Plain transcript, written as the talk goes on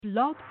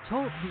Blog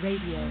Talk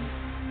Radio.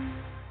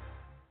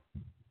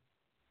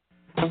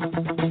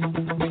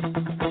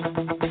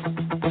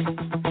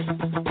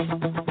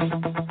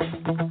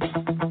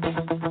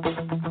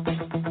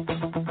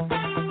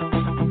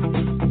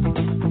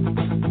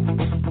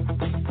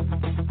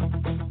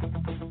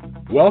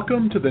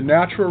 Welcome to the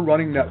Natural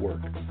Running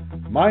Network.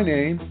 My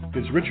name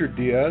is Richard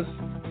Diaz,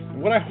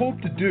 and what I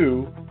hope to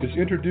do is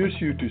introduce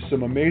you to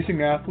some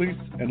amazing athletes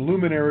and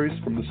luminaries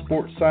from the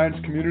sports science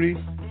community,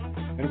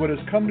 and what has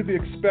come to be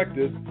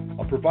expected,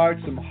 I'll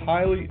provide some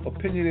highly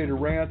opinionated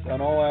rants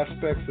on all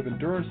aspects of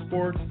endurance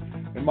sports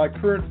and my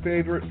current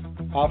favorite,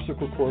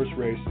 obstacle course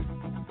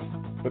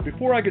racing. But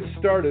before I get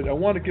started, I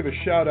want to give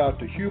a shout out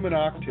to Human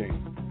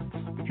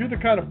Octane. If you're the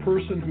kind of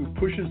person who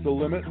pushes the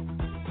limit,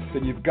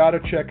 then you've got to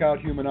check out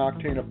Human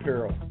Octane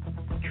apparel.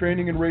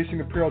 Training and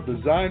racing apparel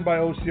designed by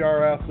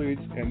OCR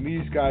athletes, and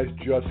these guys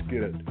just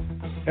get it.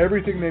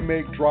 Everything they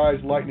make dries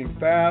lightning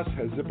fast,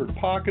 has zippered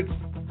pockets,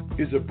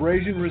 is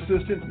abrasion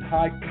resistant in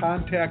high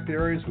contact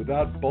areas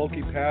without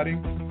bulky padding.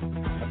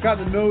 I've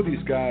gotten to know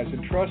these guys,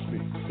 and trust me,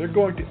 they're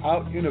going to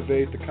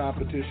out-innovate the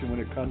competition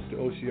when it comes to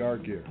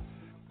OCR gear.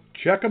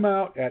 Check them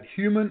out at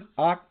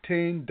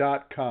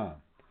humanoctane.com.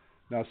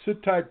 Now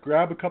sit tight,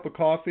 grab a cup of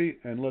coffee,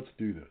 and let's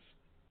do this.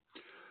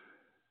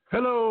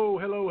 Hello.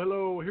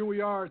 Here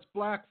we are. It's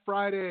Black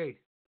Friday,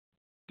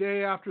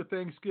 day after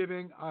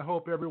Thanksgiving. I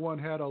hope everyone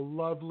had a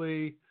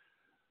lovely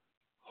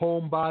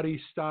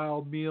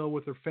homebody-style meal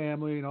with their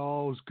family and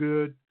all is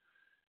good.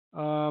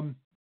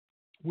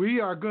 We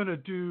are going to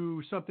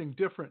do something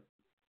different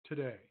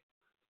today,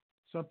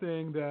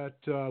 something that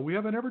we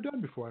haven't ever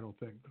done before, I don't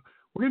think.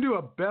 We're going to do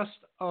a best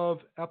of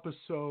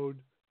episode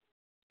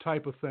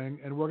type of thing,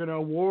 and we're going to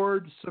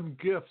award some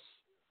gifts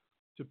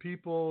to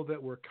people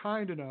that were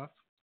kind enough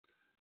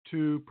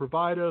to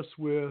provide us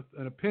with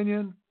an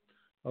opinion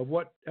of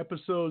what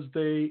episodes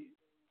they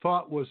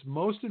thought was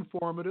most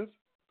informative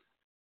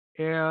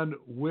and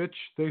which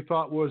they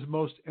thought was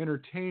most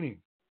entertaining.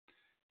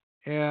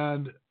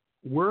 And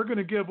we're going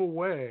to give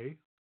away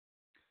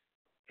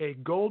a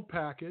gold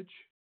package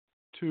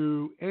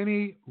to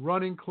any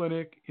running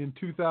clinic in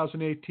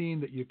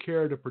 2018 that you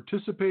care to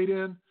participate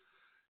in.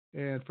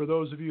 And for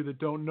those of you that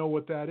don't know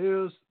what that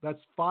is,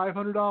 that's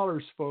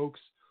 $500, folks.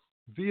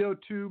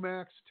 VO2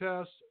 max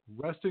test,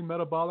 resting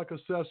metabolic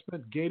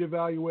assessment, gait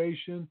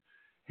evaluation,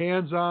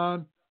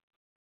 hands-on,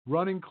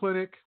 running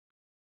clinic.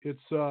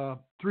 It's a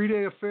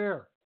 3-day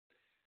affair.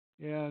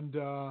 And,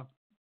 a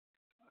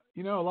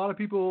lot of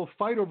people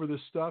fight over this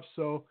stuff,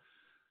 so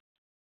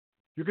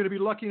you're going to be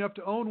lucky enough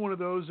to own one of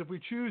those if we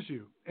choose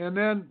you. And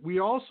then we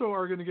also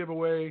are going to give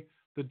away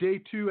the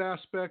day 2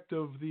 aspect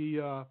of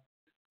the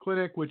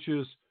clinic, which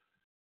is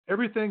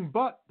everything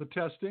but the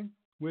testing,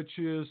 which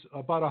is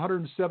about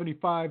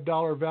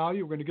 $175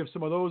 value. We're going to give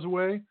some of those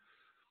away.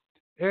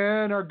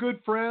 And our good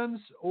friends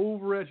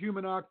over at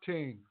Human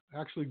Octane,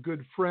 actually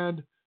good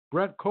friend,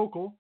 Brent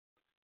Kokel,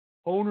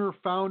 owner,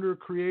 founder,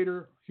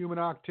 creator, Human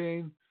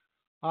Octane,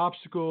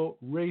 obstacle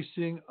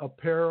racing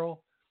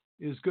apparel,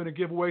 is going to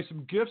give away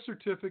some gift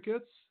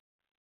certificates.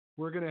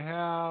 We're going to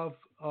have,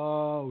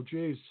 a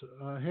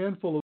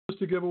handful of those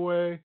to give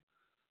away.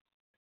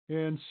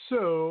 And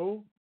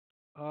so,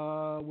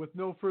 with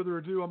no further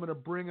ado, I'm going to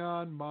bring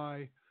on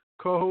my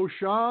co-host,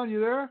 Sean. You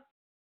there?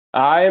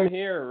 I am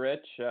here,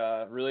 Rich.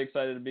 Really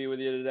excited to be with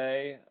you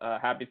today.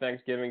 Happy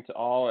Thanksgiving to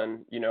all,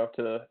 and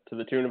to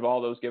the tune of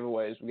all those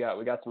giveaways, we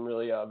got some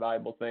really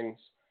valuable things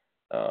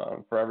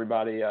for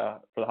everybody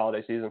for the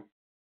holiday season.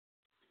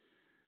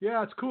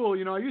 Yeah, it's cool.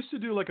 I used to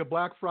do like a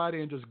Black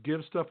Friday and just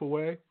give stuff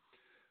away,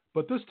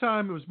 but this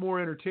time it was more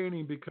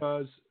entertaining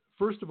because,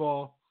 first of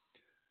all,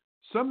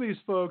 some of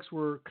these folks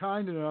were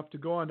kind enough to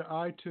go onto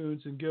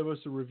iTunes and give us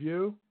a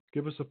review,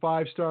 give us a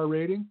 5-star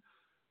rating,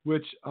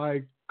 which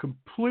I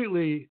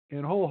completely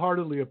and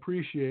wholeheartedly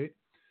appreciate,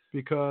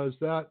 because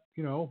that,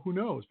 who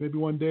knows, maybe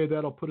one day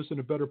that'll put us in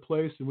a better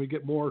place and we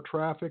get more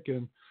traffic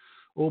and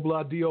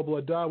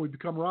obla da, we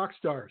become rock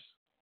stars.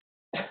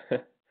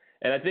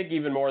 And I think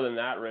even more than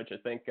that, Rich, I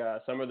think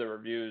some of the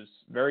reviews,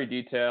 very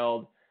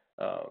detailed,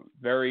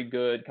 very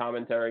good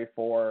commentary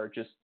for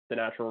just the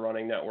Natural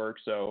Running Network.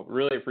 So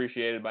really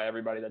appreciated by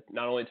everybody that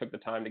not only took the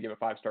time to give a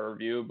 5-star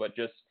review, but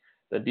just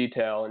the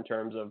detail in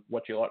terms of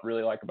what you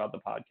really like about the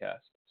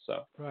podcast.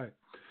 So right.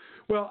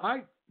 Well,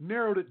 I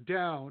narrowed it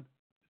down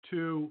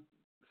to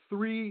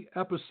 3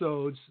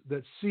 episodes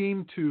that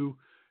seem to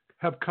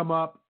have come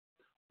up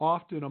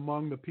often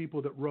among the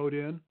people that wrote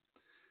in.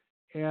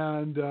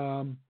 And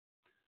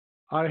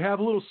I have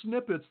little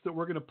snippets that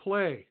we're going to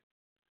play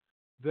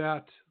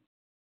that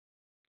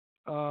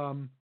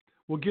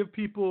will give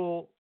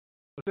people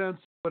a sense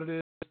of what it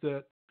is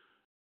that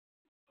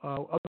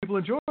other people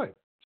enjoy.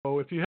 So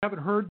if you haven't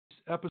heard these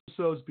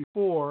episodes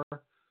before,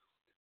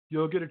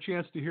 you'll get a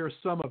chance to hear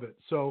some of it.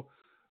 So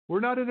we're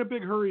not in a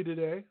big hurry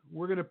today.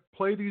 We're going to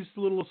play these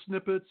little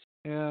snippets,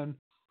 and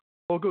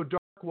they'll go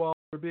dark while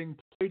they're being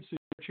played, so you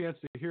get a chance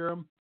to hear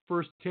them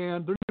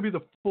firsthand. They're going to be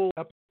the full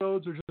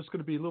episodes. They're just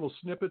going to be little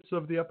snippets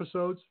of the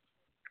episodes.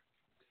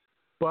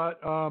 But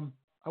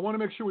I want to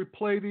make sure we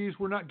play these.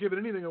 We're not giving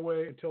anything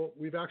away until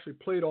we've actually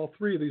played all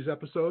 3 of these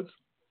episodes.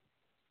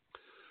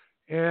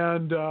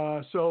 And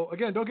so,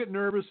 again, don't get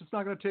nervous. It's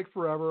not going to take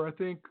forever. I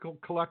think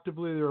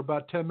collectively there are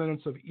about 10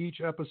 minutes of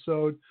each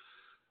episode.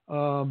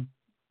 So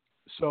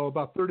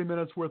about 30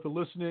 minutes worth of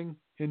listening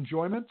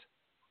enjoyment.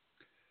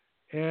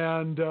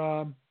 And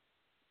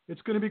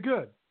it's going to be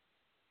good.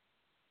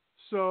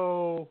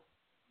 So,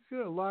 get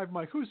a live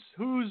mic. Who's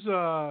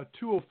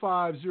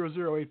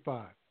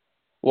 205-0085?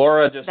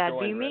 Laura just That'd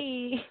joined. That'd be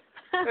me.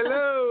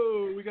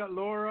 Hello. We got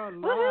Laura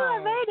live. Woohoo, I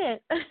made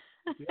it.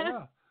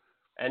 Yeah.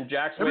 And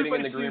Jack's waiting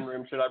in the green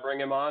room. Should I bring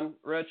him on,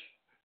 Rich?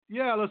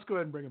 Yeah, let's go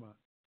ahead and bring him on.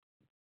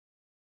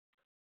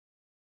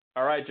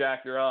 All right,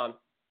 Jack, you're on.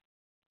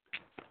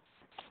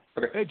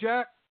 Okay. Hey,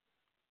 Jack.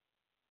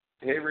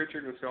 Hey,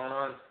 Richard, what's going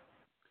on?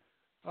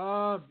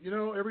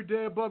 Every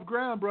day above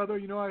ground,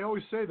 brother. I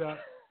always say that.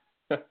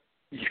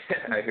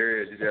 Yeah, I hear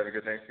you. Did you have a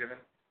good Thanksgiving?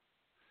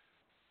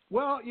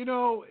 Well,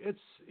 it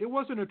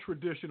wasn't a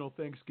traditional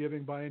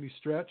Thanksgiving by any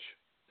stretch.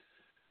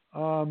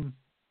 Don't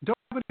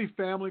have any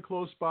family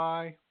close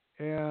by,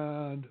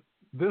 and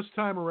this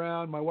time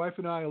around, my wife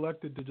and I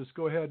elected to just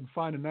go ahead and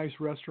find a nice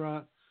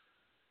restaurant.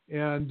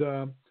 And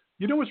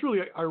what's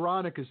really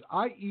ironic is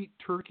I eat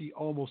turkey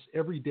almost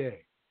every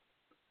day.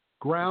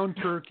 Ground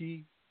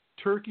turkey,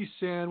 turkey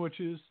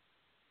sandwiches.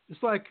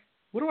 It's like,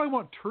 what do I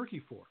want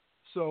turkey for?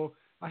 So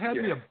I had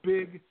me a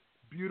big,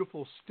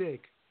 beautiful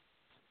steak,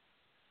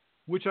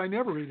 which I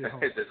never eat at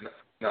home. There's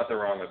nothing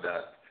wrong with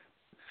that.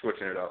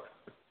 Switching it up.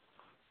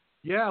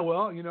 Yeah,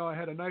 well, I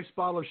had a nice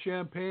bottle of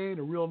champagne,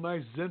 a real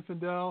nice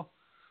Zinfandel.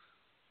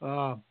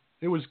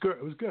 It was good.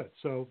 It was good.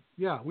 So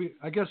yeah,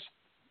 I guess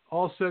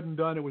all said and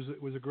done, it was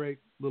a great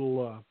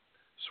little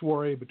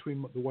soiree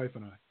between the wife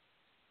and I.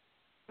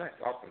 Nice,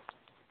 awesome.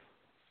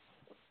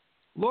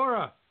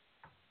 Laura.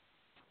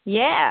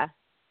 Yeah.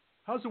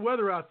 How's the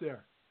weather out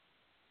there?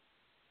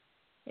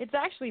 It's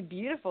actually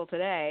beautiful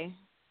today.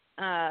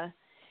 Can't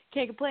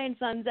complain.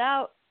 Sun's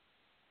out.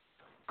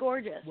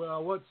 Gorgeous.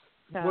 Well, what's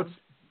it's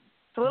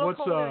a little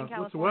colder in what's the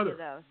California weather?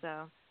 though.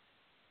 So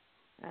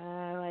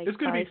it's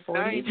going to be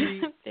 40,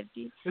 90.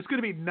 50. It's going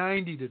to be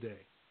 90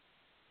 today.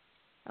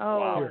 Oh,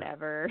 Wow.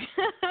 whatever.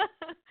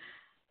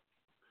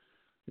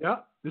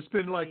 Yeah, it's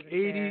been like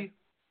 80. Fair. It's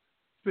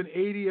been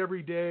 80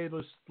 every day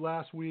this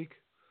last week.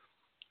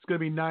 It's going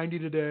to be 90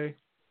 today.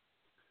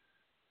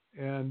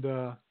 And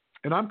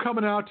I'm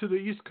coming out to the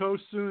East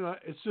Coast soon.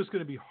 It's just going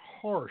to be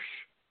harsh.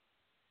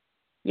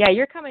 Yeah,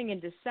 you're coming in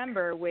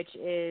December, which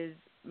is,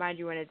 mind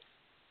you, when it's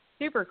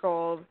super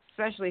cold,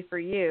 especially for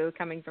you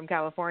coming from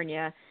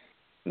California.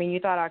 I mean, you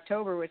thought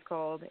October was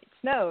cold. It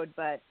snowed,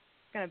 but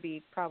it's going to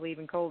be probably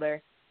even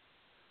colder.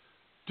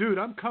 Dude,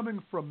 I'm coming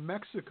from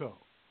Mexico.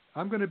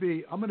 I'm going to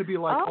be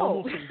like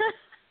almost.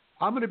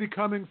 I'm going to be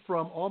coming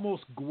from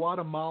almost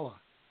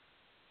Guatemala,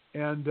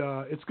 and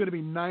it's going to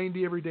be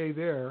 90 every day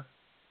there.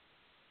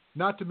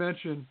 Not to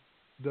mention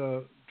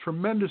the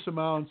tremendous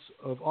amounts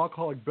of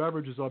alcoholic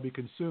beverages I'll be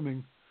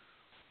consuming,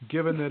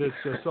 given that it's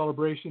a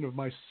celebration of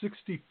my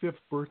 65th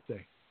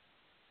birthday.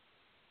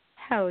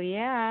 Hell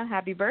yeah.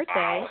 Happy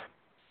birthday.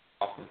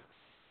 Awesome.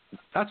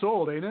 That's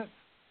old, ain't it?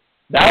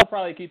 That'll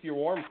probably keep you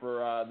warm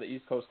for the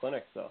East Coast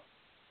clinics, though.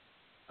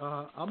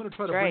 I'm going to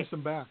try to Right. bring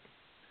some back.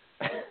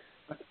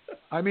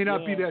 I may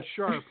not be that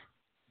sharp,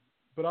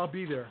 but I'll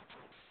be there.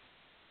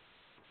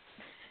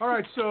 All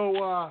right,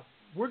 so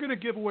we're going to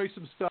give away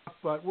some stuff,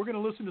 but we're going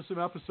to listen to some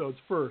episodes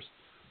first.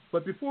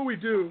 But before we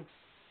do,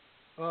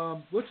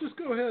 let's just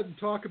go ahead and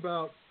talk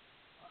about,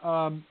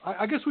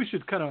 I guess we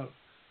should kind of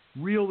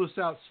reel this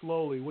out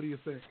slowly. What do you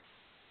think?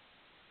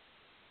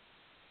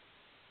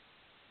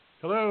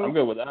 Hello? I'm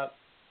good with that.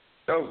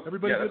 Oh,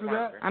 Everybody good with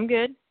that? I'm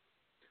good.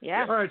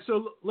 Yeah. All right,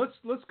 so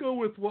let's go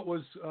with what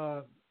was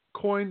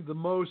coined the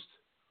most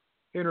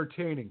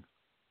entertaining.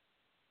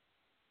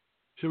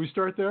 Should we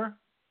start there?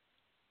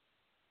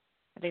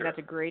 I think that's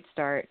a great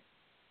start.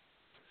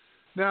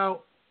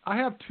 Now, I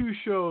have 2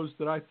 shows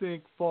that I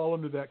think fall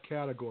into that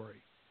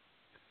category.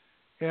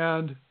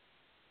 And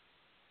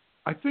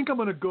I think I'm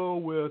going to go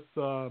with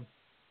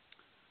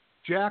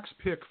Jack's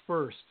pick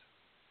first,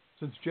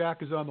 since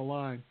Jack is on the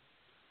line.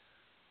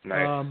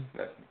 Nice.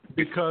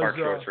 Because Smart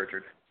choice,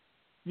 Richard.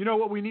 you know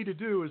what we need to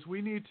do is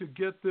we need to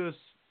get this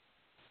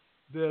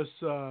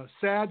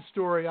sad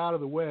story out of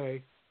the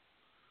way,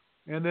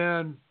 and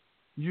then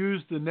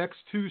use the next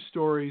 2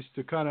 stories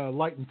to kind of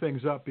lighten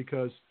things up.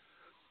 Because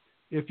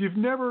if you've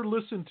never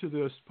listened to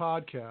this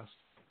podcast,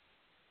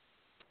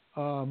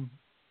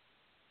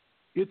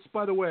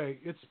 by the way,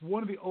 it's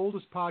one of the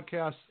oldest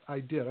podcasts I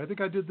did. I think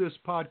I did this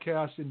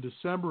podcast in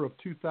December of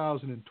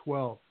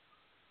 2012.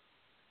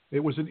 It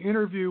was an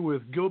interview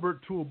with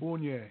Gilbert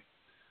Toulbonye,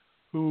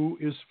 who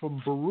is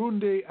from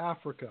Burundi,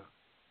 Africa.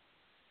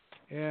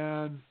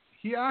 And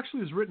he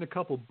actually has written a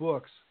couple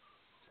books,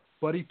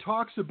 but he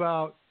talks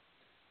about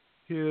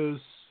his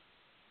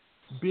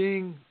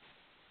being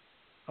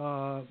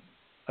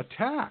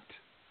attacked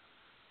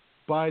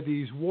by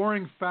these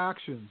warring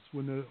factions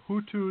when the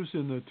Hutus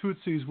and the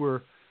Tutsis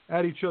were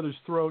at each other's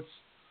throats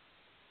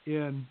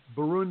in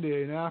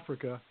Burundi in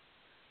Africa,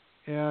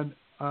 and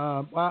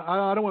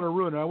I don't want to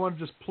ruin it. I want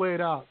to just play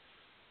it out.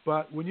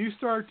 But when you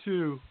start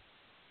to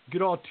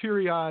get all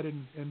teary-eyed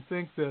and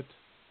think that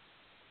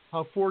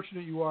how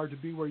fortunate you are to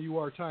be where you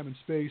are, time and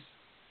space,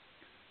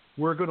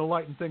 we're going to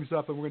lighten things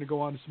up and we're going to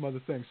go on to some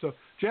other things. So,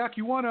 Jack,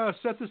 you want to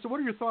set this? So what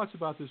are your thoughts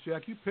about this,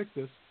 Jack? You picked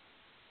this.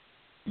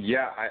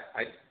 Yeah,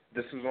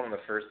 this was one of the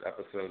first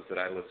episodes that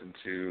I listened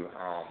to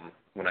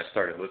when I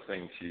started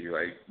listening to you.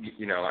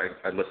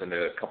 I listened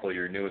to a couple of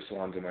your newest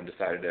ones and then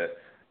decided to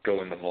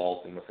go in the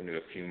vault and listen to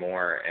a few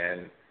more.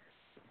 And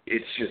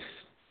it's just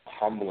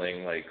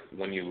humbling, like,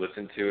 when you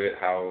listen to it,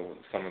 how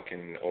someone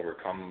can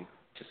overcome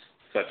just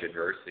such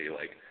adversity.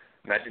 Like,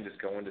 imagine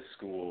just going to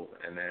school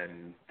and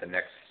then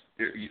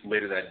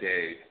later that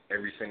day,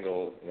 every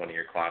single one of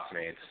your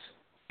classmates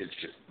is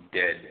just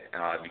dead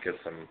because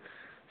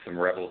some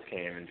rebels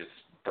came and just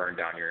burned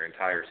down your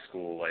entire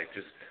school. Like,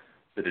 just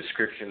the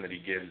description that he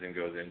gives and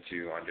goes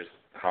into on just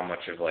how much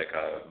of like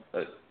a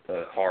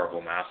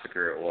horrible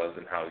massacre it was,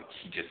 and how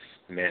he just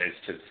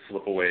managed to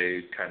slip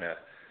away kind of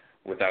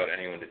without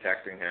anyone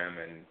detecting him,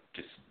 and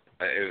just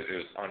it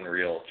was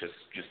unreal just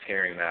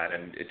hearing that,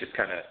 and it just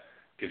kind of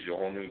gives you a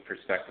whole new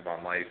perspective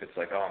on life. It's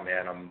like, oh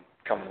man, I'm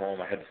coming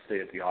home, I had to stay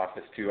at the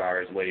office 2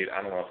 hours late,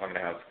 I don't know if I'm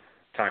going to have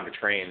time to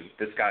train.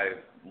 This guy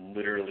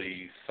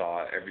literally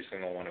saw every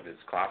single one of his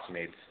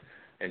classmates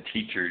and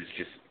teachers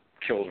just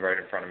killed right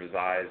in front of his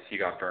eyes. He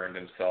got burned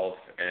himself,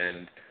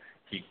 and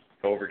he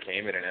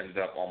overcame it and ended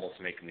up almost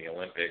making the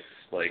Olympics.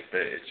 Like,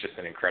 it's just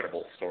an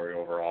incredible story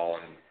overall,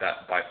 and that's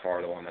by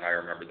far the one that I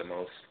remember the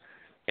most.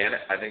 And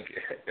I think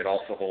it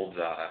also holds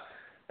a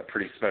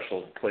pretty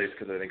special place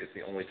because I think it's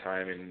the only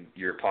time in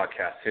your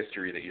podcast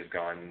history that you've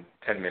gone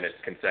 10 minutes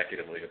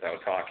consecutively without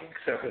talking.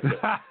 So it's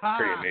a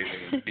pretty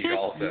amazing feat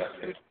also.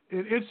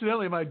 And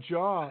incidentally, my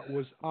jaw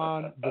was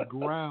on the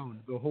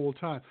ground the whole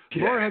time.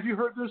 Yeah. Laura, have you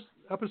heard this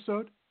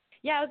episode?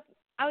 Yeah,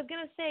 I was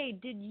going to say,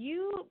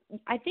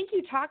 I think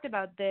you talked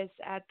about this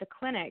at the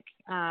clinic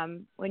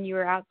when you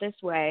were out this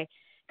way,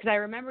 because I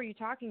remember you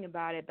talking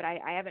about it, but I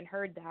haven't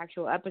heard the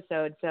actual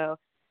episode, so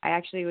I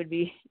actually would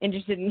be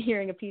interested in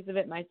hearing a piece of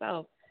it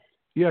myself.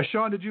 Yeah,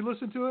 Sean, did you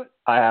listen to it?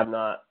 I have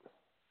not.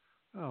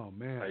 Oh,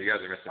 man. Oh, you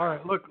guys are missing All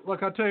out. right,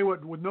 look, I'll tell you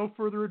what, with no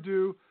further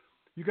ado,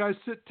 you guys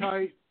sit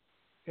tight,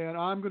 and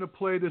I'm going to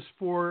play this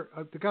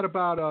I've got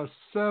about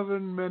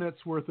 7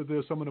 minutes worth of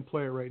this. I'm going to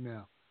play it right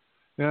now.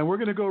 And we're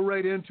going to go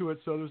right into it,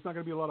 so there's not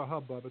going to be a lot of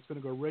hubbub. It's going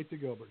to go right to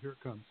Gilbert. Here it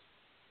comes.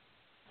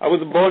 I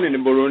was born in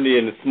Burundi,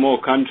 in a small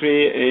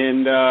country,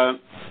 and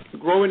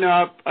growing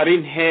up, I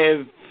didn't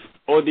have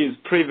all these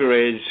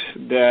privileges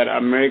that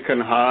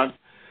American had.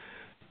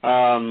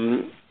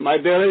 My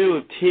daily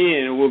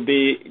routine would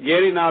be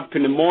getting up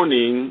in the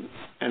morning,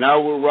 and I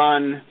would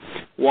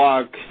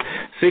walk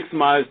 6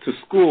 miles to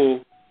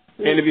school.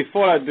 And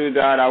before I do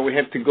that, I would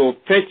have to go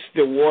fetch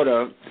the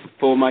water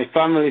for my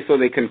family so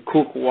they can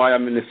cook while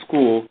I'm in the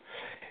school.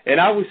 And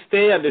I would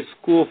stay at the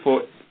school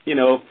for,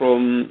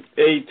 from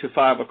 8 to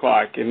 5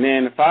 o'clock. And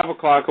then at 5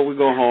 o'clock, I would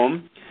go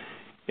home.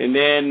 And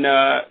then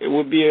it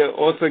would be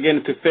also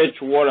again to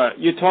fetch water.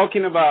 You're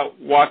talking about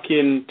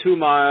walking 2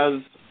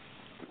 miles,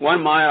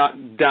 1 mile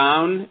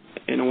down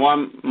and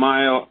 1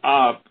 mile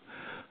up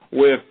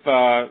with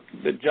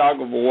the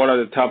jug of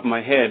water at the top of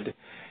my head.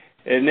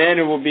 And then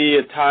it will be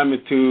a time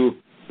to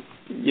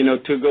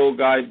go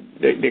guide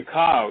the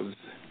cows.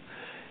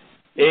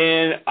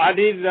 And I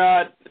did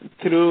that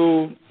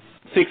through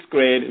 6th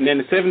grade. And then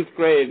the 7th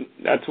grade,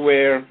 that's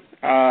where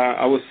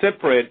I was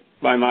separate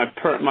by my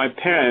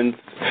parents.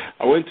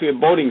 I went to a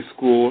boarding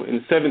school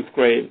in 7th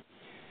grade.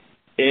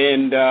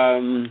 And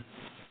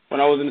when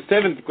I was in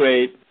 7th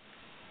grade,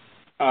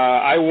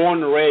 I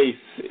won a race.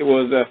 It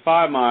was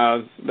 5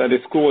 miles that the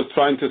school was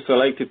trying to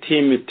select a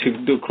team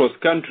to do cross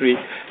country.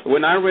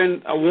 When I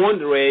won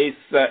the race,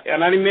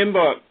 and I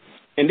remember,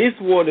 and this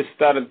word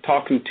started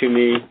talking to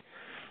me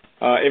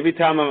every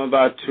time I'm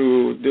about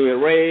to do a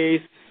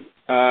race.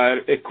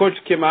 A coach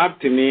came up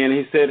to me and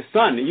he said,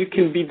 "Son, you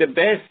can be the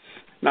best,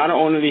 not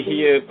only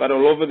here but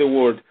all over the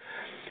world."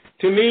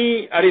 To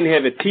me, I didn't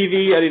have a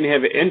TV, I didn't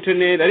have an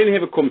internet, I didn't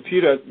have a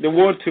computer. The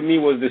word to me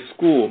was the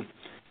school.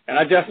 And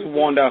I just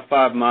won that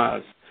 5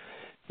 miles.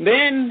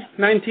 Then,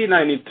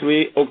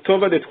 1993,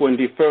 October the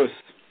 21st,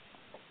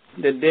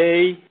 the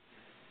day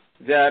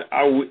that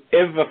I will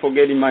ever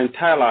forget in my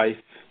entire life,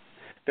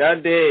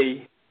 that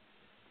day,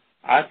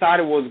 I thought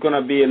it was going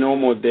to be a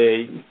normal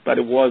day, but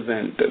it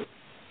wasn't.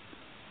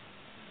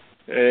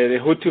 The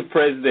Hutu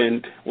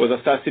president was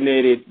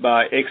assassinated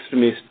by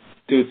extremist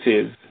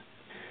Tutsis.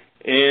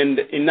 And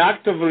in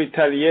act of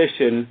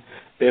retaliation,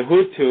 the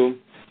Hutu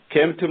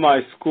came to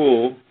my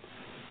school.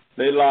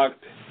 They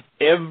locked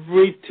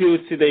every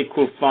Tutsi they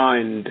could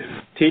find,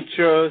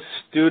 teacher,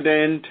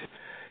 student.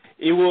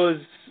 It was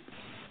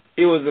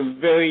a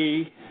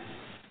very,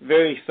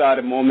 very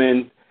sad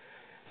moment.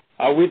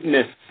 I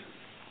witnessed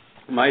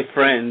my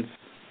friends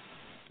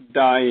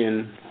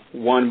dying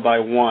one by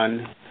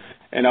one,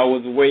 and I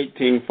was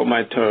waiting for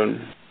my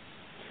turn.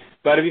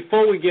 But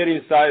before we get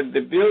inside the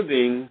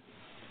building,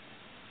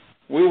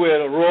 we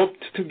were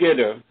roped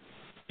together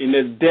in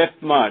a death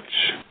march,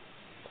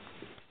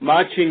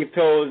 marching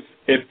towards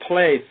a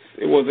place.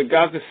 It was a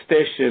gas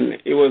station.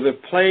 It was a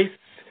place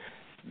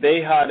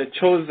they had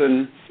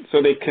chosen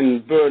so they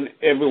can burn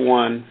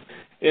everyone.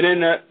 And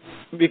then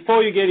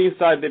before you get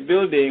inside the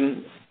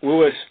building, we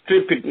were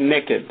stripped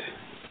naked.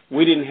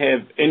 We didn't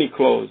have any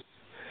clothes.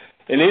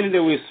 And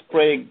then we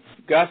spray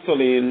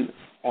gasoline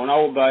on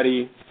our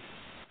body.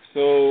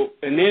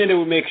 And then they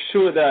will make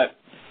sure that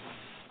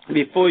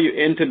before you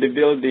enter the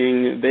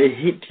building, they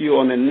hit you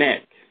on the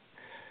neck.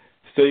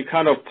 So you're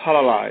kind of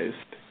paralyzed.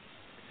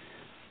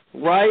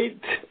 Right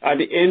at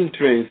the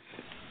entrance,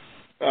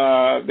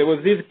 there was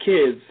this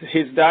kid.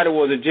 His dad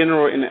was a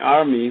general in the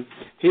army.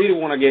 He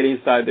didn't want to get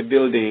inside the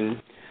building.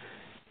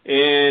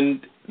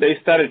 And they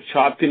started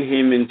chopping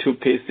him in two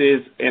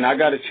pieces, and I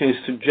got a chance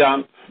to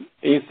jump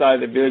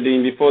inside the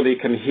building before they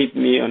can hit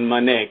me on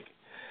my neck.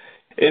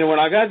 And when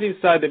I got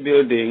inside the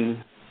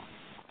building,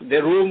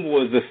 the room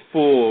was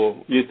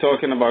full. You're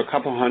talking about a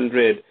couple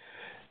hundred.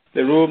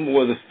 The room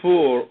was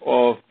full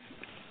of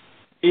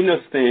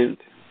innocent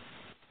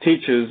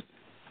teachers,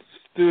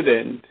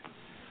 students,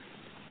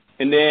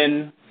 and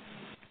then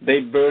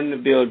they burned the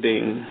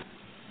building.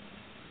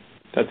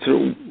 That's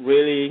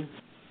really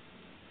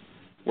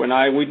when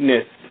I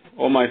witnessed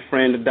all my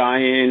friends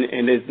dying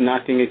and there's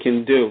nothing I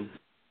can do.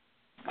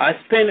 I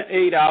spent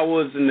 8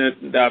 hours in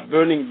the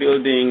burning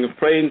building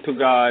praying to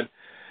God,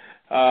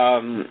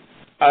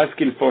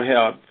 asking for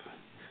help.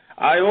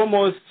 I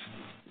almost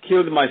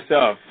killed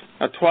myself.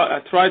 I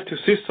tried to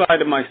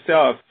suicide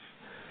myself,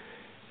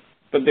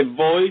 but the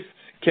voice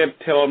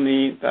kept telling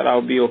me that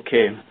I'll be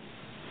okay.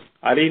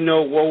 I didn't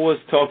know what was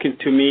talking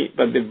to me,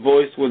 but the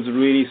voice was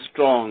really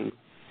strong.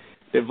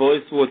 The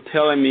voice was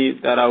telling me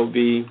that I'll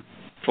be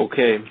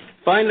okay.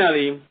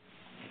 Finally,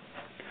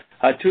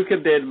 I took a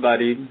dead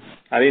body.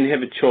 I didn't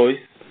have a choice.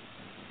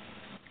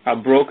 I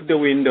broke the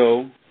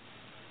window,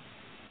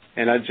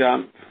 and I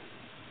jumped.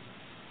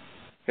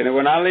 And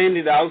when I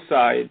landed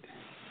outside,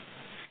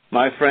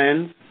 my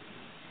friends,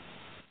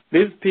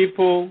 these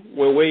people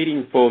were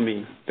waiting for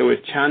me. They were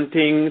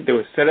chanting. They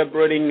were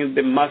celebrating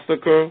the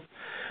massacre.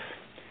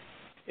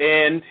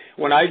 And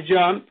when I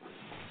jumped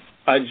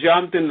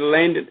and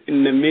landed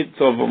in the midst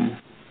of them.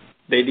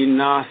 They did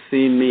not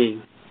see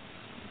me.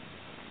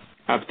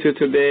 Up to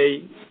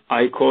today,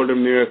 I call it a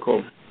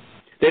miracle.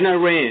 Then I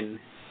ran.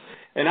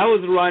 And I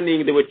was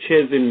running. They were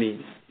chasing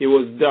me. It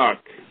was dark.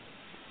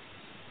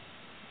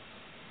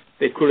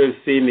 They couldn't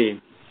see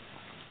me.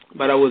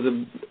 But I was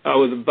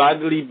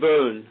badly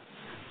burned.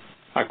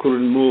 I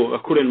couldn't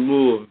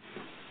move.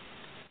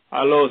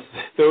 I lost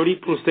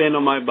 30%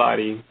 of my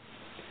body.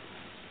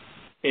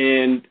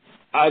 And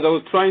as I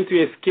was trying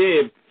to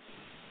escape,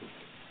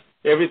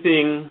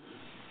 everything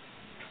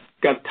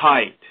got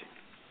tight.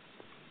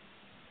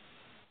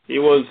 It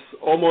was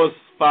almost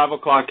 5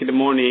 o'clock in the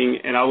morning,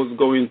 and I was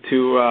going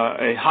to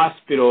a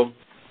hospital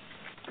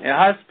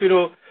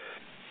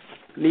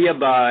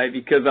nearby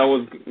because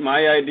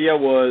my idea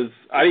was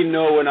I didn't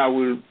know when I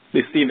would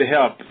receive the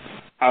help.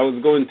 I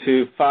was going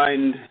to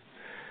find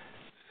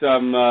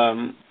some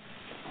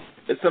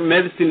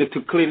medicine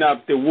to clean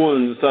up the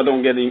wounds so I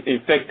don't get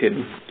infected.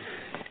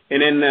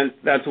 And then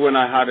that's when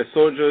I had the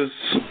soldiers.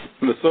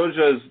 The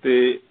soldiers,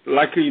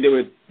 luckily they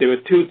were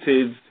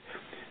Tutsis,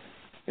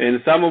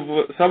 and some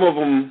of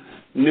them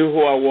knew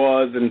who I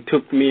was and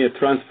took me and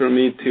transferred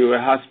me to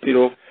a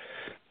hospital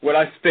where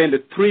I spent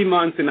 3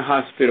 months in the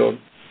hospital.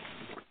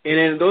 And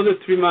in those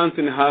 3 months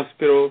in the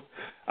hospital,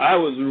 I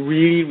was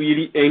really,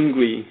 really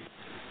angry.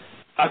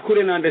 I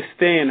couldn't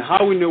understand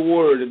how in the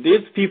world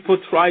these people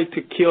tried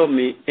to kill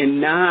me,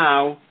 and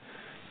now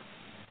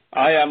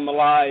I am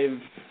alive.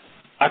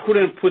 I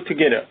couldn't put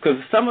together, because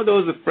some of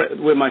those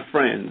were my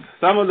friends.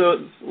 Some of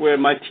those were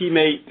my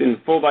teammates in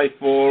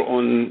 4x4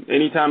 on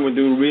anytime we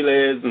do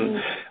relays, and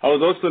I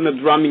was also in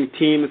the drumming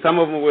team. Some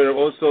of them were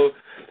also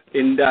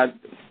in that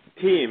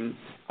team.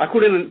 I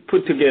couldn't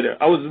put together.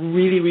 I was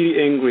really, really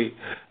angry.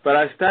 But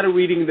I started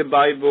reading the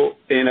Bible,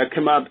 and I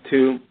came up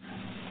to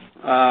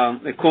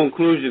a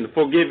conclusion: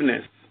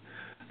 forgiveness.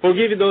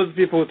 Forgive those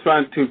people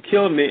trying to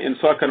kill me, and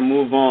so I can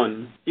move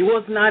on. It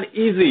was not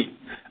easy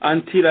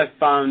until I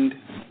found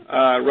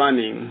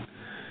running.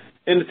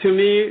 And to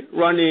me,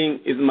 running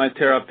is my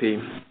therapy.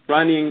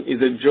 Running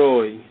is a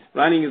joy.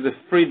 Running is a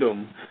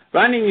freedom.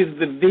 Running is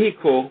the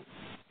vehicle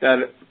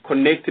that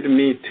connected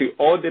me to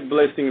all the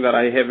blessings that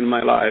I have in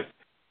my life.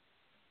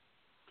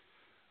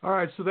 All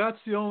right, so that's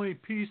the only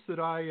piece that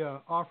I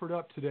offered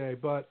up today.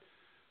 But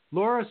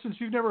Laura, since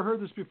you've never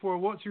heard this before,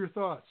 what's your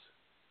thoughts?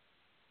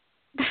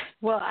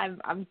 Well,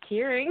 I'm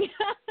tearing.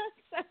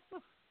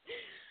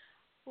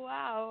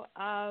 Wow,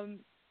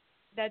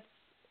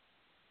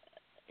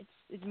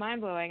 it's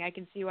mind blowing. I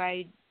can see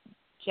why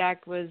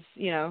Jack was,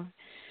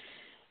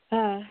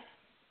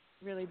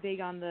 really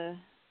big on the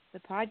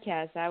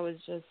podcast. I was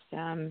just,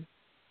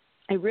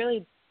 it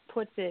really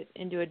puts it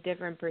into a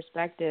different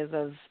perspective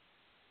of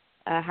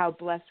how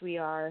blessed we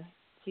are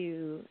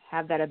to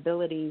have that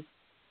ability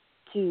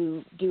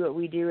to do what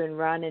we do and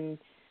run and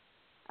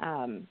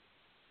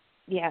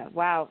Yeah,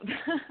 wow.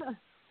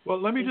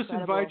 Well, let me just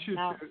Incredible. invite you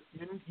Now,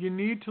 you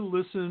need to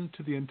listen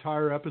to the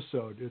entire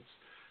episode. It's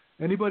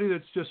anybody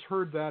that's just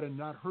heard that and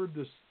not heard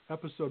this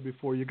episode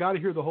before, you got to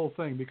hear the whole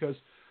thing, because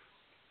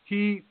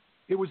it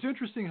was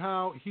interesting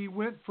how he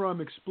went from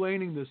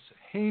explaining this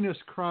heinous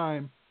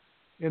crime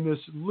in this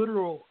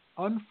literal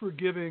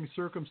unforgiving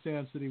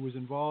circumstance that he was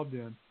involved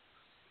in.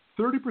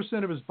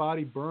 30% of his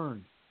body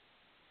burned.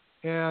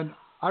 And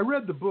I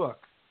read the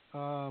book.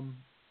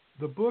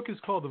 The book is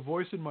called The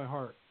Voice in My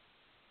Heart.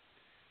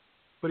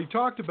 But he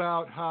talked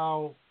about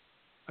how,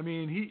 I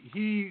mean,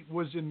 he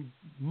was in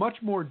much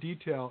more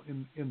detail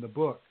in the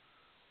book.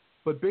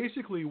 But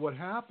basically what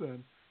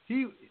happened,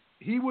 he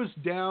was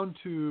down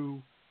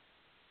to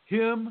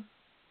him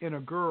and a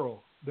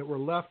girl that were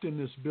left in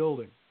this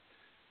building.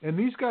 And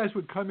these guys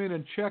would come in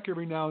and check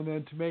every now and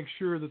then to make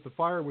sure that the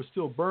fire was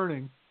still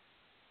burning.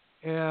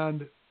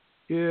 And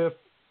if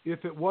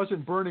it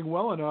wasn't burning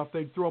well enough,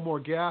 they'd throw more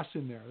gas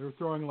in there. They were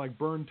throwing like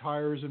burned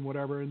tires and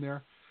whatever in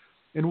there.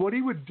 And what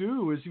he would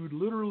do is he would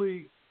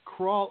literally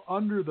crawl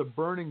under the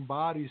burning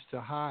bodies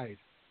to hide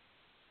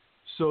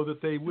so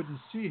that they wouldn't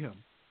see him.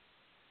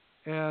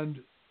 And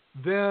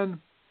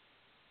then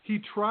he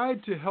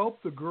tried to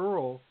help the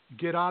girl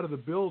get out of the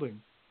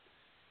building.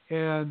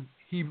 And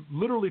he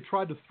literally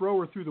tried to throw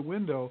her through the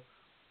window,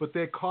 but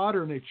they caught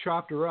her and they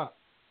chopped her up.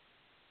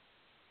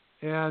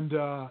 And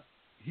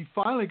he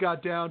finally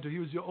got down to, he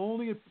was the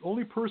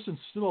only person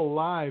still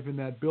alive in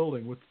that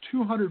building, with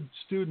 200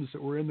 students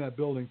that were in that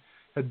building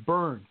had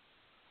burned.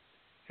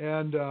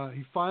 And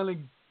he finally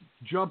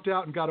jumped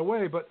out and got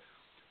away. But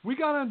we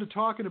got into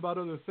talking about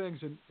other things.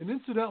 And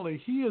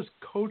incidentally, he is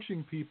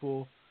coaching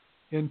people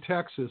in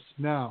Texas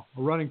now,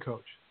 a running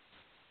coach.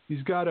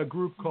 He's got a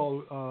group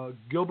called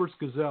Gilbert's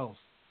Gazelles.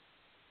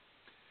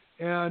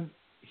 And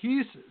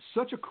he's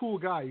such a cool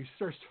guy. He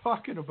starts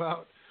talking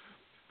about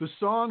the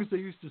songs they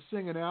used to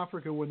sing in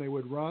Africa when they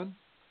would run,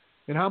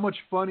 and how much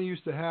fun he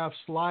used to have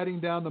sliding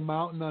down the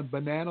mountain on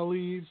banana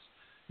leaves,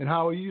 and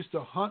how he used to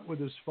hunt with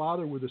his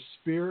father with a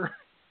spear.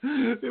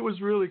 It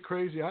was really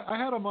crazy. I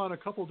had him on a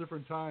couple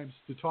different times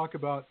to talk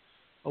about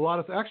a lot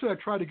of actually, I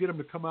tried to get him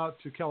to come out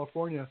to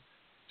California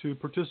to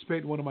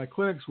participate in one of my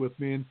clinics with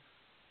me,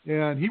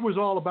 and he was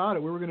all about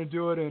it. We were going to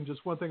do it, and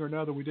just one thing or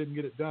another, we didn't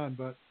get it done.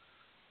 But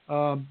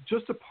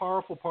just a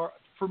powerful part.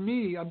 For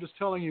me, I'm just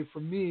telling you, for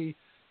me,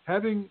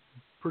 having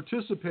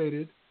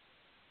participated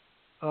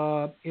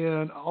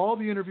in all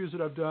the interviews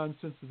that I've done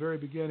since the very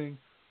beginning,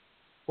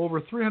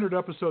 over 300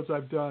 episodes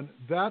I've done,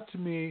 that to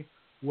me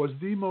was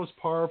the most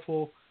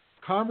powerful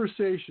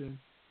conversation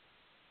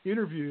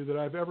interview that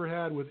I've ever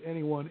had with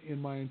anyone in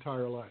my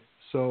entire life.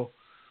 So,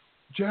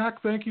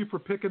 Jack, thank you for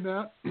picking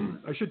that.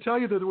 I should tell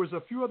you that there was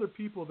a few other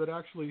people that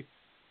actually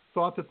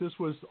thought that this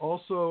was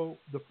also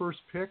the first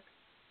pick.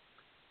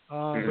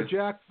 But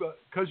Jack,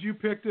 because you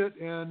picked it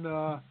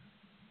and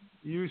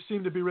you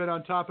seem to be right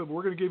on top of it,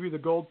 we're going to give you the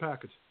gold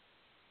package.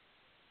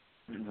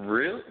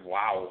 Really?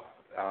 Wow.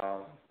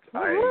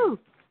 I'm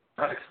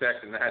not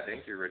expecting that.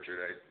 Thank you, Richard.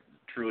 I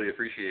truly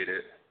appreciate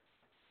it.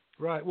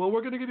 Right. Well,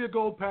 we're going to give you a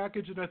gold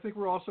package, and I think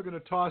we're also going to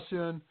toss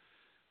in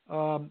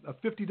a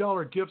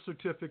 $50 gift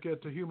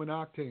certificate to Human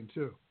Octane,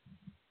 too.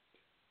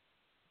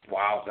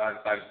 Wow.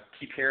 I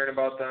keep hearing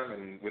about them,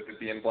 and with it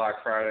being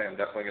Black Friday, I'm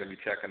definitely going to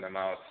be checking them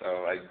out. So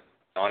I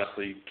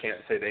honestly can't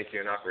say thank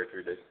you enough,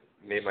 Richard. It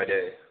made my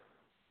day.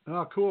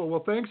 Oh, cool.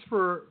 Well, thanks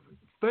for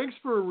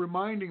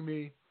reminding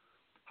me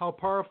how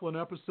powerful an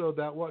episode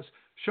that was.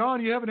 Sean,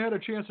 you haven't had a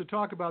chance to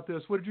talk about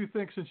this. What did you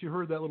think since you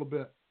heard that little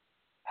bit?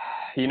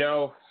 You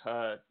know,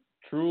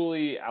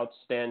 truly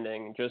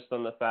outstanding, just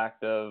on the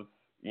fact of,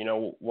 you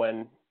know,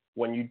 when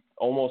you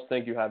almost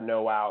think you have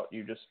no out,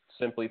 you just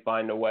simply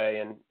find a way.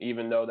 And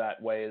even though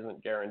that way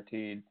isn't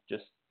guaranteed,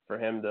 just for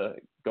him to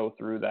go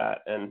through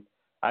that. And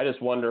I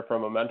just wonder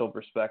from a mental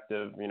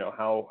perspective, you know,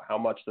 how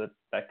much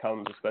that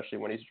comes, especially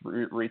when he's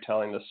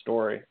retelling the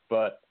story.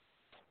 But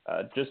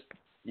just,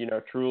 you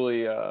know,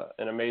 truly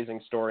an amazing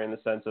story in the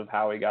sense of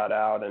how he got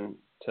out, and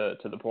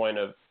to the point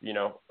of, you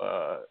know,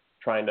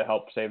 trying to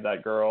help save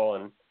that girl.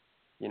 And,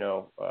 you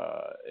know,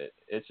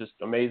 it's just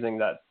amazing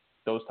that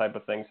those type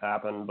of things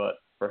happen. But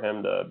for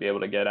him to be able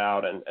to get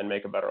out and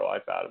make a better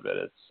life out of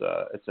it,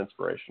 it's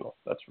inspirational.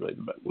 That's really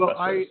the best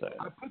way to say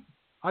it.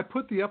 I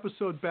put the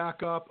episode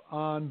back up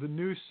on the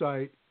news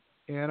site,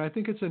 and I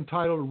think it's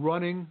entitled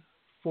 "Running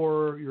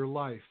for Your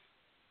Life."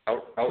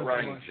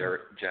 Outrunning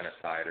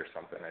genocide or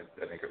something.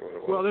 I think it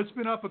was. Well, it's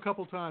been up a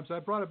couple times. I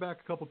brought it back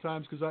a couple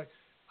times because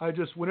I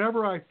just,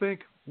 whenever I think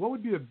what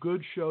would be a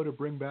good show to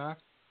bring back,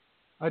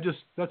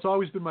 that's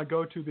always been my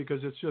go-to because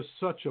it's just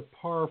such a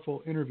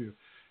powerful interview.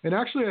 And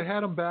actually, I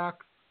had him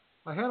back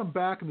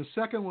in the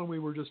second one. We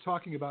were just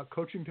talking about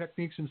coaching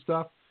techniques and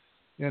stuff,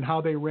 and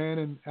how they ran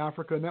in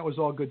Africa, and that was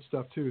all good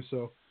stuff too.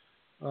 So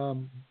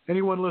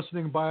anyone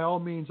listening, by all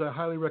means, I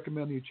highly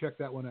recommend that you check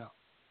that one out.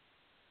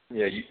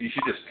 Yeah, you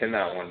should just pin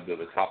that one to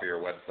the top of your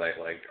website.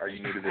 Like, are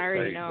you new to this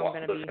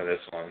site? Listen to this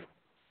one.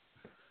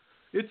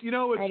 It's, you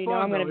know, it's I already fun.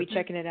 know I'm going to be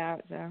checking it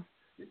out. So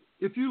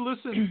if you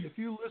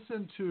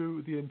listen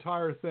to the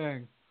entire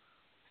thing,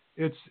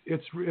 it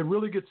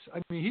really gets.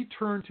 I mean, he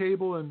turned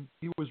table and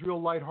he was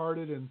real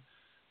lighthearted, and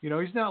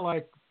he's not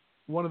like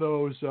one of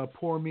those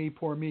poor me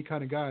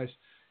kind of guys.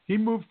 He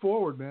moved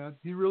forward, man.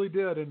 He really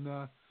did, and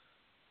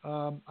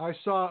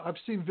I've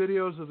seen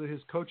videos of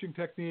his coaching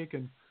technique,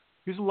 and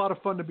he's a lot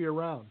of fun to be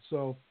around.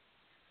 So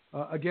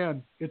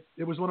again,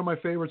 it was one of my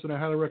favorites, and I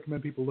highly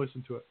recommend people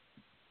listen to it.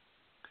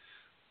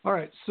 All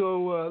right,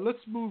 so let's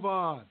move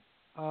on.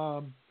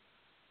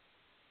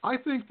 I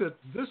think that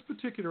this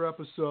particular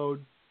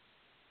episode,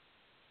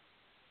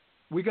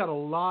 we got a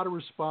lot of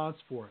response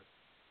for it.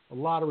 A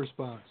lot of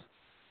response.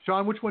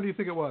 Sean, which one do you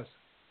think it was?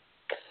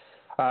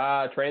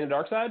 Train the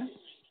Dark Side?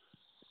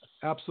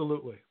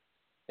 Absolutely.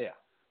 Yeah.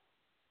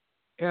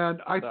 And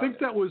I think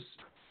that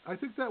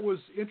was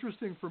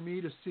interesting for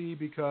me to see,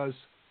 because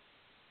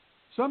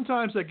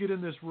sometimes I get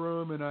in this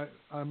room and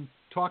I'm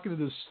talking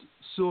to this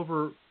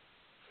silver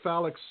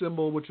phallic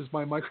symbol, which is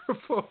my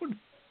microphone.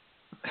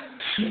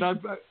 And I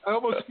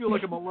almost feel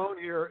like I'm alone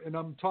here, and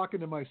I'm talking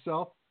to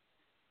myself.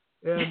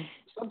 And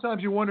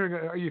sometimes you're wondering,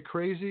 are you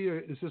crazy? Or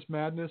is this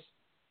madness?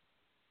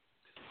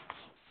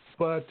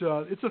 But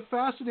it's a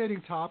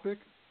fascinating topic,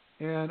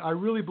 and I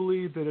really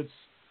believe that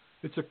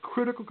it's a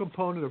critical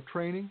component of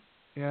training.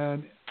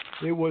 And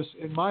it was,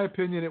 in my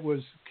opinion, it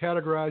was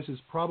categorized as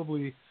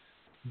probably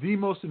the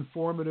most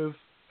informative.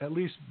 At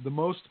least the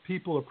most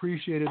people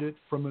appreciated it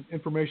from an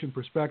information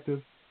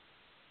perspective.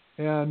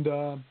 And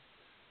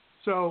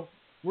so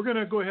we're going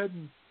to go ahead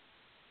and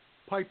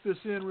pipe this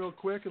in real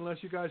quick, unless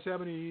you guys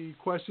have any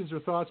questions or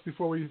thoughts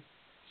before we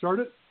start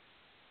it.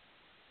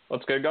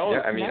 Let's get going.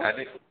 Yeah, I mean, I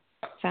think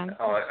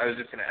I was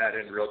just going to add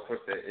in real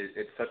quick that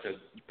it's such a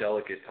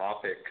delicate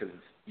topic, because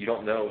you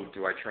don't know,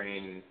 do I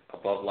train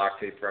above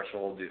lactate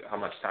threshold? How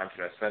much time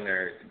should I spend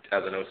there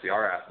as an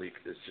OCR athlete?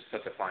 Because it's just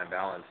such a fine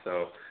balance.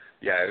 So,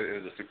 yeah,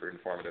 it was a super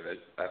informative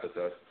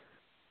episode.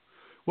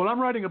 Well, I'm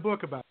writing a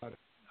book about it.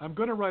 I'm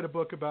going to write a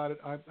book about it.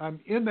 I'm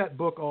in that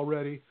book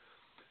already.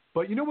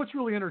 But you know what's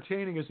really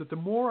entertaining is that the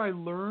more I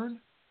learn,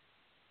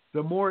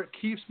 the more it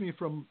keeps me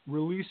from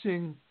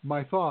releasing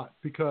my thought,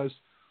 because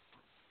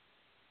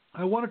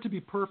I want it to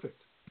be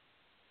perfect.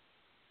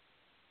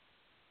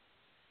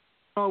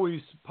 Not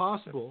always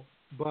possible,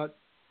 but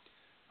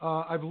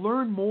I've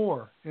learned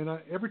more, and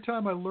every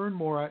time I learn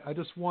more, I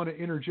just want to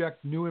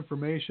interject new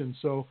information.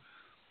 So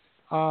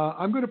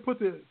I'm going to put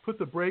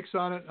the brakes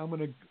on it. I'm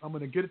going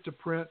to get it to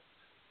print.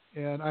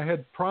 And I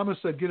had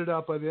promised I'd get it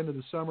out by the end of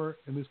the summer,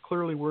 and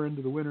clearly we're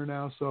into the winter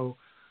now, so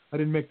I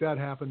didn't make that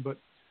happen. But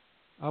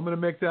I'm going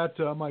to make that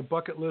my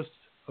bucket list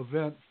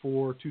event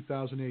for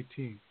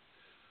 2018.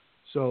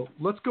 So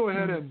let's go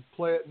ahead and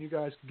play it, and you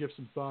guys can give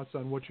some thoughts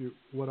on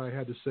what I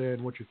had to say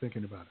and what you're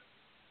thinking about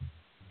it.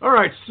 All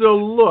right, so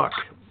look,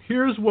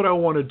 here's what I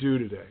want to do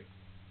today.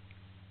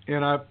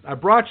 And I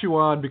brought you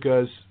on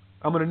because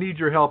I'm going to need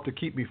your help to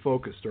keep me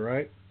focused, all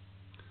right?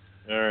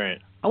 All right.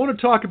 I want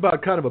to talk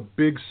about kind of a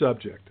big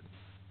subject.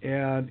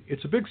 And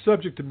it's a big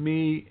subject to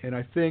me, and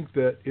I think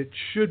that it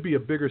should be a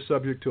bigger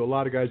subject to a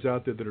lot of guys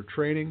out there that are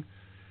training.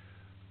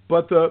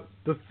 But the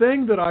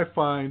thing that I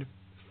find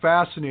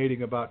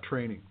fascinating about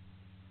training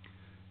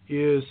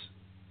is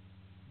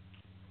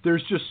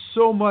there's just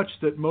so much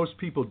that most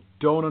people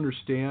don't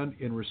understand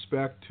in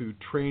respect to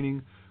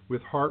training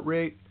with heart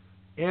rate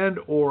and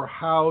or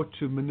how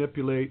to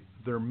manipulate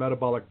their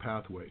metabolic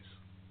pathways.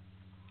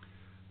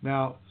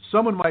 Now,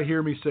 someone might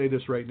hear me say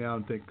this right now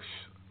and think,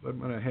 I'm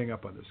going to hang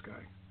up on this guy.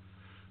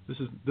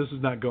 This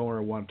is not going where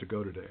I want it to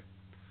go today.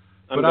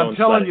 But I'm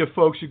telling you,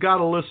 folks, you got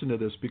to listen to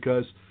this,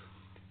 because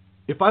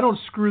if I don't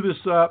screw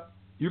this up,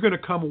 you're going to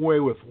come away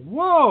with,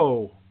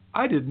 whoa,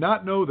 I did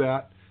not know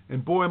that,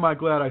 and boy, am I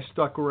glad I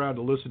stuck around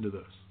to listen to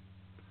this.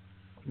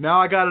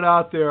 Now I got it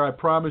out there. I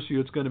promise you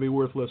it's going to be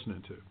worth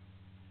listening to.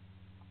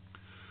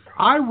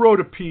 I wrote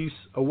a piece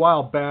a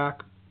while back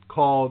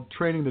called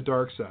Training the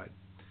Dark Side.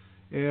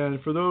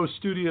 And for those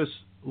studious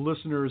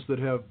listeners that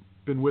have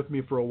been with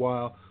me for a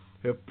while,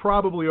 have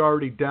probably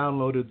already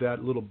downloaded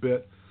that little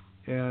bit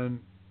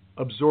and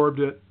absorbed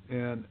it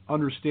and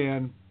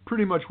understand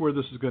pretty much where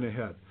this is going to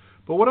head.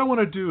 But what I want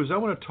to do is I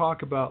want to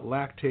talk about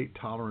lactate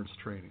tolerance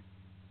training.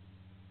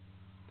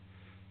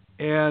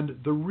 And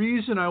the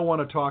reason I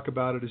want to talk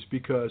about it is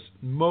because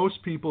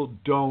most people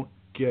don't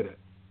get it.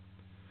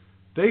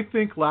 They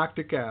think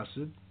lactic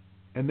acid,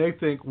 and they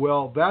think,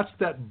 well, that's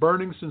that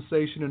burning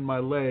sensation in my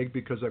leg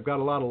because I've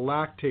got a lot of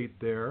lactate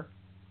there,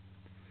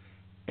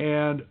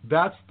 and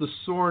that's the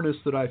soreness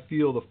that I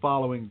feel the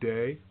following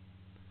day,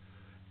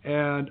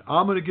 and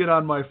I'm going to get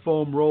on my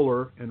foam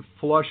roller and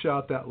flush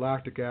out that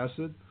lactic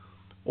acid,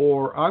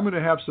 or I'm going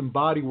to have some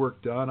body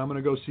work done. I'm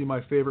going to go see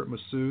my favorite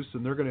masseuse,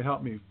 and they're going to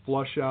help me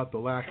flush out the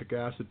lactic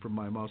acid from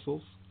my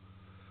muscles.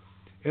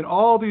 And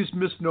all these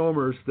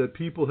misnomers that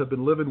people have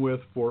been living with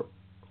for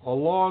a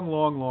long,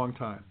 long, long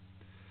time.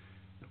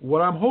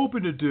 What I'm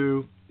hoping to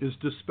do is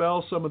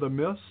dispel some of the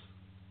myths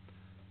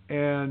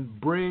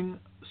and bring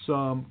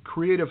some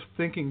creative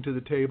thinking to the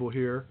table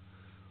here,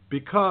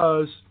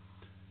 because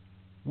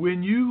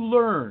when you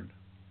learn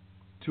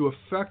to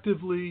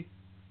effectively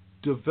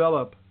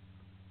develop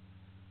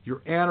your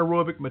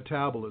anaerobic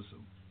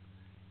metabolism.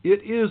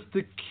 It is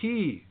the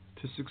key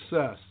to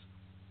success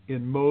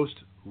in most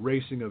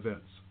racing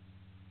events.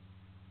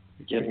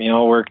 Get me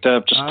all worked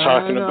up just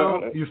talking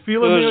about it. You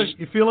feeling me?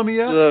 You feeling me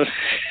yet?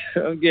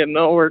 I'm getting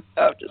all worked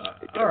up just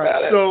thinking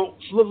about it. So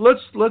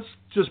let's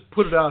just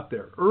put it out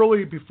there.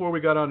 Early before we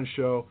got on the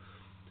show,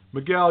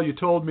 Miguel, you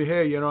told me,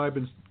 hey, I've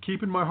been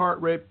keeping my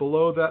heart rate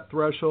below that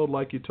threshold,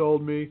 like you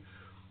told me,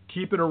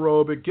 keeping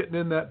aerobic, getting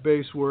in that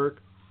base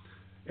work,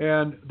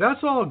 and that's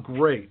all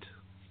great,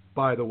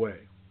 by the way.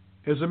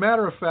 As a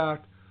matter of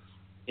fact,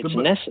 it's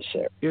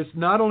necessary. It's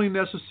not only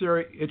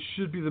necessary, it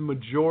should be the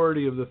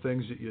majority of the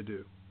things that you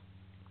do.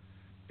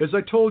 As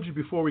I told you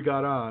before we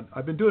got on,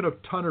 I've been doing a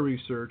ton of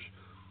research,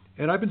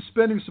 and I've been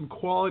spending some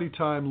quality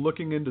time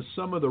looking into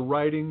some of the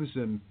writings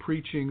and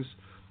preachings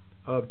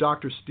of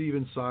Dr.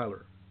 Steven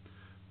Seiler,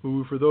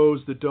 who, for those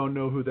that don't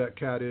know who that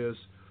cat is,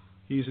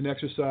 he's an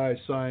exercise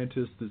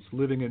scientist that's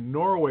living in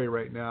Norway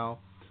right now,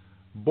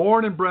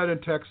 born and bred in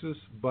Texas,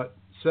 but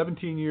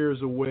 17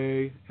 years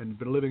away and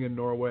been living in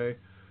Norway.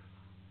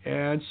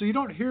 And so you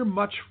don't hear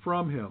much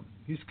from him.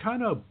 He's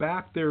kind of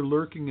back there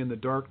lurking in the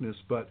darkness,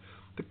 but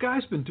the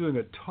guy's been doing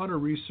a ton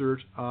of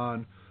research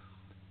on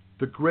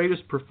the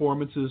greatest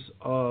performances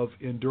of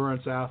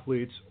endurance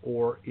athletes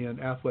or in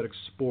athletic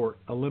sport,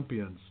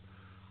 Olympians.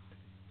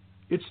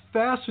 It's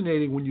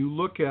fascinating when you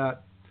look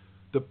at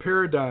the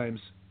paradigms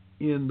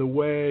in the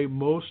way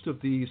most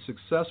of the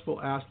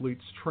successful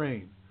athletes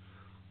train.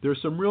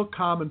 There's some real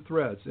common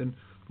threads. And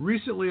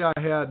recently I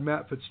had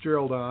Matt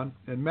Fitzgerald on,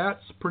 and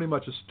Matt's pretty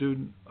much a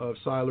student of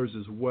Seiler's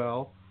as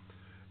well.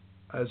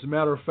 As a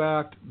matter of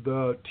fact,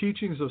 the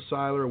teachings of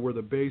Seiler were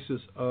the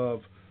basis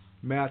of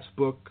Matt's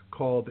book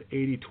called the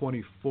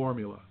 80-20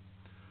 Formula.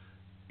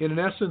 In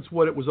essence,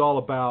 what it was all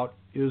about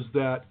is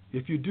that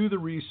if you do the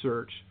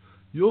research,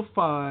 you'll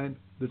find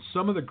that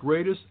some of the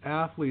greatest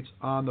athletes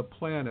on the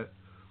planet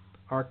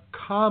are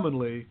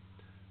commonly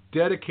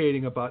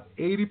dedicating about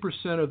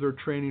 80% of their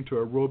training to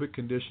aerobic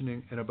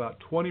conditioning and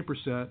about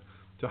 20%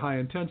 to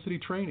high-intensity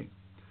training.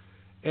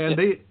 And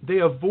they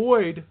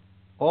avoid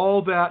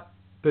all that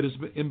is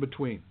in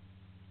between.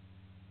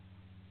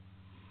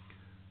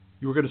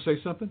 You were going to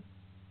say something?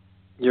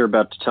 You're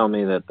about to tell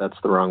me that that's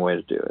the wrong way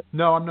to do it.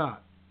 No, I'm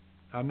not.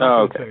 I'm not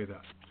going to tell you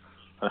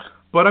that.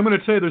 But I'm going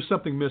to tell you there's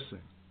something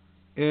missing.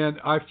 And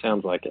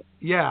Sounds like it.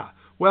 Yeah.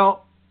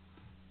 Well,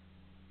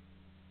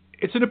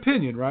 it's an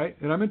opinion, right?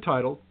 And I'm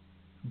entitled.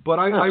 But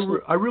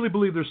I really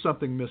believe there's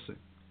something missing.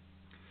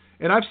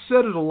 And I've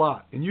said it a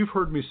lot, and you've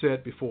heard me say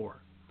it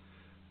before.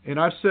 And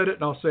I've said it,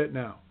 and I'll say it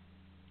now.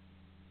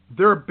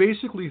 There are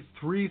basically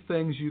three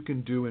things you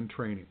can do in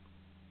training.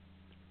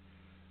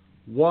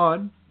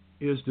 One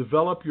is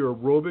develop your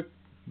aerobic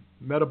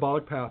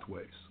metabolic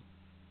pathways,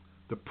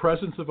 the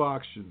presence of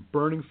oxygen,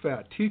 burning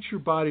fat. Teach your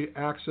body to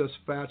access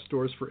fat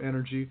stores for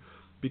energy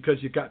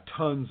because you got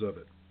tons of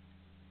it.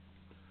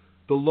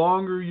 The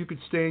longer you can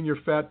stay in your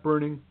fat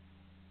burning,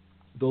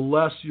 the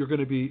less you're going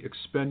to be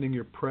expending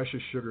your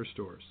precious sugar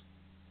stores.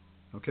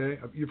 Okay?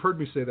 You've heard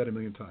me say that a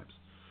million times.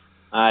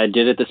 I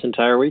did it this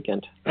entire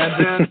weekend.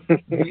 And then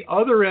the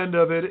other end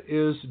of it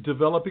is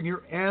developing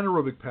your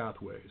anaerobic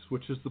pathways,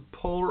 which is the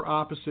polar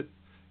opposite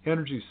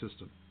energy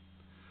system,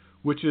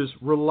 which is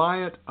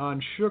reliant on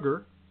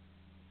sugar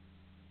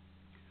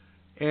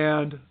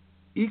and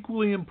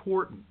equally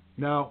important.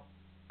 Now,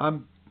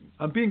 I'm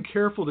being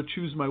careful to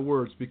choose my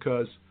words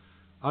because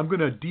I'm going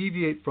to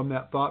deviate from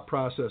that thought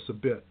process a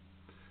bit,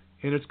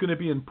 and it's going to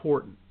be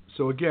important.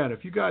 So again,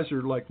 if you guys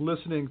are like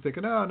listening,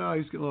 thinking, oh, no,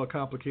 he's getting a little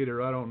complicated,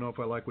 or I don't know if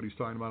I like what he's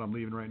talking about, I'm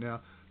leaving right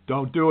now.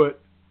 Don't do it.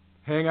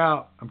 Hang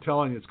out. I'm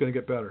telling you, it's going to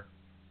get better.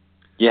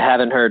 You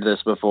haven't heard this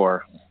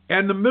before.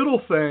 And the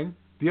middle thing,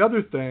 the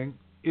other thing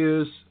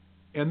is,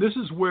 and this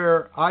is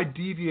where I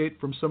deviate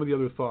from some of the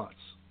other thoughts,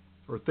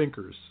 or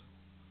thinkers.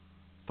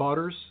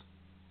 Thoughters?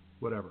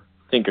 Whatever.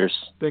 Thinkers.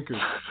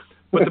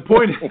 But the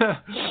point,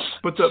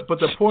 but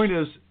the point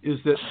is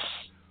that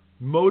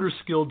motor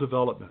skill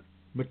development,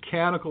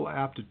 mechanical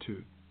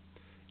aptitude.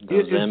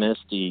 Those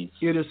MSDs.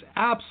 It is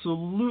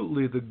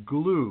absolutely the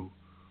glue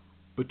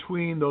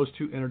between those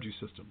two energy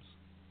systems.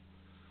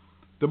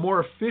 The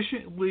more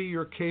efficiently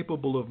you're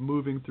capable of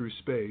moving through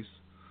space,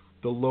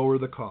 the lower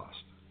the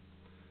cost.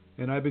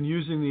 And I've been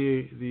using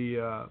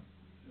the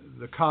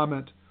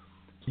comment,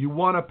 you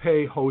want to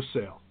pay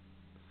wholesale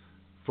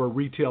for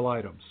retail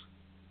items.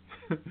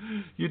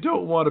 You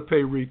don't want to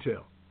pay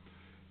retail.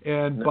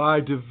 And by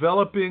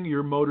developing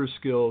your motor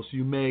skills,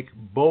 you make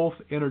both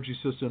energy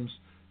systems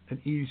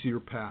an easier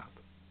path.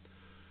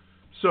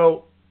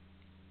 So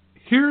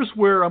here's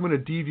where I'm going to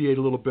deviate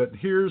a little bit.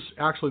 Here's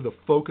actually the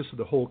focus of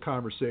the whole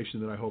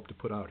conversation that I hope to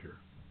put out here.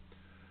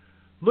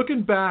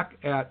 Looking back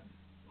at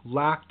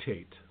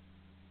lactate.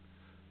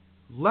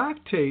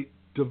 Lactate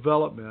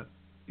development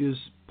is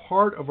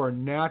part of our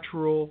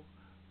natural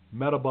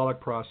metabolic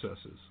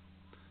processes.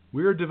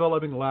 We are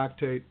developing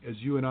lactate as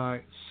you and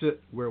I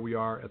sit where we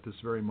are at this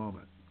very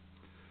moment.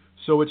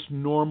 So it's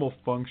normal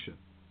function.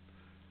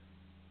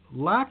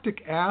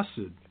 Lactic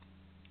acid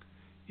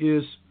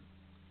is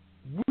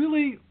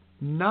really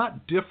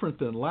not different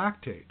than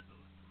lactate.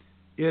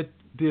 The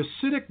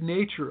acidic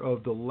nature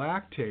of the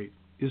lactate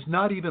is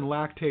not even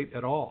lactate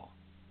at all.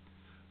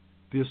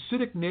 The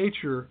acidic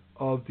nature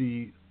of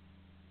the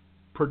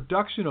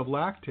production of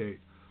lactate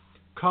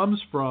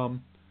comes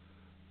from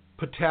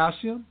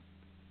potassium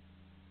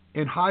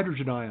and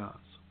hydrogen ions.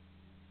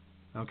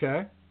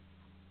 Okay?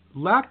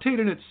 Lactate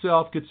in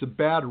itself gets a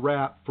bad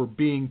rap for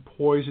being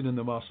poison in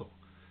the muscle.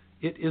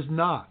 It is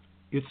not.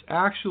 It's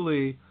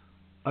actually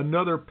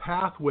another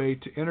pathway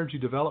to energy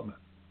development.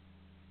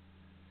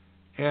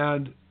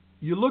 And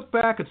you look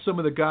back at some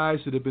of the guys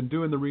that have been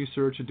doing the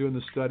research and doing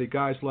the study,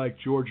 guys like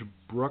George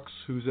Brooks,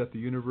 who's at the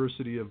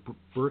University of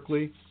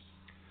Berkeley.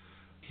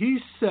 He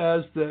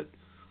says that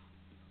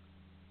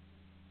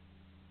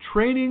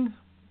training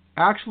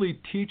actually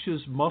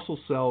teaches muscle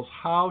cells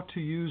how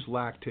to use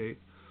lactate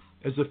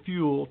as a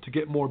fuel to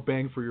get more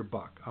bang for your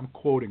buck. I'm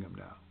quoting him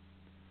now.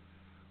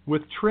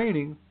 With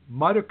training,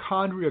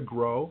 mitochondria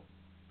grow,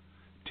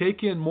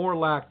 take in more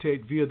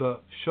lactate via the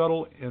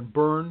shuttle, and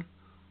burn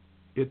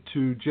it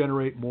to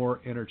generate more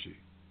energy.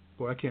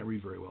 Boy, I can't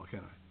read very well,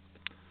 can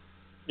I?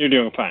 You're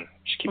doing fine.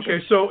 Just keep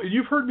Okay, so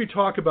you've heard me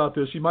talk about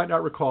this. You might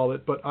not recall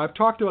it, but I've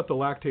talked about the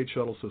lactate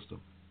shuttle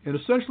system. And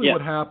essentially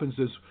what happens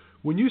is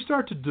when you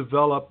start to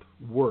develop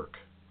work,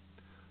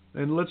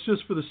 and let's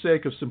just for the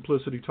sake of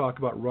simplicity talk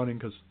about running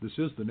because this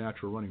is the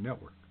Natural Running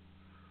Network.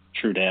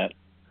 True dat.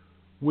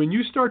 When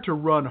you start to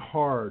run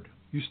hard,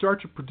 you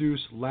start to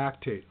produce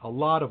lactate, a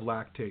lot of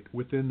lactate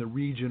within the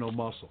regional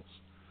muscles.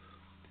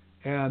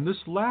 And this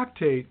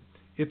lactate,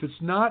 if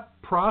it's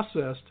not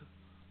processed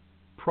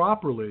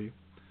properly,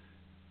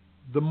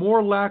 the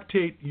more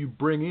lactate you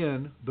bring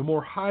in, the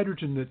more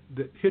hydrogen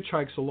that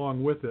hitchhikes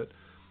along with it,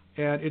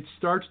 and it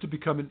starts to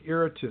become an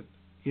irritant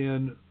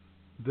in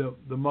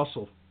the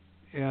muscle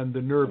and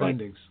the nerve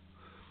endings.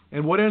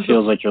 And what ends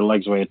feels like your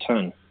legs weigh a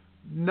ton.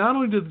 Not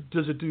only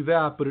does it do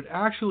that, but it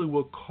actually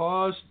will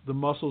cause the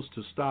muscles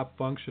to stop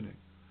functioning.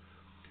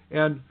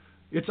 And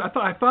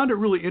I found it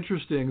really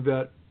interesting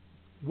that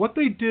what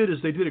they did is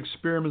they did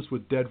experiments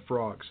with dead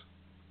frogs.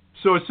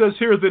 So it says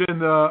here that in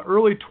the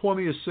early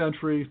 20th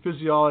century,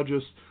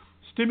 physiologists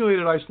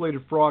stimulated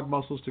isolated frog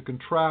muscles to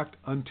contract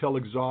until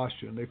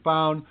exhaustion. They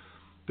found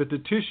that the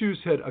tissues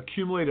had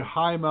accumulated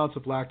high amounts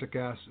of lactic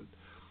acid.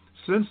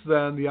 Since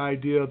then, the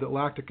idea that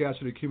lactic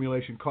acid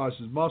accumulation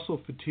causes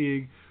muscle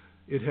fatigue,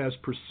 it has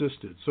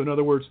persisted. So in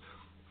other words,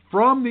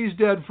 from these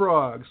dead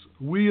frogs,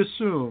 we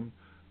assume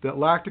that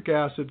lactic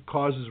acid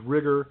causes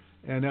rigor,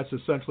 and that's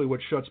essentially what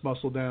shuts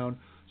muscle down.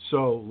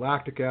 So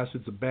lactic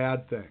acid's a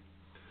bad thing.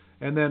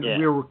 And then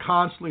we were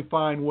constantly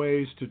finding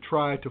ways to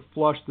try to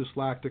flush this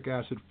lactic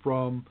acid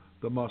from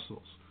the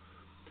muscles.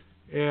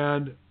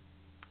 And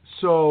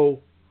so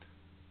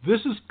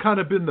this has kind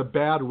of been the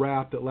bad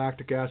rap that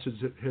lactic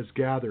acid has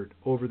gathered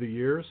over the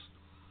years.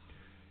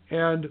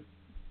 And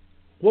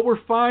what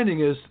we're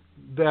finding is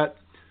that,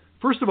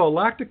 first of all,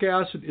 lactic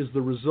acid is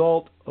the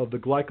result of the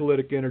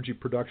glycolytic energy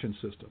production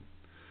system.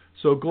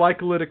 So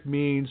glycolytic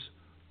means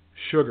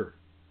sugar,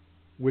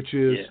 which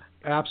is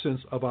absence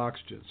of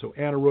oxygen. So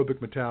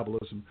anaerobic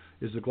metabolism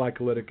is the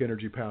glycolytic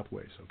energy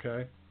pathways,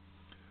 okay?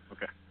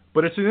 Okay.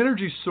 But it's an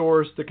energy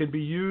source that can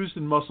be used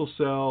in muscle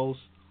cells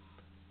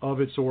of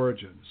its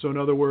origin. So in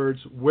other words,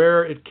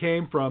 where it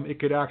came from, it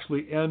could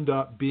actually end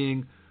up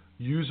being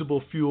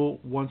usable fuel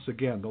once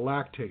again, the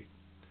lactate.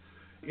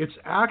 It's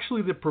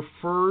actually the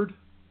preferred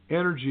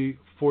energy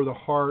for the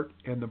heart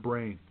and the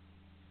brain.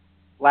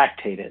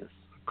 Lactate is.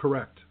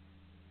 Correct.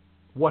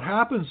 What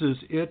happens is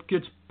it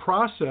gets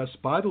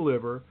processed by the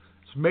liver,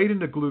 it's made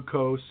into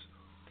glucose,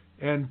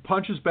 and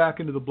punches back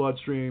into the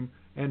bloodstream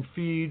and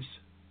feeds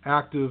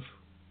active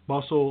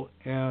muscle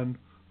and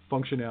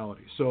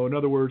functionality. So in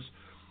other words,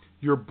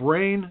 your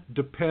brain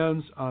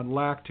depends on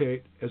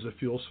lactate as a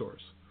fuel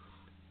source.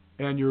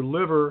 And your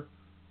liver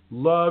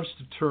loves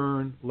to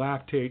turn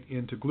lactate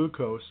into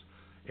glucose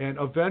and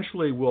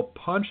eventually will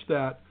punch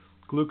that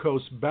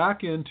glucose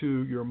back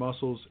into your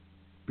muscles,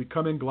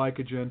 becoming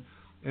glycogen,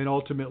 and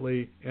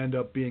ultimately end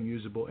up being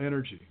usable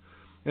energy.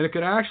 And it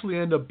can actually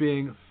end up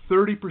being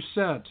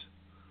 30%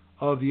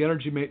 of the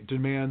energy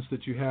demands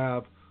that you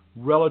have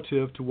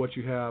relative to what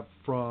you have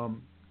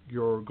from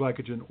your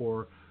glycogen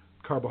or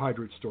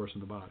carbohydrate stores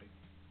in the body.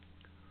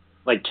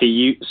 Like so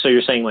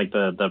you're saying like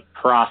the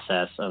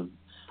process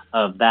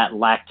of that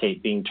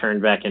lactate being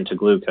turned back into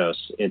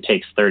glucose, it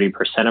takes 30%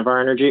 of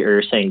our energy, or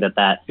you're saying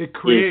that is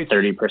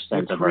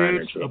 30% of our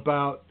energy?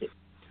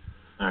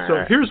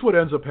 Here's what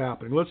ends up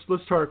happening.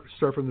 Let's start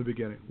from the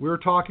beginning. We were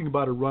talking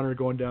about a runner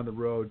going down the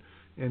road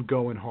and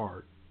going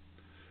hard.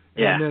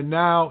 Yeah. And then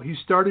now he's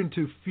starting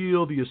to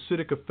feel the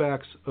acidic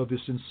effects of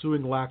this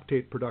ensuing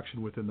lactate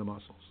production within the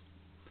muscles.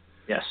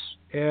 Yes.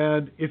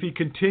 And if he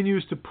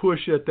continues to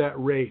push at that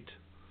rate,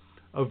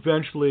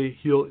 eventually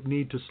he'll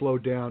need to slow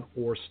down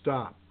or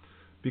stop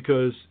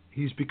because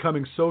he's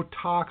becoming so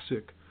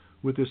toxic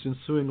with this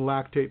ensuing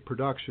lactate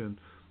production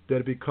that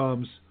it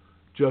becomes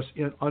just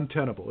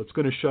untenable. It's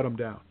going to shut him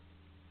down.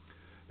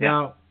 Yeah.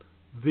 Now,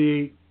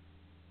 the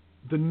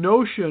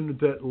notion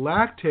that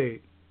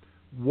lactate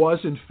was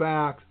in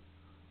fact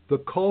the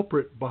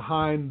culprit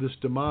behind this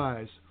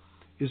demise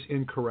is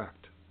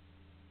incorrect.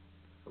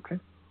 Okay.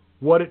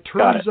 What it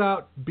turns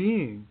out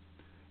being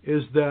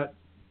is that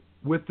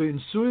with the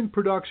ensuing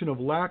production of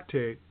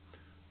lactate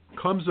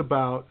comes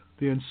about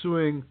the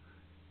ensuing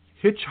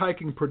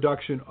hitchhiking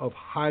production of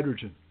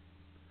hydrogen.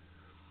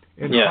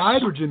 And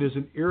hydrogen is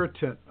an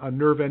irritant on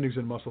nerve endings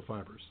and muscle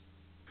fibers.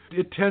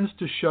 It tends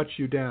to shut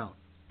you down.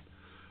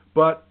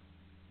 But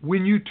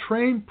when you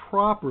train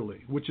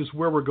properly, which is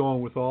where we're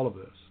going with all of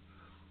this,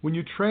 when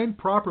you train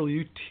properly,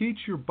 you teach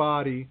your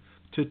body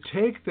to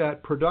take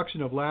that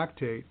production of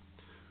lactate,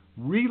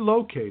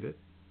 relocate it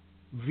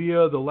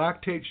via the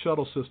lactate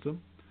shuttle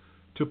system,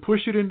 to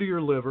push it into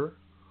your liver,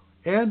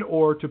 and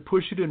or to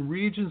push it in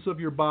regions of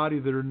your body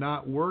that are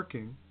not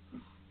working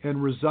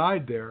and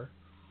reside there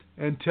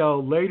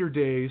until later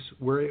days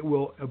where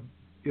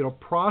it'll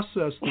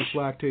process this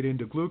lactate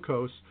into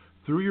glucose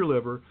through your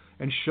liver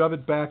and shove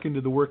it back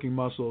into the working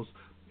muscles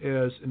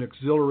as an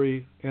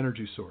auxiliary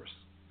energy source.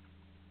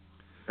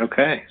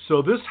 Okay.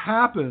 So this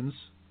happens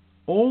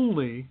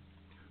only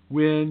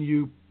when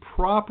you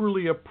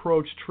properly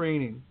approach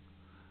training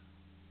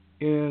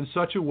in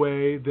such a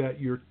way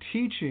that you're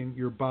teaching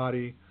your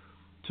body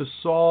to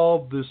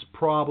solve this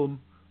problem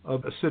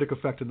of acidic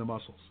effect in the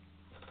muscles.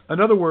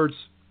 In other words,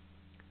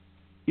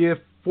 if,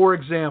 for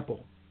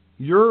example,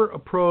 your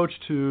approach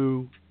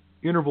to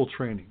interval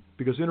training,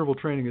 because interval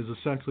training is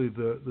essentially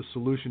the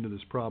solution to this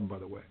problem, by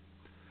the way.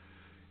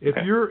 If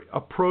your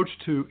approach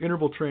to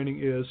interval training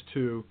is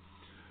to,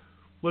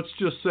 let's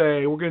just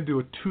say, we're going to do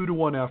a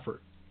 2-to-1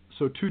 effort.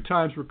 So 2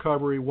 times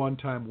recovery, 1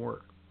 time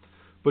work.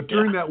 But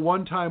during that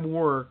 1 time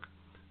work,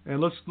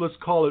 and let's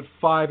call it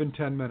 5 and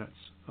 10 minutes.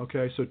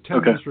 Okay, so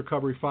 10 minutes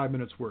recovery, 5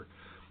 minutes work.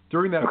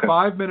 During that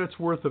 5 minutes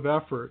worth of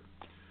effort,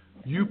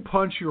 you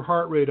punch your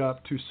heart rate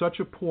up to such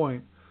a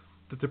point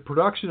that the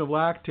production of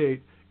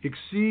lactate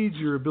exceeds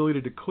your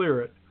ability to clear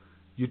it.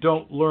 You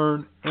don't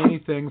learn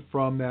anything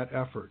from that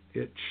effort.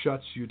 It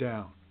shuts you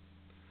down.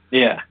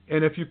 Yeah.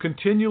 And if you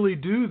continually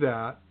do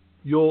that,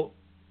 you'll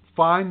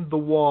find the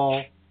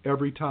wall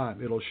every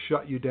time. It'll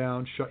shut you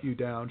down, shut you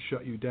down,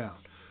 shut you down.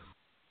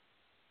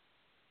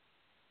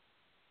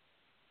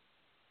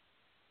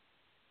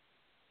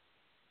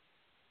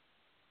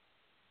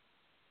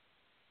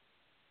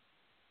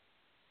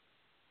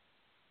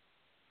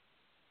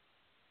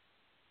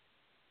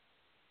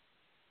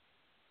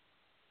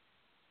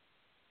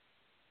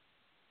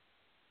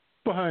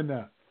 Behind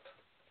that.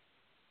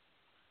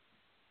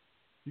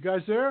 You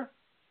guys there?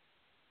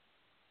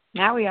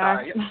 Now we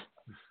are.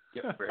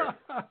 Yep,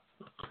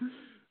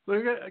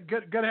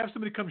 Got to have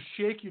somebody come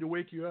shake you to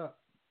wake you up.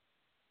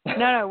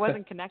 No, it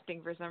wasn't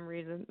connecting for some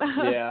reason.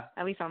 Yeah.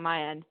 At least on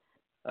my end.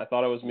 I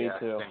thought it was me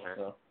too.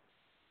 So.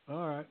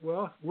 All right.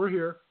 Well, we're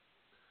here.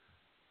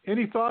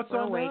 Any thoughts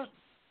on awake. that?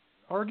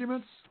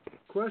 Arguments?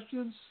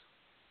 Questions?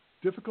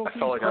 Difficulties? I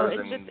felt like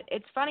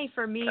It's funny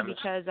for me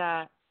because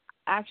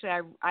actually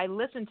I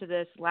listened to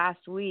this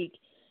last week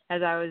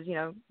as I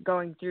was,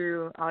 going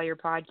through all your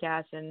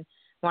podcasts and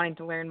wanting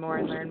to learn more.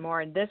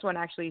 And this one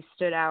actually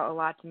stood out a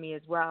lot to me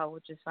as well,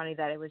 which is funny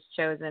that it was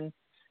chosen.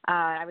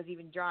 I was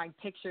even drawing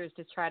pictures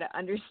to try to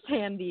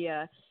understand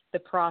the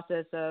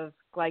process of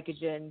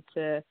glycogen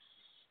to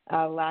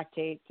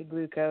lactate to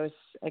glucose,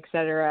 et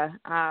cetera.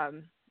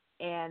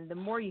 And the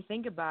more you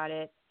think about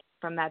it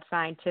from that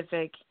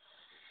scientific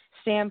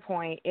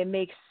standpoint, it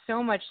makes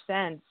so much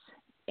sense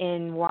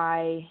in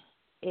why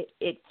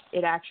it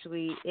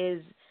actually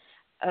is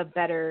a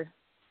better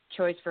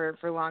choice for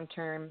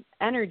long-term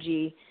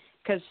energy.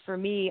 Because for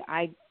me,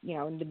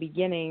 in the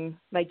beginning,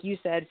 like you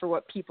said, for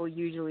what people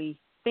usually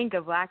think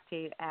of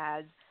lactate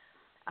as,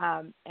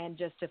 and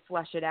just to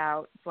flush it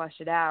out,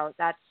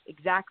 that's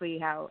exactly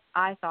how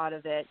I thought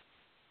of it.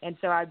 And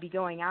so I'd be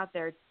going out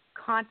there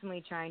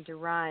constantly trying to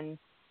run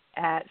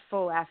at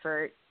full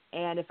effort.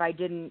 And if I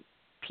didn't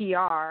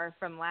PR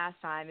from last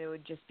time, it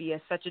would just be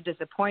such a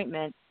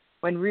disappointment,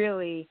 when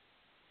really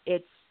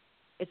it's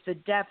the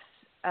depth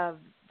of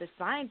the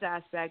science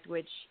aspect,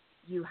 which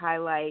you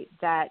highlight,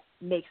 that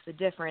makes the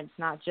difference,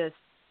 not just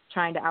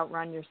trying to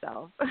outrun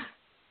yourself.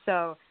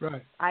 So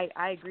right.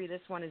 I agree.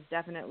 This one is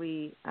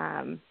definitely,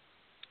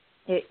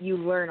 you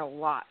learn a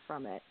lot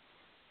from it.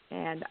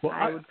 And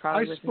I would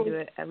probably listen to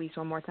it at least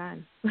one more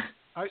time.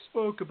 I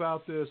spoke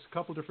about this a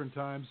couple different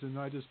times, and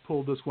I just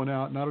pulled this one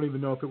out, and I don't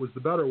even know if it was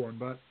the better one.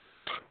 But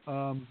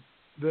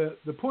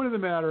the point of the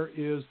matter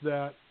is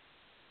that,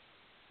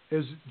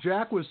 as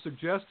Jack was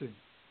suggesting,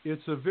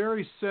 it's a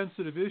very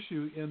sensitive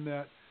issue in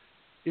that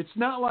it's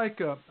not like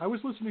I was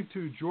listening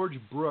to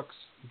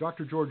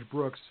Dr. George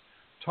Brooks,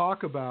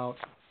 talk about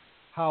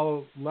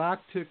how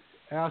lactic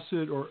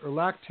acid or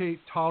lactate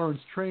tolerance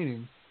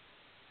training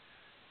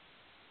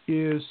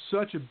is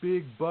such a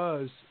big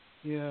buzz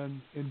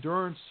in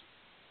endurance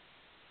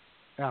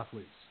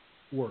athletes'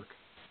 work.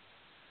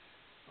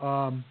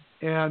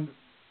 And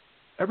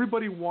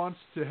everybody wants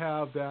to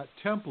have that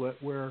template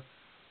where,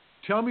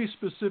 tell me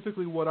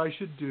specifically what I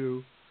should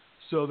do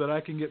so that I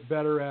can get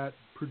better at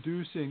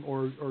producing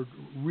or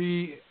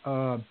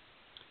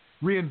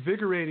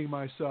reinvigorating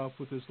myself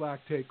with this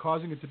lactate,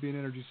 causing it to be an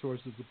energy source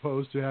as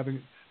opposed to having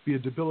it be a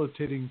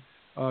debilitating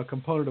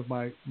component of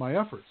my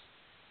efforts.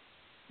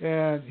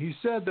 And he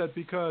said that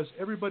because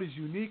everybody's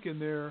unique in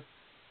their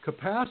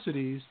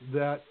capacities,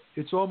 that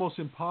it's almost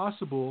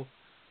impossible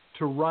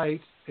to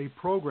write a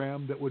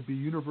program that would be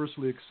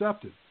universally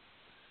accepted.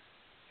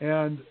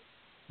 And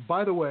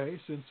by the way,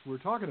 since we're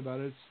talking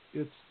about it,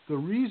 it's the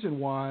reason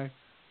why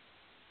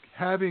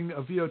having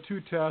a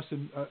VO2 test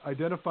and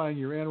identifying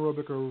your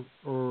anaerobic or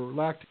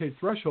lactate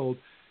threshold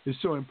is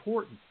so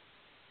important,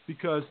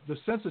 because the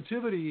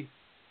sensitivity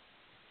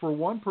for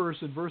one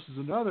person versus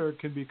another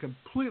can be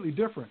completely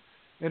different,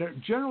 and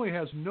it generally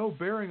has no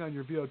bearing on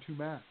your VO2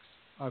 max,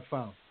 I've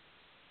found.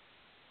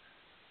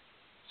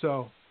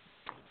 So,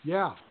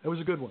 yeah, it was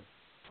a good one.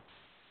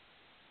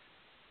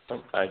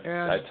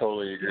 I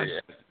totally agree.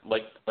 Yeah.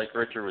 Like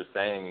Richard was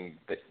saying,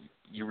 that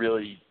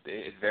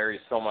it varies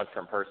so much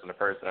from person to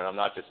person, and I'm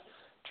not just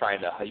trying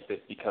to hype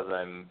it because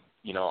I'm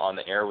on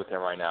the air with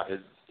him right now.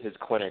 His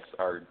clinics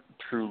are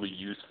truly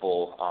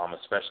useful,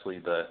 especially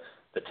the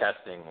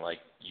testing. Like,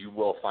 you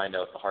will find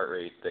out the heart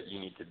rate that you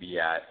need to be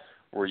at,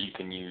 where you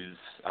can use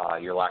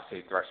your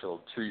lactate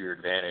threshold to your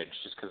advantage,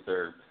 just because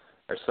there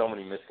are so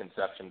many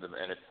misconceptions,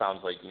 and it sounds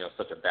like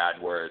such a bad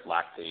word,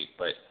 lactate,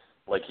 but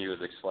like he was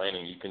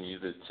explaining, you can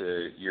use it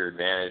to your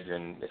advantage,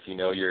 and if you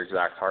know your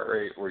exact heart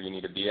rate where you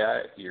need to be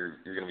at, you're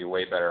going to be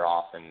way better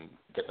off and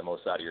get the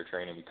most out of your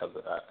training because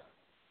of that.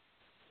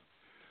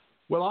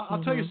 Well,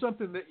 I'll tell you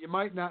something that you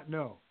might not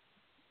know,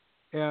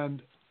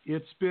 and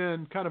it's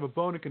been kind of a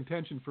bone of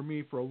contention for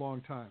me for a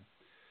long time.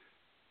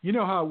 You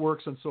know how it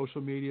works on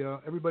social media.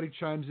 Everybody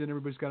chimes in.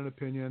 Everybody's got an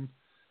opinion,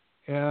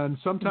 and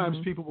sometimes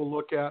people will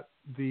look at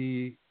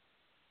the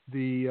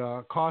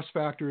cost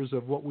factors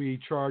of what we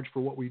charge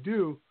for what we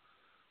do.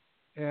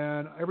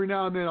 And every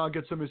now and then I'll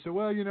get somebody say,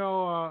 well,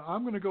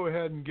 I'm going to go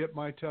ahead and get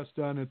my test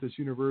done at this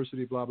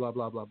university, blah, blah,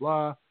 blah, blah,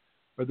 blah,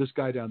 or this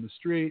guy down the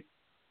street.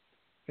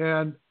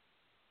 And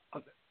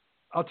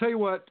I'll tell you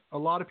what a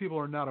lot of people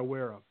are not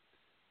aware of.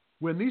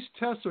 When these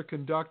tests are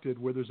conducted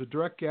where there's a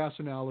direct gas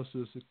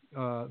analysis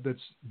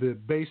that's the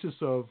basis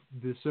of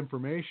this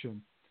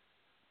information,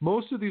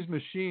 most of these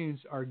machines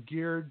are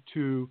geared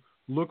to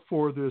look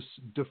for this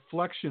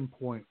deflection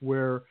point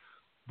where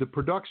the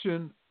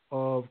production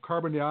of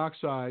carbon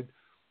dioxide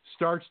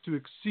starts to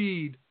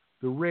exceed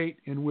the rate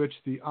in which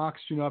the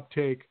oxygen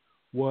uptake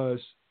was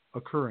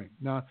occurring.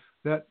 Now,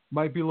 that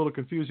might be a little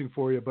confusing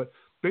for you, but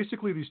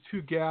basically these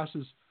two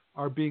gases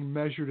are being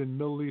measured in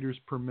milliliters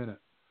per minute.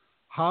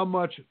 How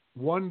much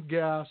one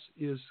gas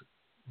is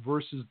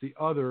versus the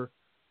other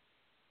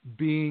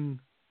being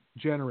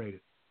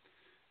generated.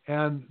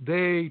 And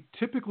they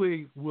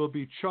typically will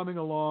be chumming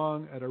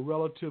along at a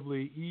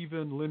relatively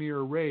even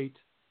linear rate,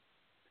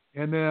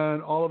 and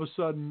then all of a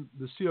sudden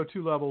the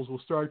CO2 levels will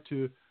start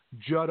to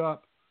jut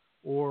up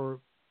or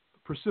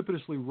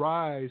precipitously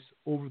rise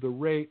over the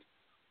rate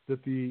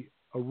that the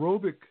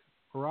aerobic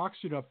or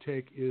oxygen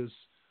uptake is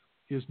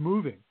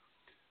moving.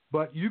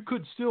 But you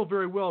could still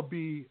very well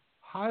be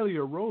highly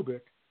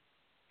aerobic,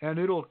 and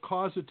it'll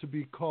cause it to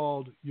be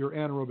called your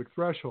anaerobic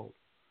threshold.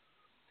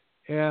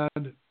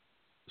 And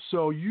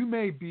so you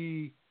may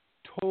be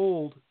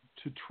told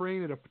to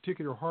train at a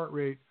particular heart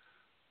rate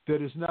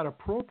that is not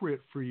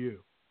appropriate for you.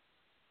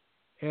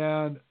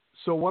 And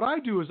so what I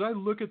do is I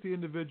look at the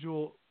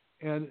individual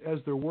and as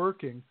they're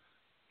working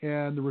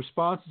and the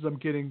responses I'm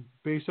getting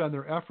based on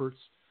their efforts,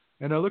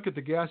 and I look at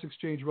the gas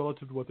exchange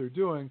relative to what they're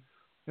doing,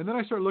 and then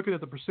I start looking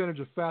at the percentage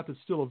of fat that's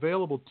still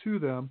available to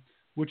them,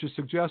 which is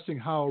suggesting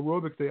how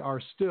aerobic they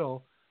are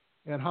still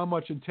and how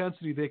much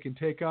intensity they can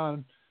take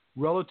on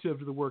relative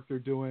to the work they're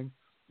doing,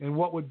 and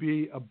what would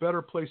be a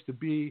better place to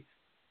be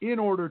in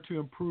order to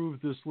improve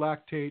this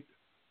lactate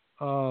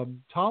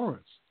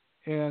tolerance.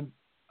 And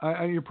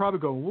you're probably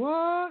going,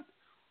 what?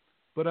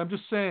 But I'm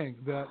just saying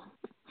that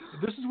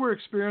this is where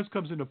experience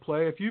comes into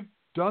play. If you've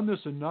done this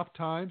enough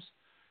times,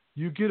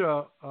 you get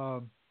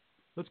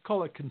let's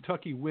call it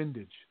Kentucky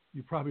windage.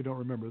 You probably don't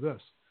remember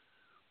this.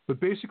 But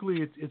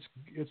basically,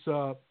 it's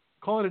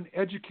call it an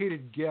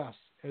educated guess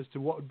as to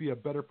what would be a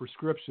better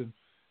prescription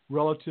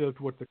relative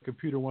to what the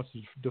computer wants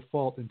to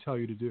default and tell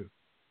you to do.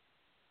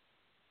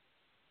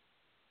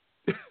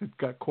 It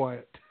got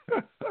quiet.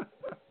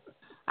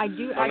 I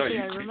do actually.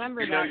 I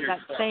remember that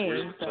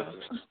saying. So.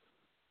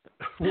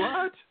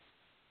 What?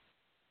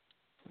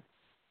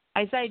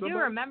 I said I do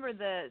remember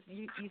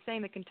you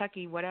saying the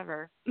Kentucky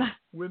whatever.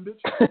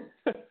 Windage.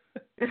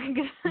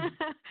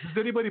 Does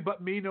anybody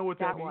but me know what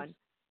that means? One.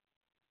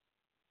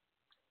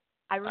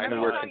 I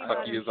know where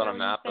Kentucky is on a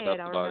map, but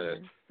that's about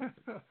it.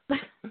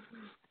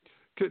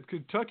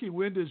 Kentucky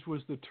windage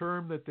was the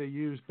term that they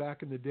used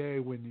back in the day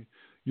when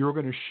you were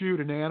going to shoot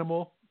an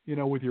animal,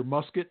 with your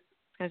musket.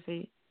 I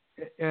see.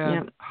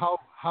 And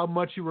how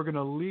much you were going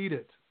to lead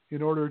it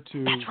in order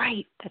to.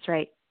 That's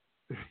right.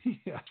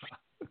 Yeah.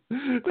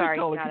 Sorry,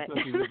 got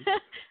it.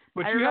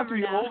 But you have to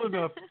be old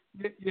enough.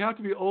 You have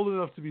to be old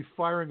enough to be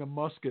firing a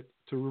musket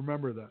to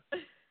remember that.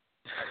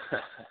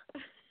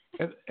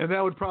 and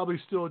that would probably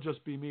still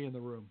just be me in the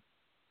room.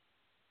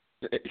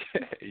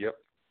 Yep.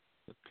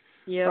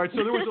 Yep. All right,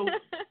 so there was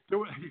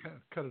yeah,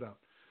 cut it out.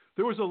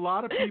 There was a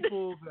lot of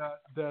people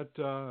that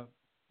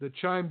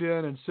chimed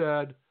in and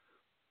said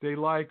they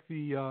like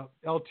the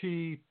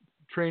LT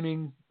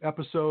training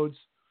episodes.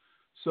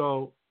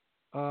 So,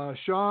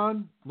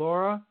 Sean,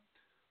 Laura,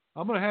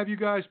 I'm going to have you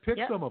guys pick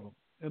some of them,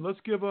 and let's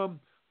give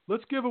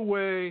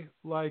away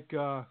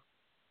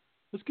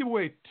let's give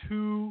away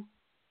 2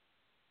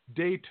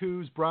 day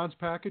 2's bronze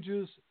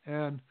packages,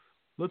 and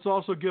let's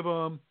also give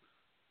them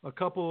a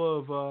couple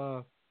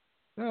of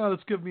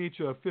let's give them each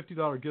a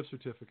 $50 gift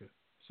certificate.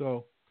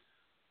 So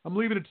I'm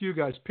leaving it to you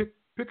guys. Pick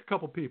a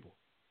couple people.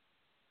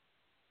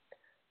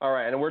 All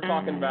right, and we're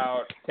talking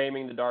about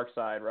taming the dark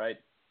side, right?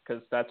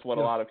 Because that's what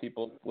a lot of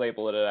people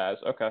label it as.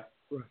 Okay.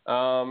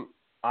 Right.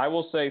 I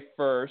will say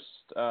first,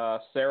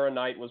 Sarah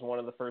Knight was one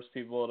of the first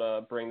people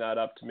to bring that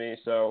up to me,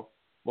 so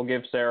we'll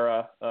give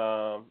Sarah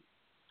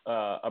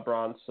a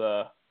bronze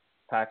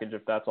package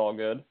if that's all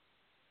good.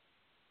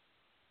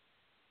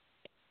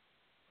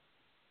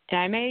 And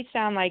I may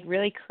sound like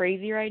really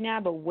crazy right now,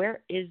 but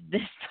where is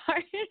this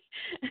part?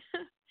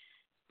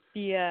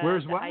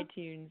 Where's the what?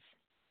 iTunes.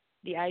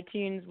 The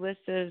iTunes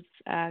list of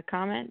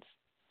comments.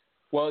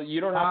 Well,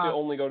 you don't have to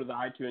only go to the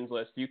iTunes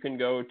list. You can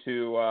go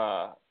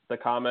to the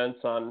comments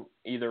on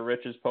either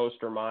Rich's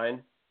post or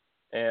mine,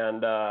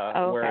 and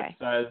where it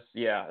says,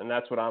 and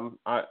that's what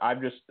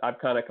I've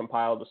kind of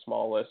compiled a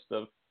small list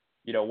of,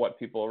 what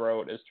people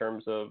wrote as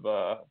terms of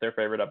their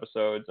favorite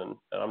episodes, and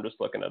I'm just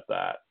looking at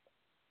that.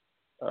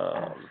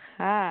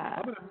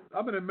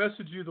 I'm gonna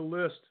message you the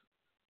list.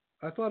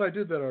 I thought I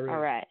did that already. All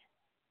right.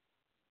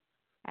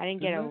 I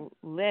didn't get a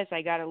list.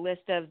 I got a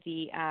list of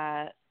the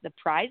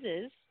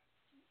prizes.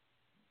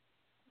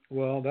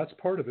 Well, that's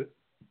part of it.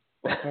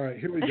 All right,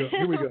 here we go.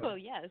 Oh,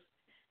 yes.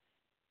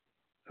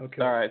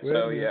 Okay. All right,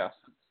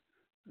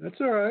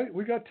 That's all right.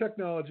 We got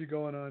technology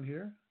going on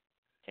here.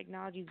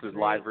 Technology's This is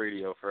great. live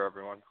radio for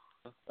everyone.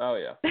 Oh,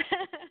 yeah.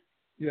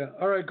 Yeah.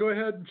 All right, go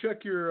ahead and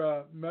check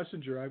your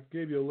messenger. I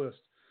gave you a list.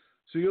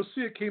 So you'll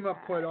see it came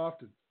up quite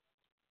often.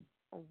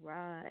 All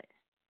right.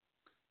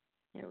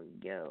 There we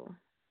go.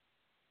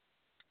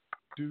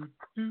 Do,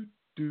 do,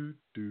 do,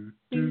 do,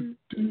 do,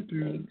 do,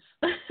 do. Thanks.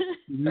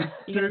 You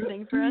gonna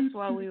sing for us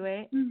while we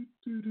wait?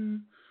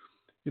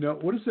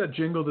 What is that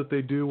jingle that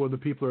they do when the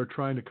people are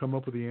trying to come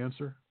up with the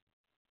answer?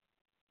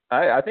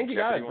 I think you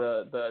got it,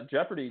 the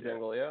Jeopardy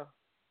jingle, yeah.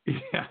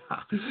 Yeah.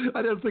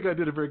 I don't think I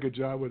did a very good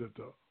job with it,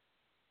 though.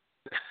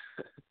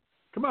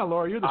 Come on,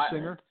 Laura, you're the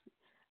singer.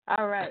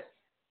 All right.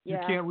 Yeah.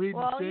 You can't read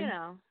and sing?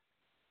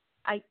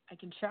 I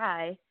can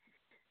try.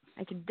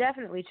 I can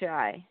definitely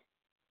try.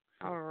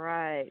 All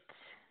right.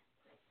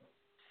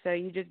 So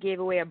you just gave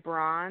away a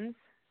bronze?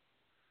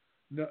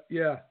 No,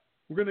 yeah.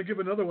 We're going to give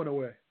another one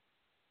away.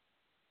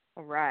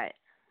 All right.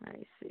 Let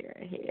me see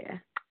right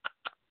here.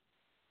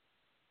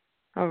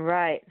 All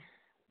right.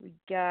 We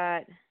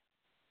got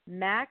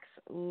Max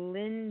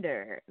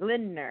Lindner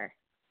with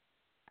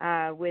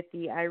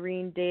the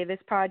Irene Davis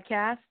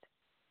podcast,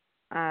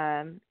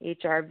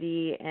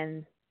 HRV,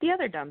 and the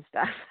other dumb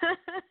stuff.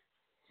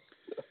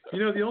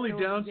 The only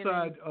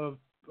downside of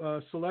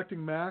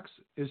selecting Max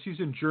is he's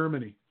in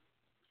Germany.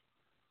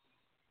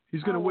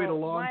 He's going to wait a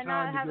long time to get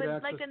access. Why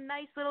not have a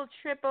nice little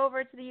trip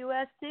over to the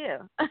U.S. too?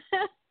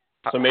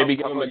 So maybe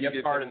give him a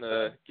gift card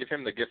give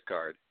him the gift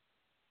card.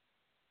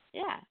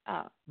 Yeah.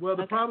 Oh. Well,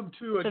 the problem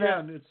too,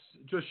 again, it's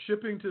just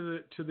shipping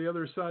to the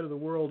other side of the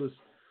world is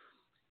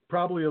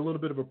probably a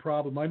little bit of a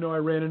problem. I know I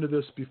ran into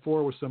this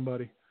before with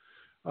somebody,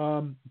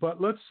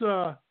 but let's.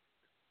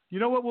 You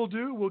know what we'll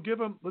do?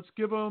 Let's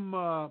give him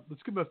a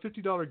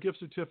 $50 gift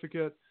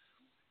certificate,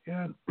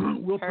 and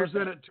we'll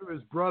present it to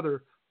his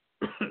brother.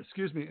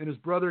 Excuse me, and his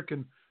brother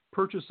can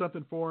purchase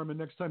something for him, and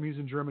next time he's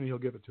in Germany, he'll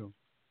give it to him.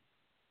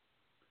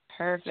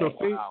 Perfect.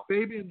 So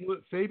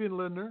Fabian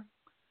Lindner,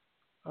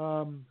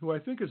 who I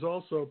think is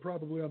also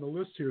probably on the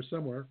list here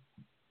somewhere,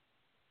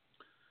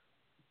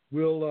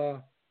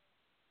 we'll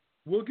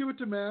give it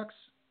to Max,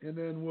 and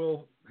then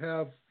we'll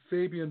have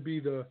Fabian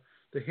be the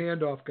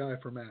handoff guy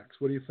for Max.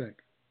 What do you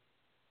think?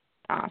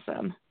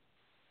 Awesome.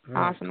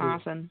 Right, cool.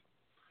 Awesome.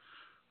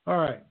 All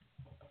right.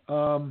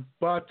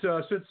 But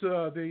since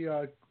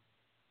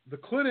the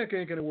clinic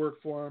ain't going to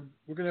work for him,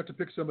 we're going to have to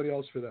pick somebody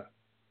else for that.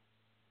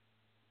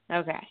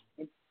 Okay.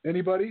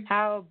 Anybody?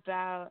 How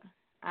about,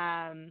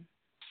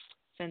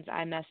 since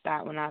I messed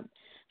that one up,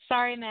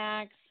 sorry,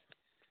 Max,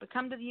 but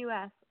come to the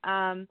U.S.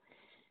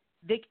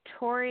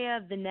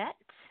 Victoria Vinette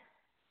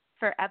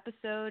for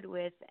episode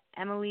with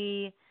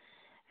Emily.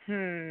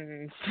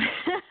 Spikel.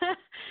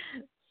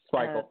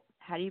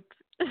 How do you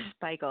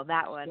Spikel?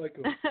 That one.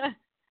 Spikel.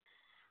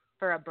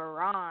 For a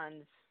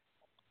bronze.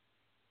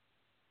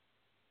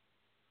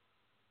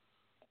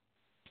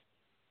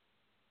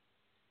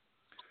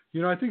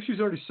 I think she's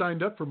already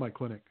signed up for my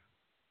clinic.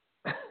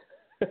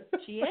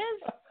 She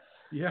is?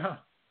 Yeah.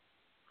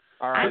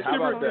 All right. How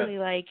about totally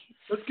this?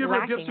 Let's give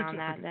her a gift certificate. On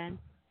that, then.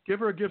 Give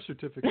her a gift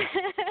certificate.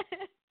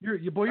 You're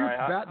batting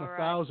right,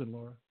 1,000,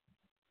 Laura.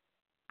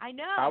 I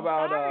know. How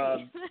about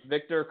sorry.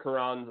 Victor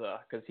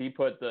Carranza? Because he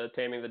put the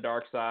Taming the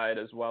Dark Side,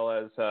 as well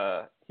as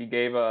he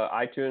gave a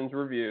iTunes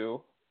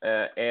review,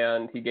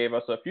 and he gave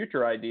us a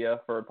future idea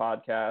for a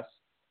podcast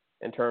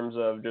in terms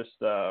of just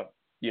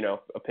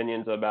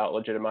opinions about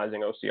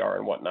legitimizing OCR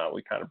and whatnot.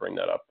 We kind of bring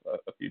that up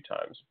a few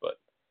times, but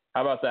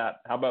how about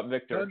that? How about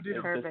Victor? Done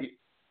deal. Perfect.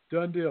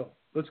 Done deal.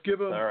 Let's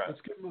give him. All right.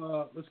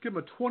 Let's give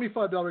him a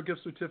 $25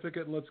 gift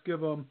certificate, and let's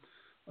give him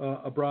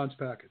a bronze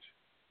package.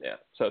 Yeah.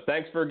 So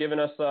thanks for giving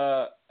us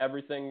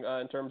everything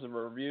in terms of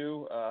a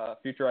review,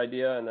 future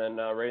idea, and then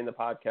rating the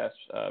podcast,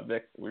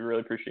 Vic. We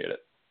really appreciate it.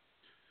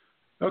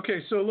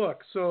 Okay. So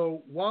look.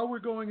 So while we're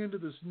going into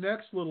this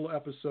next little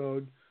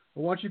episode, I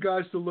want you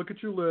guys to look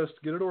at your list,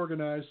 get it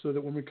organized, so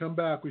that when we come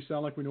back, we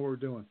sound like we know what we're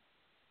doing.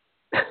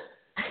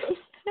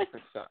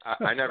 So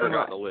I never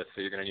got the list,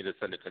 so you're going to need to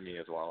send it to me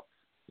as well.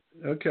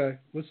 Okay,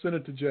 let's send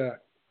it to Jack.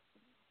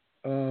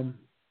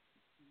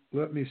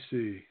 Let me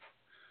see.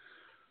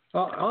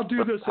 I'll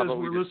do this as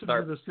we're listening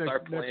to this next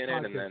start planning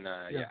podcast. and then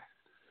yeah.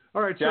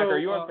 All right, Jack, so, are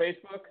you on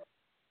Facebook?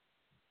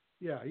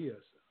 Yeah, he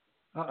is.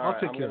 All I'll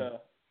right, take care of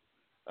it.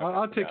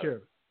 I'll take care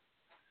of it.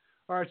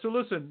 All right, so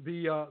listen,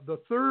 the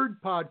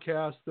third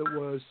podcast that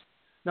was,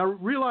 now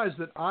realize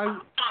that I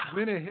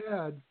went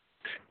ahead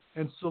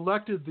and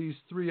selected these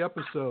 3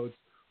 episodes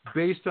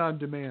based on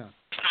demand.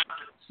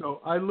 So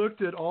I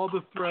looked at all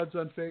the threads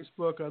on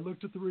Facebook, I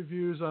looked at the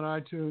reviews on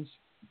iTunes,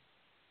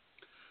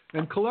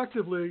 and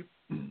collectively,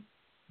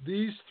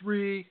 these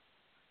 3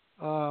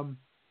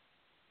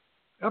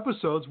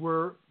 episodes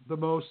were the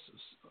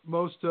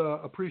most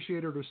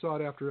appreciated or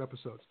sought after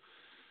episodes.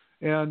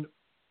 And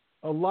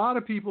a lot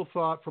of people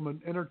thought from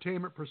an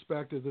entertainment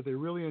perspective that they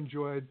really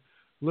enjoyed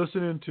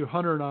listening to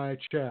Hunter and I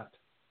chat.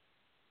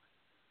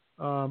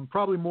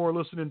 Probably more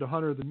listening to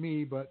Hunter than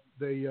me, but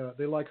they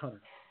like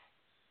Hunter.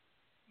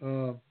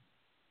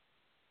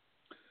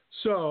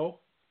 So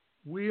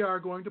we are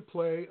going to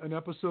play an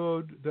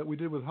episode that we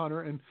did with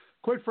Hunter, and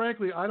quite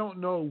frankly, I don't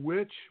know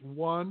which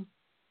one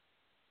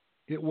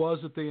it was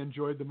that they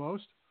enjoyed the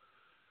most.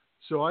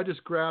 So I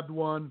just grabbed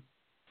one,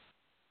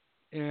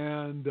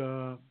 and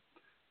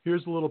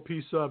here's a little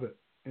piece of it.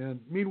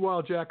 And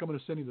meanwhile, Jack, I'm going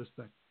to send you this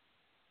thing.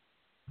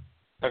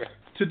 Okay.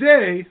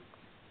 Today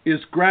is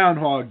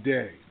Groundhog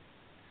Day.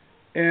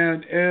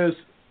 And as,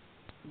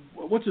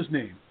 what's his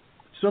name?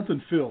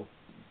 Something Phil.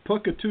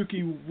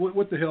 Pukatuki,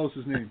 what the hell is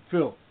his name?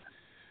 Phil.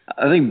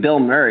 I think Bill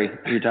Murray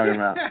you're talking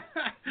about.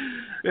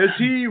 As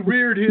he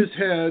reared his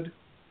head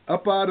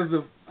up out of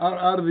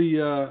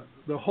the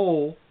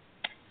hole,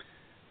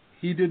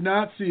 he did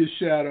not see his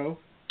shadow,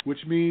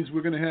 which means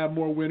we're going to have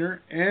more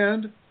winter.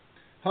 And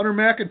Hunter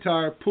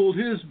McIntyre pulled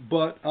his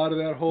butt out of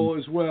that hole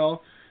as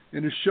well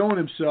and is showing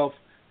himself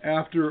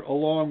after a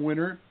long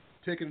winter,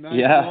 taking a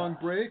nice long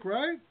break,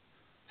 right?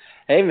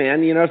 Hey,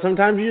 man,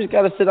 sometimes you just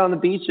got to sit on the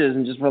beaches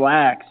and just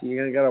relax.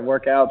 You got to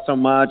work out so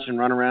much and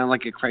run around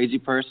like a crazy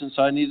person,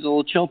 so I need a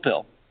little chill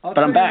pill. But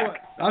I'm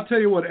back. I'll tell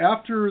you what,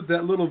 after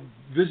that little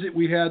visit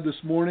we had this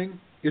morning,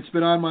 it's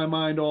been on my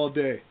mind all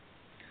day.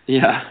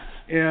 Yeah.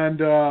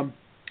 And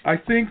I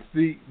think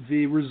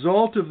the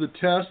result of the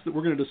test that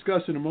we're going to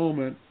discuss in a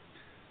moment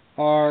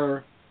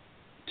are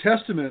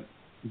testament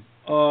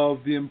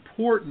of the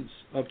importance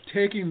of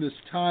taking this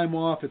time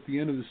off at the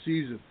end of the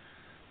season.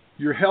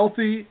 You're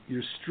healthy,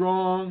 you're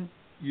strong,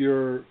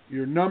 your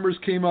numbers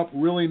came up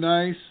really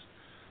nice.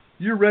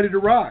 You're ready to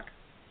rock.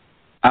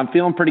 I'm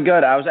feeling pretty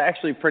good. I was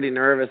actually pretty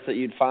nervous that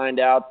you'd find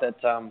out that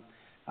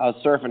I was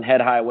surfing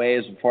head-high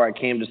waves before I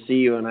came to see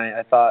you, and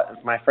I thought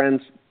if my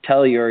friends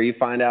tell you or you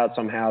find out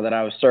somehow that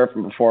I was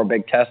surfing before a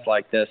big test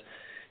like this,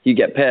 you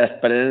get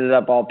pissed, but it ended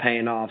up all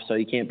paying off, so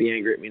you can't be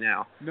angry at me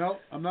now. No,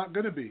 I'm not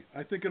going to be.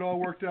 I think it all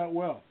worked out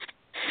well.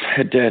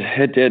 It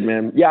did,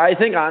 man. Yeah, I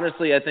think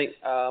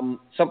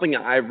something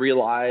I've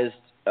realized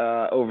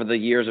over the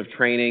years of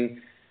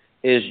training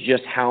is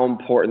just how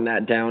important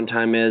that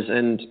downtime is.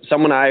 And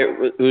someone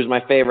who's my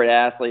favorite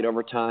athlete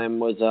over time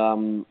was,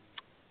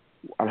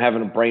 I'm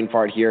having a brain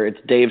fart here. It's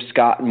Dave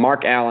Scott and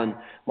Mark Allen.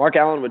 Mark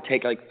Allen would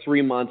take like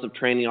 3 months of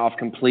training off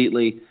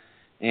completely,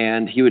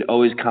 and he would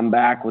always come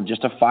back with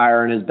just a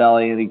fire in his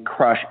belly, and he'd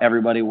crush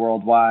everybody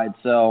worldwide.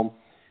 So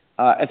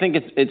I think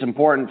it's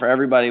important for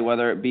everybody,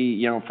 whether it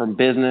be, from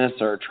business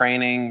or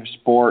training,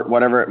 sport,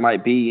 whatever it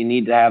might be, you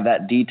need to have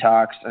that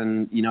detox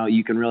and,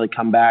 you can really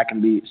come back and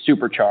be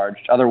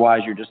supercharged.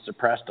 Otherwise, you're just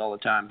suppressed all the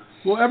time.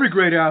 Well, every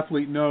great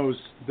athlete knows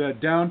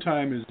that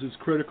downtime is as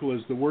critical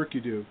as the work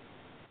you do.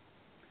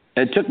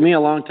 It took me a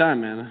long time,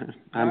 man.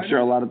 I'm sure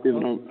a lot of people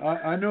don't.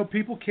 I know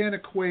people can't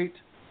equate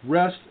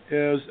rest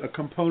as a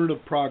component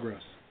of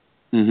progress.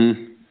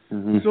 Mm-hmm.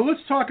 Mm-hmm. So let's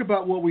talk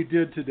about what we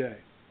did today.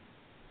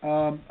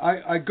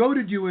 I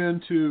goaded you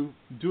into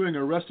doing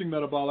a resting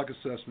metabolic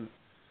assessment.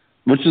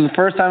 Which is the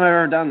first time I've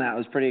ever done that. It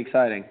was pretty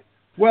exciting.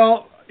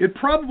 Well, it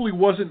probably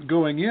wasn't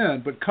going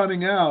in, but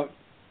coming out,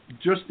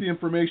 just the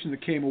information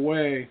that came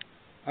away,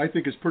 I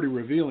think is pretty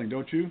revealing,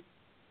 don't you?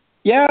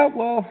 Yeah,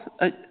 well,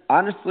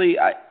 honestly,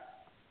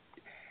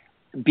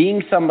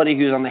 being somebody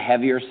who's on the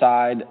heavier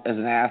side as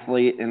an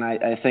athlete, and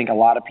I think a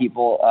lot of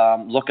people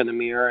look in the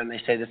mirror and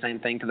they say the same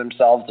thing to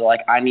themselves. They're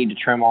like, I need to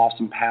trim off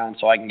some pounds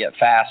so I can get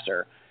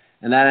faster.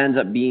 And that ends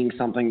up being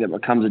something that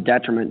becomes a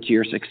detriment to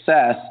your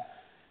success.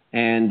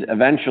 And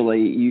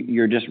eventually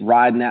you're just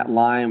riding that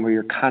line where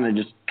you're kind of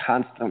just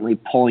constantly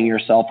pulling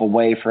yourself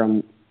away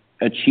from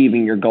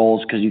achieving your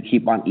goals because you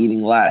keep on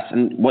eating less.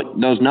 And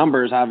what those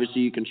numbers,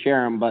 obviously you can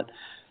share them, but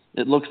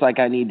it looks like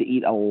I need to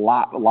eat a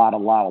lot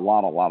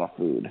of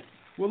food.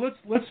 Well,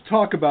 let's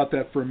talk about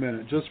that for a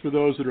minute, just for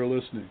those that are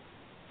listening.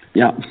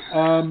 Yeah.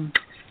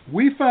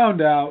 We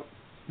found out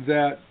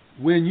that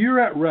when you're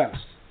at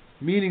rest,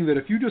 meaning that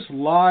if you just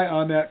lie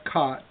on that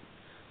cot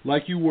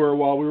like you were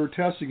while we were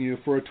testing you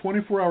for a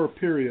 24-hour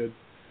period,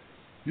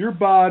 your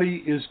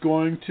body is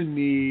going to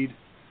need,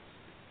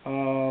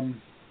 I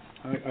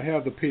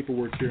have the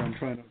paperwork here. I'm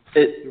trying to...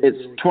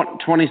 It's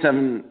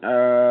 27,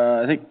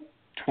 I think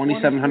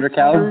 2,700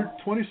 calories?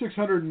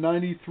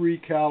 2,693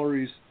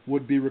 calories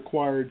would be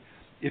required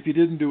if you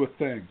didn't do a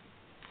thing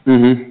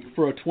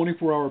for a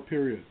 24-hour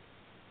period.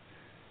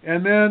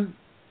 And then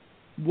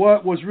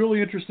what was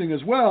really interesting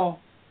as well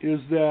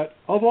is that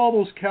of all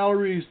those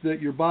calories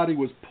that your body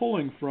was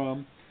pulling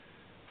from,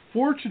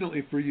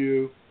 fortunately for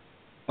you,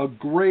 a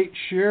great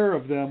share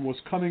of them was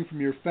coming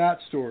from your fat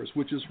stores,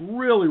 which is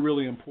really,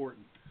 really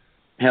important.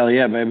 Hell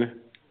yeah, baby.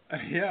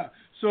 Yeah.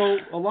 So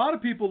a lot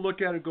of people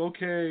look at it and go,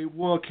 okay,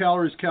 well,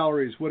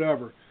 calories,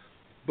 whatever.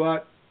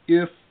 But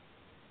if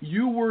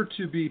you were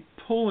to be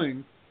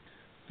pulling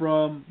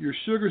from your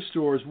sugar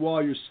stores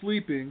while you're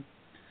sleeping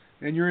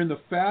and you're in the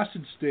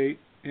fasted state,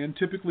 and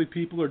typically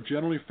people are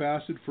generally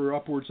fasted for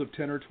upwards of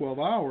 10 or 12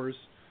 hours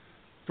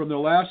from their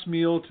last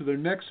meal to their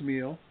next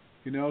meal.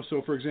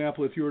 So for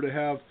example, if you were to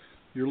have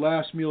your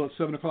last meal at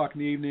 7 o'clock in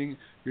the evening,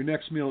 your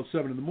next meal at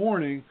 7 in the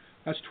morning,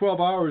 that's 12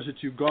 hours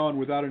that you've gone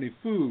without any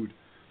food.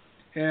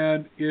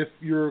 And if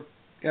you're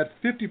at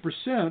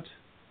 50%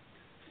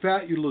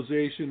 fat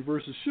utilization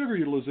versus sugar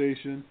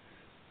utilization,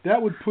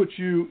 that would put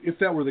you, if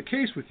that were the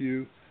case with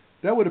you,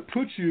 that would have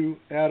put you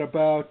at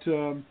about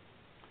close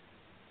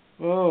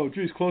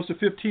to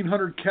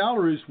 1,500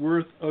 calories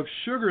worth of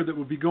sugar that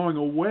would be going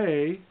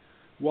away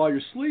while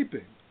you're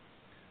sleeping,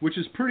 which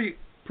is pretty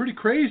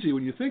crazy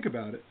when you think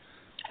about it.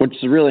 Which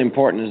is really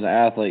important as an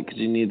athlete because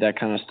you need that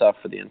kind of stuff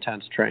for the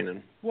intense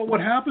training. Well,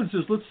 what happens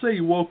is, let's say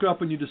you woke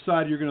up and you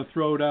decided you're going to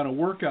throw down a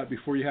workout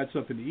before you had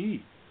something to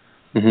eat.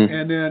 Mm-hmm.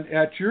 And then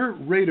at your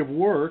rate of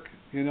work,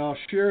 and I'll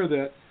share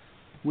that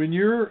when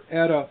you're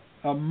at a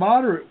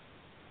moderate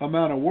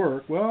amount of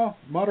work, well,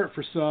 moderate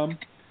for some,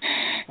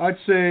 I'd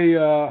say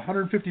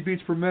 150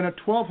 beats per minute,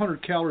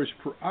 1,200 calories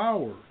per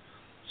hour.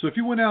 So if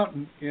you went out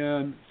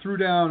and threw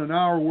down an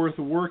hour worth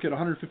of work at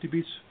 150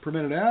 beats per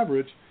minute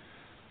average,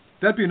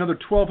 that'd be another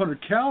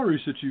 1,200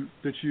 calories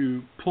that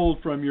you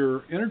pulled from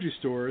your energy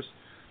stores.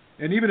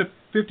 And even if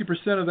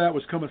 50% of that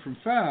was coming from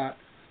fat,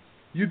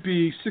 you'd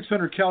be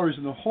 600 calories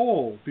in the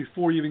hole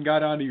before you even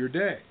got onto your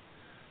day.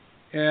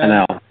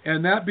 And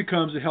that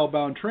becomes a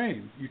hellbound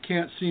train. You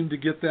can't seem to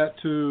get that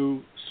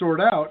to sort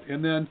out.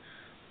 And then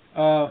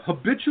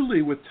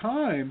habitually with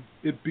time,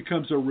 it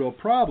becomes a real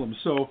problem.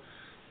 So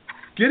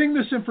getting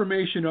this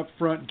information up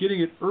front, getting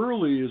it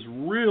early is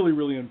really,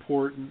 really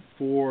important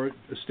for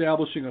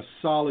establishing a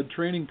solid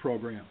training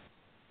program.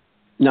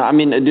 No, I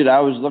mean, dude, I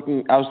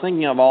was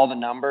thinking of all the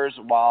numbers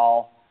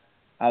while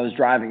I was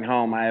driving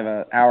home. I have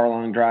an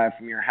hour-long drive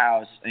from your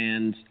house,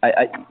 and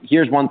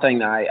here's one thing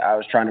that I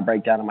was trying to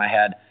break down in my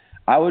head.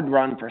 I would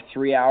run for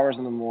 3 hours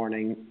in the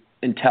morning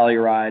in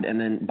Telluride and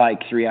then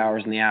bike 3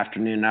 hours in the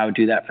afternoon. And I would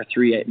do that for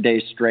 3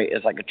 days straight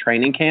as like a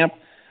training camp.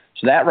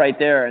 So that right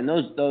there, and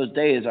those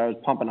days I was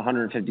pumping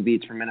 150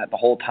 beats per minute the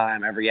whole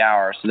time, every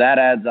hour. So that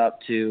adds up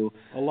to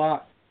a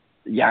lot.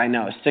 Yeah, I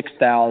know,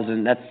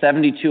 6,000. That's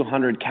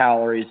 7,200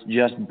 calories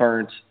just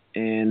burnt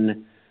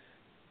in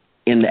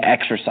the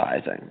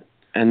exercising,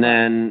 and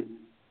then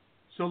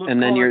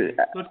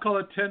let's call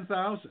it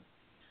 10,000.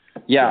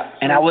 Yeah,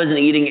 and I wasn't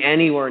eating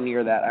anywhere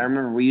near that. I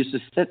remember we used to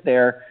sit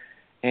there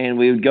and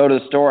we would go to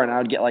the store and I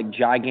would get like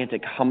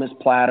gigantic hummus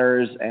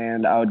platters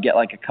and I would get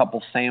like a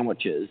couple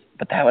sandwiches,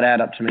 but that would add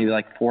up to maybe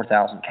like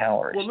 4,000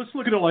 calories. Well, let's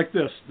look at it like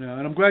this now,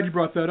 and I'm glad you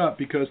brought that up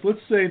because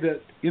let's say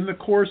that in the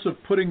course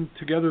of putting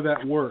together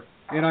that work,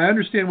 and I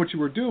understand what you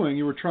were doing,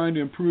 you were trying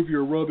to improve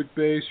your aerobic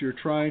base, you're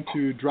trying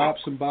to drop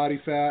some body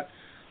fat,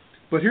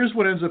 but here's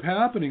what ends up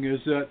happening is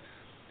that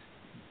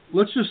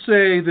let's just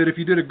say that if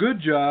you did a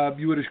good job,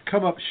 you would have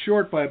come up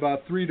short by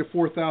about 3,000 to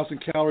 4,000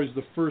 calories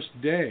the first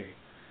day.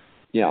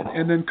 Yeah.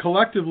 And then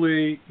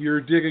collectively,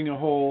 you're digging a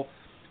hole.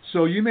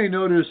 So you may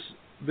notice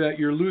that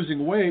you're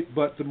losing weight,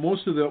 but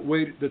most of the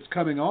weight that's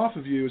coming off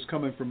of you is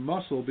coming from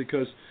muscle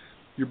because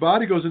your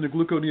body goes into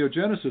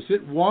gluconeogenesis.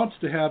 It wants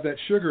to have that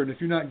sugar, and if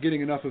you're not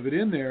getting enough of it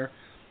in there,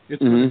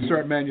 it's going to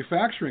start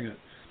manufacturing it.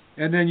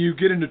 And then you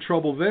get into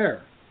trouble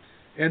there.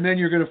 And then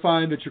you're going to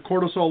find that your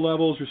cortisol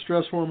levels, your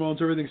stress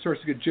hormones, everything starts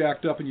to get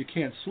jacked up and you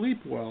can't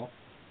sleep well.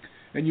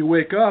 And you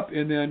wake up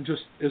and then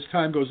just as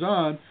time goes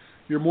on,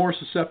 you're more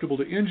susceptible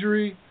to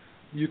injury.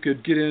 You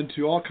could get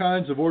into all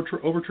kinds of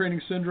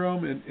overtraining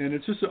syndrome, and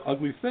it's just an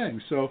ugly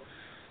thing. So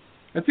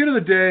at the end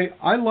of the day,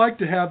 I like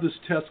to have this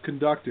test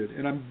conducted,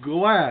 and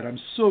I'm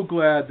so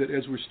glad that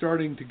as we're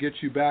starting to get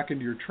you back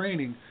into your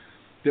training,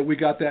 that we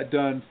got that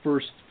done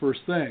first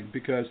thing,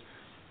 because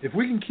if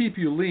we can keep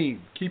you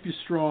lean, keep you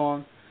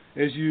strong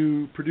as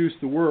you produce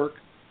the work,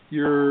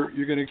 you're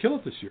going to kill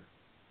it this year.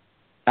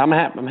 I'm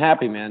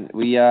happy, man.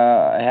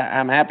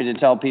 I'm happy to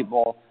tell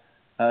people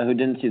who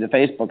didn't see the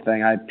Facebook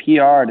thing. I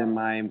PR'd in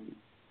my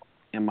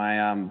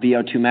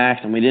VO2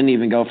 max, and we didn't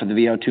even go for the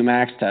VO2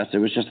 max test. It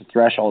was just a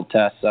threshold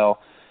test. So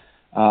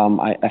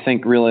I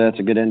think really that's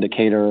a good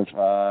indicator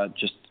of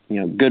just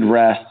good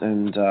rest,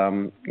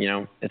 and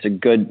it's a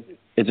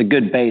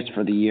good base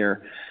for the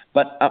year.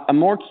 But I'm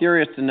more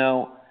curious to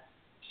know.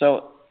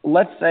 So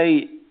let's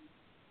say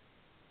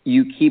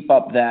you keep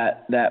up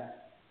that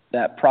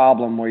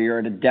problem where you're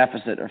at a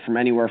deficit from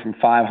anywhere from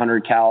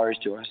 500 calories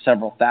to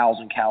several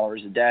thousand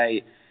calories a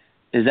day.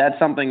 Is that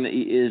something that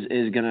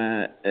is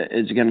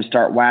gonna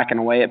start whacking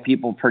away at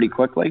people pretty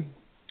quickly?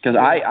 Because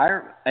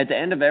I at the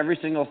end of every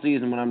single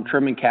season when I'm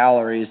trimming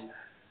calories,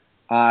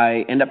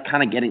 I end up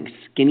kind of getting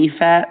skinny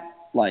fat.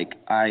 Like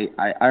I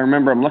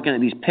remember I'm looking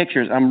at these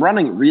pictures. I'm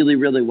running really,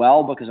 really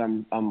well because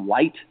I'm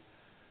light,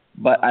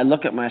 but I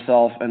look at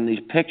myself in these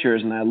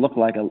pictures and I look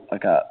like what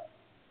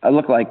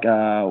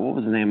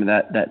was the name of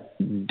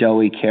that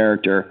doughy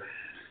character?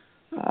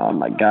 Oh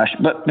my gosh!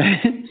 But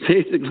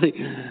basically,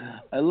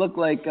 I look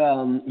like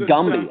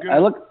Gumby. I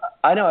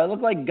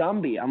look like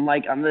Gumby.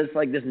 I'm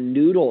this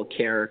noodle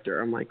character.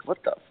 I'm like,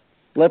 what the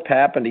flip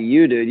happened to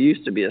you, dude? You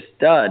used to be a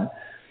stud.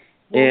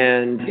 Well,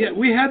 and yeah,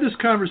 we had this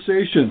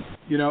conversation,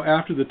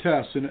 after the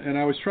test, and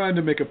I was trying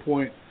to make a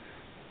point,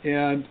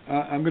 and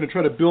I'm going to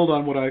try to build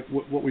on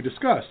what we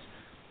discussed.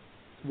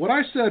 What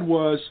I said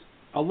was,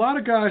 a lot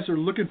of guys are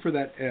looking for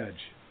that edge,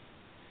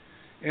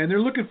 and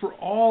they're looking for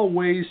all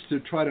ways to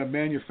try to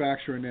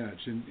manufacture an edge,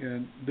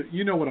 and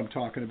you know what I'm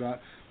talking about.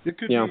 It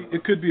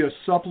could be a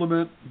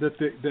supplement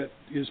that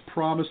is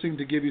promising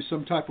to give you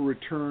some type of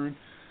return.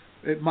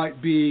 It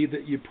might be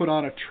that you put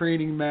on a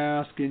training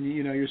mask, and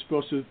you're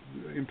supposed to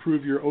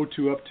improve your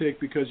O2 uptake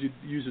because you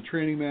use a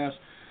training mask,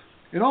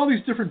 and all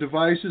these different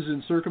devices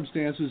and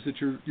circumstances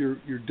that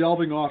you're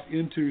delving off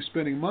into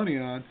spending money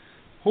on,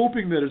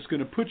 hoping that it's going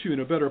to put you in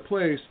a better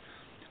place.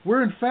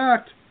 Where in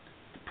fact,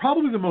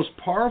 probably the most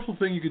powerful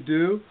thing you could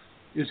do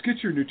is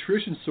get your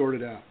nutrition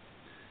sorted out.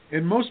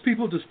 And most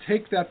people just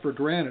take that for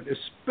granted,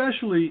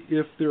 especially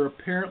if they're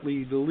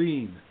apparently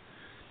lean.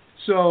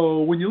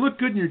 So when you look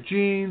good in your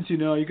jeans,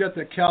 you got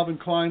that Calvin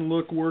Klein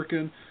look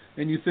working,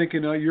 and you think,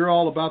 you're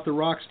all about the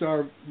rock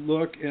star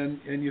look, and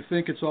you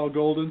think it's all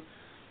golden.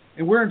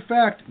 And where in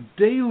fact,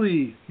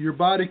 daily, your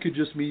body could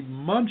just be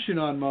munching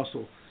on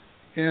muscle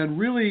and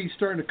really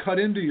starting to cut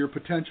into your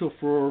potential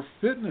for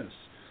fitness.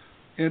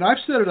 And I've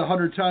said it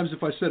 100 times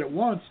if I said it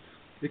once,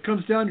 it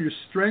comes down to your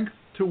strength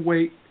to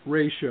weight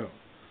ratio.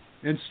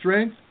 And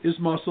strength is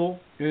muscle,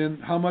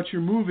 and how much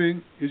you're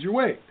moving is your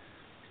weight.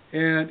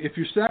 And if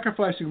you're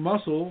sacrificing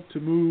muscle to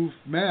move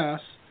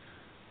mass,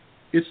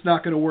 it's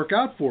not going to work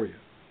out for you.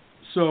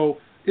 So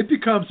it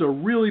becomes a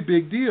really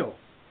big deal.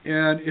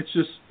 And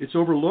it's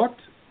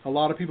overlooked. A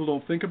lot of people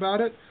don't think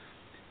about it.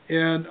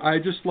 And I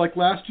just, like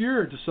last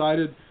year,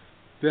 decided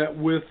that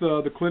with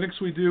the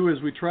clinics we do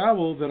as we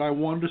travel, that I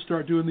wanted to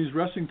start doing these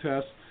resting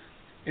tests.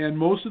 And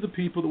most of the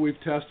people that we've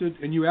tested,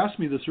 and you asked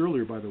me this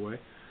earlier, by the way,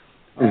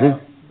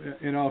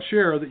 and I'll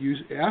share that you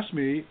asked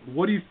me,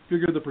 what do you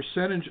figure the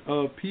percentage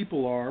of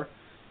people are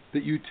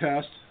that you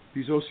test,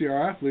 these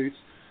OCR athletes,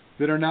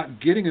 that are not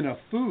getting enough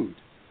food,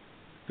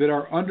 that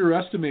are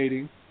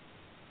underestimating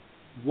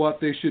what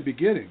they should be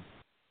getting?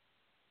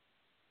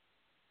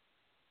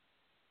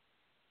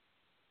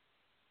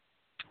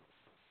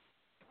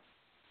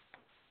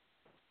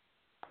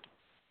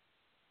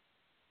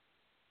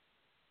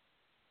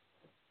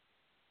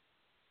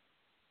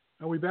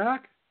 Are we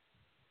back?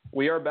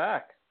 We are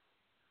back.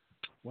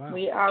 Wow.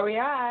 We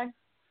are.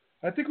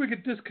 I think we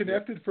get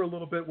disconnected for a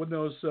little bit when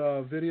those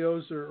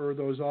videos or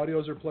those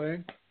audios are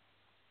playing.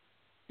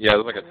 Yeah,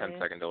 there's like a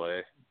 10-second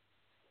delay.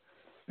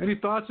 Any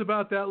thoughts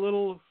about that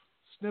little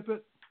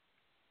snippet?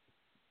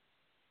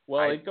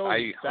 Well, it goes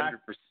back. 100%.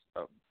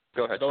 Oh,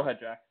 go ahead. Go ahead,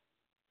 Jack.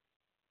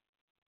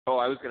 Oh,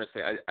 I was going to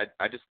say,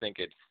 I just think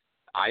it's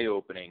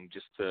eye-opening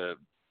just to,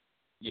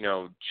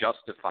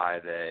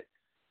 justify that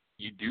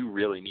you do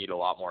really need a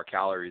lot more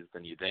calories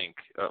than you think.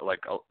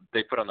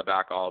 They put on the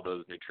back all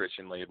those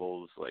nutrition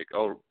labels,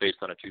 based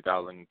on a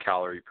 2,000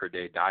 calorie per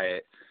day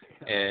diet.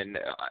 And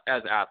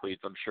as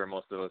athletes, I'm sure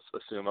most of us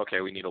assume,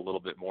 okay, we need a little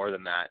bit more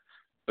than that.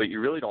 But you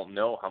really don't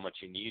know how much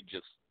you need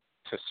just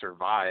to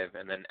survive,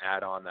 and then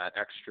add on that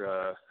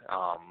extra,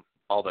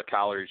 all the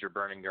calories you're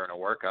burning during a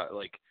workout.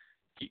 Like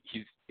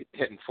he's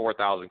hitting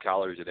 4,000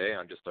 calories a day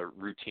on just a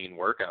routine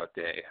workout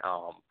day.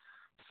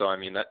 So I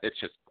mean, it's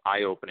just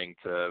eye-opening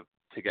to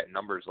get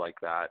numbers like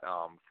that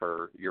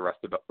for your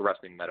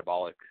resting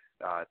metabolic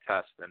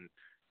test. And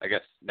I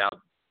guess now,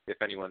 if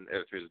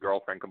his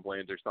girlfriend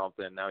complains or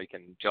something, now he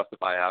can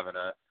justify having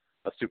a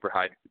a super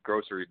high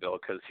grocery bill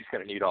because he's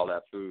going to need all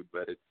that food.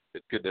 But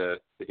it's good to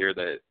hear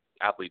that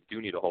athletes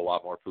do need a whole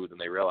lot more food than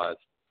they realize.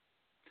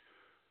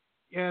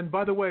 And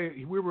by the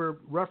way, we were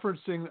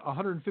referencing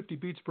 150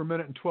 beats per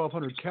minute and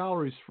 1,200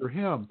 calories for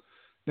him.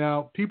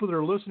 Now, people that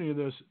are listening to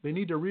this, they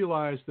need to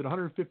realize that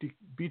 150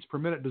 beats per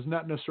minute does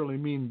not necessarily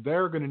mean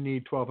they're going to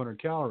need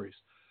 1,200 calories,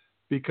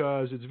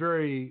 because it's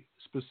very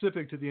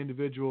specific to the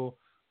individual,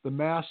 the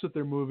mass that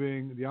they're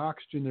moving, the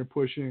oxygen they're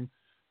pushing.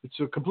 It's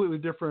a completely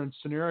different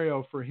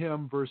scenario for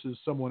him versus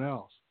someone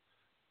else.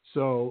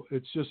 So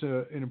it's just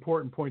an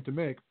important point to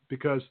make,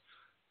 because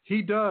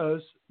he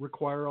does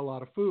require a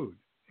lot of food.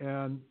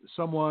 And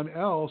someone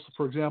else,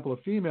 for example, a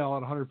female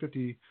at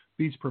 150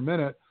 beats per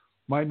minute,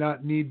 might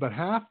not need but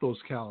half those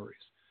calories.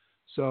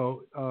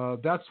 So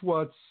that's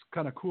what's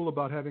kind of cool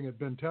about having it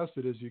been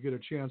tested, is you get a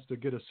chance to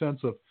get a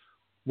sense of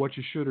what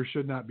you should or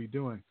should not be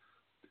doing.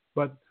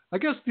 But I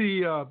guess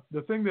the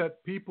thing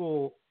that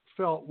people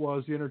felt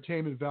was the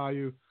entertainment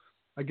value.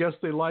 I guess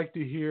they like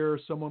to hear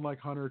someone like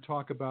Hunter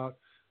talk about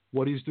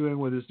what he's doing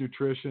with his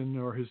nutrition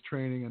or his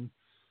training, and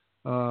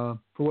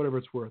for whatever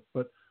it's worth.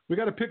 But we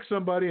got to pick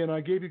somebody, and I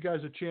gave you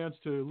guys a chance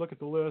to look at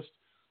the list.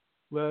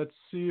 Let's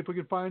see if we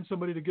can find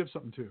somebody to give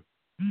something to.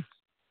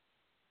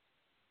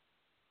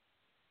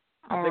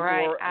 All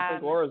right. I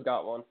think Laura's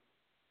got one.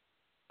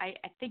 I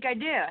think I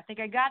do. I think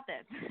I got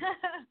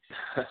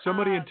this.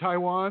 Somebody in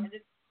Taiwan?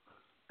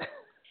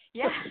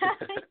 Yeah.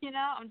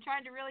 I'm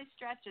trying to really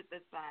stretch it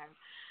this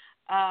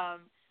time.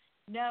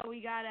 No,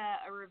 we got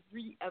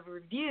a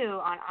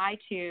review on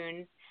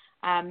iTunes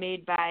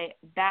made by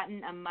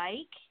Batten a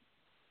Mike,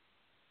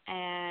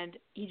 and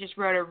he just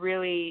wrote a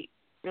really,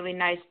 really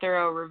nice,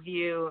 thorough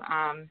review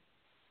on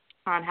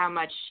how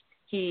much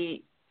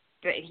he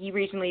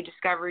recently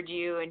discovered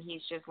you, and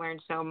he's just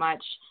learned so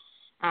much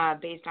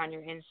based on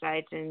your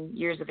insights and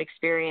years of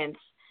experience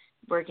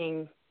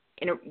working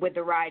with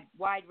a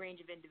wide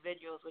range of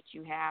individuals, which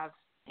you have,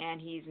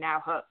 and he's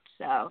now hooked.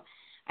 So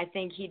I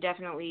think he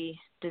definitely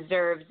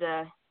deserves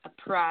a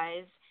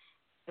prize,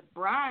 the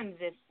bronze,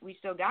 if we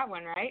still got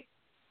one, right?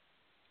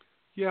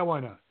 Yeah,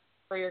 why not?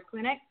 For your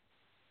clinic?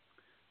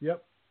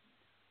 Yep.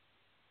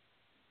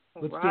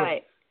 Let's do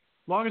it.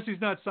 As long as he's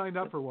not signed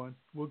up for one,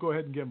 we'll go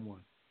ahead and give him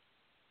one.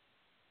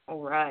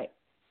 All right.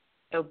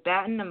 So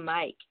Batten the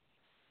Mike.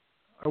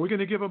 Are we going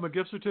to give him a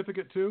gift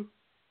certificate too?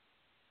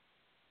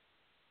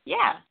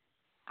 Yeah,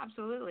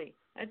 absolutely.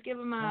 Let's give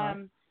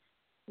him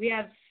we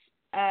have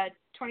a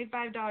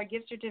 $25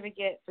 gift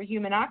certificate for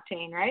Human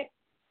Octane, right?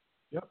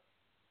 Yep.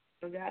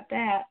 We got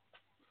that.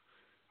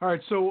 All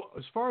right, so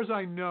as far as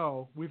I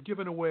know, we've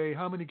given away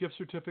how many gift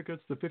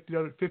certificates? The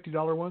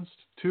 $50 ones?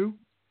 2?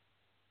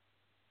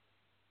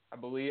 I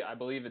believe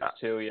it's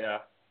 2, yeah.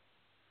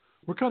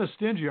 We're kind of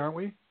stingy, aren't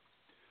we?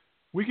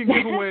 We can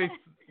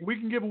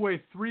give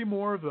away 3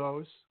 more of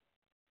those.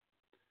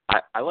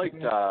 I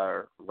liked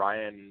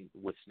Ryan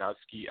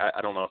Wisnowski. I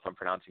don't know if I'm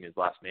pronouncing his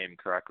last name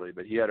correctly,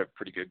 but he had a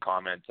pretty good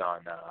comment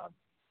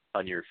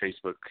on your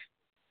Facebook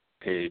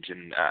page,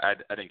 and I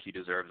think he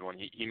deserves one.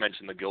 He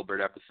mentioned the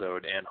Gilbert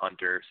episode and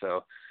Hunter,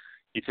 so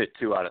he's hit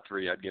 2 out of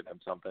 3. I'd give him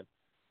something.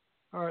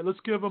 All right, let's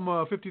give him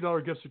a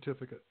 $50 gift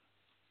certificate.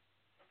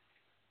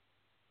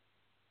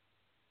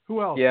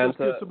 Who else? Yeah, let's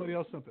give somebody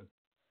else something.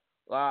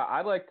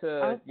 I'd like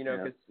to,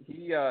 because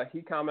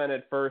he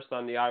commented first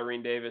on the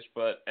Irene Davis,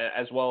 but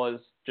as well as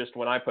just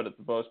when I put it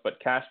the post, but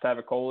Cash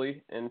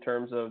Tavicoli in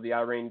terms of the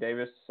Irene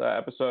Davis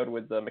episode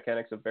with the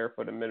mechanics of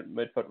barefoot and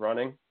midfoot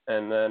running,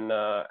 and then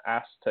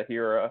asked to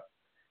hear a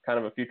kind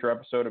of a future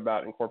episode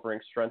about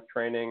incorporating strength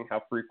training,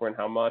 how frequent,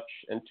 how much,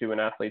 into an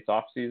athlete's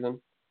off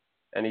season,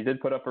 and he did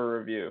put up a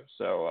review.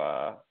 So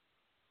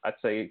I'd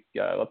say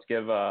let's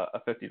give a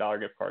 $50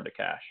 gift card to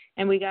Cash.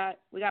 And we got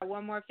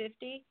one more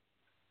 50.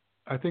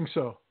 I think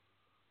so.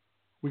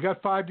 We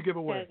got 5 to give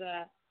away.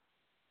 Because,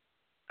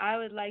 I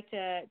would like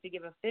to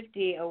give a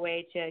 50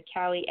 away to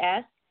Callie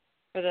S.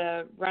 for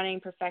the Running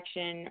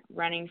Perfection,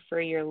 Running for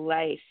Your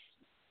Life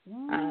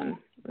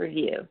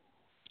review.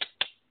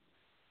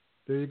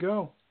 There you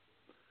go.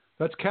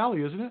 That's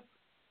Callie, isn't it?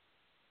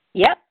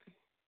 Yep.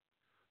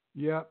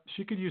 Yeah,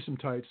 she could use some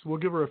tights. We'll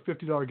give her a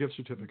 $50 gift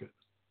certificate.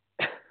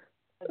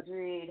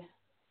 Agreed.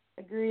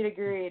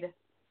 And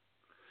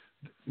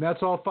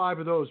that's all 5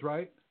 of those,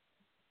 right?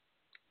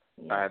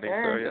 Yes, I think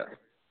so, yeah.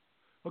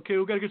 Okay,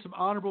 we've got to get some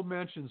honorable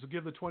mentions. We'll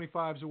give the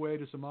 25s away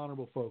to some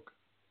honorable folk.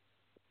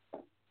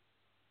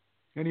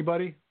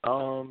 Anybody?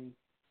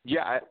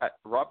 Yeah,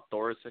 Rob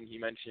Thorson, he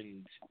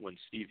mentioned when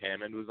Steve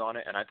Hammond was on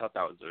it, and I thought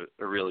that was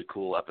a really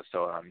cool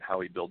episode on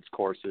how he builds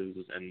courses,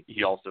 and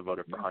he also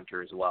voted for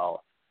Hunter as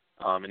well.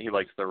 And he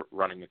likes the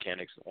running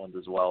mechanics ones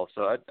as well.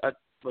 So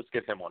let's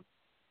give him one.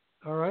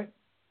 All right.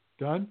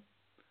 Done?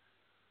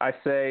 I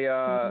say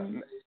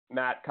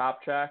Matt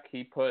Kopchak,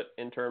 he put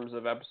in terms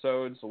of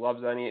episodes,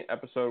 loves any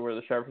episode where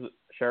the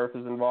sheriff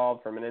is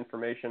involved from an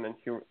information and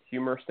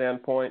humor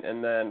standpoint.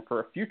 And then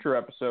for a future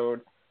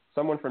episode,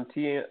 someone from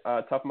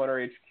Tough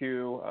Mudder HQ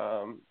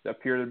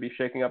appeared to be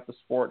shaking up the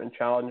sport and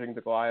challenging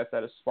the Goliath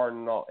that is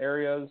Spartan in all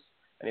areas.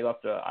 And he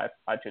left an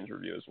iTunes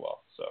review as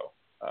well. So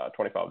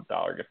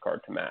 $25 gift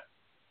card to Matt.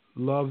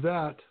 Love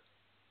that.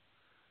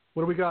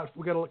 What do we got?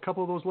 We got a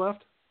couple of those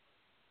left?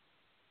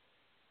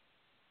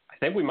 I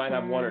think we might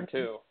have one or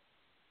two.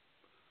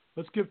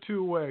 Let's give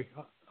 2 away.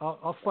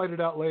 I'll fight it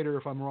out later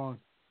if I'm wrong.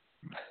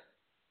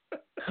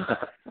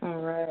 All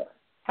right.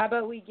 How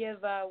about we give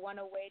one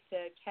away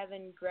to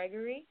Kevin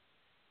Gregory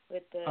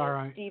with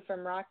the Steve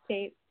from Rock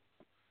tape?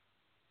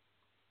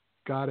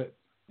 Got it.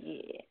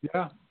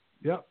 Yeah.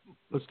 Yep.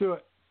 Let's do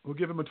it. We'll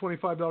give him a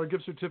 $25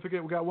 gift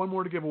certificate. We got one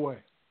more to give away.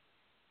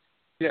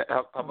 Yeah.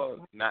 How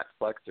about Matt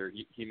Flexer?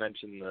 He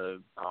mentioned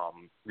the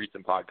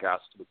recent podcast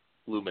with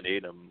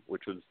Luminatum,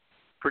 which was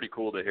pretty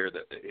cool to hear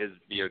that his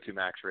VO2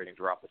 max ratings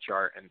were off the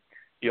chart. And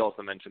he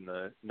also mentioned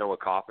the Noah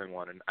Kaufman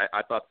one. And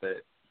I thought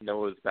that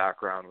Noah's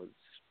background was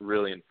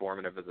really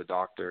informative as a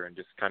doctor and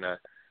just kind of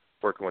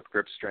working with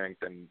grip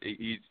strength. And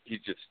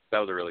that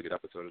was a really good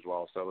episode as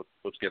well. So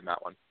let's give him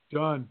that one.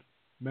 Done.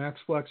 Max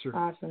Flexer.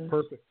 Awesome.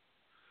 Perfect.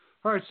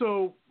 All right.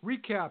 So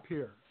recap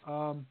here.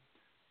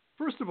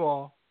 First of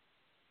all,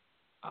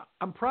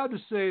 I'm proud to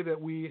say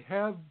that we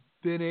have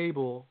been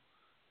able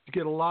to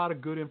get a lot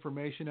of good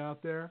information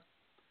out there.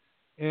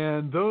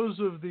 And those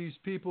of these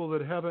people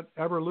that haven't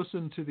ever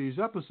listened to these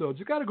episodes,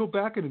 you got to go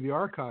back into the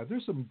archive.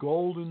 There's some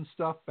golden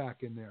stuff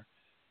back in there.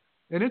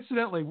 And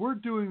incidentally, we're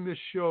doing this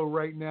show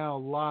right now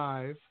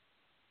live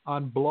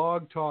on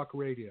Blog Talk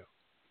Radio.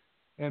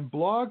 And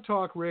Blog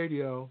Talk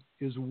Radio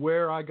is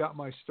where I got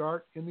my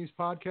start in these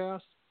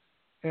podcasts.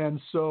 And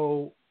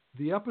so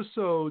the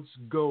episodes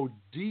go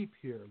deep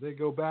here. They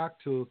go back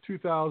to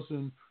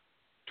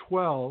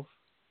 2012.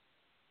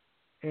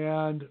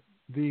 And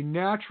the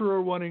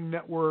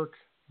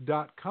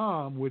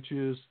naturalrunningnetwork.com, which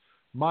is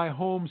my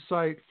home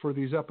site for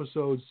these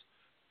episodes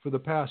for the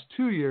past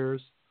 2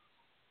 years,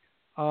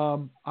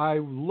 I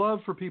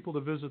love for people to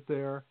visit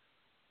there.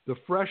 The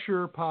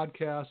fresher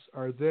podcasts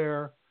are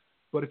there.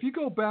 But if you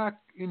go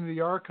back into the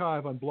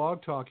archive on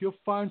Blog Talk, you'll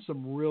find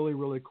some really,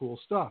 really cool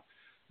stuff.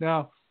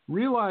 Now,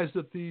 realize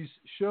that these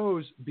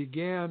shows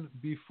began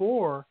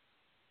before,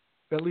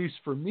 at least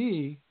for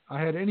me, I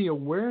had any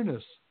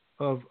awareness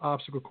of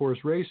obstacle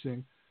course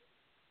racing.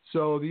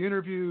 So the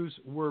interviews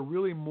were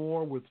really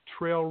more with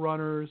trail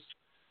runners,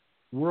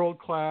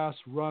 world-class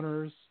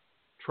runners,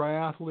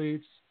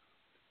 triathletes,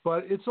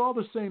 but it's all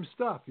the same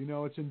stuff. You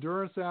know, it's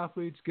endurance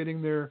athletes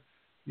getting their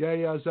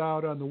yayas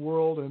out on the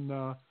world, and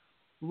a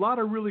lot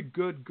of really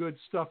good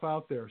stuff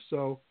out there.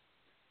 So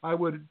I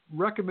would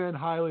recommend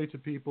highly to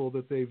people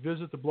that they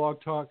visit the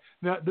Blog Talk.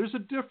 Now, there's a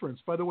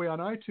difference. By the way, on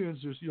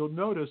iTunes, you'll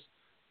notice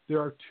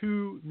there are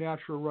 2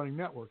 natural running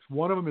networks.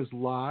 One of them is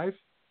live,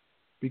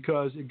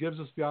 because it gives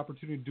us the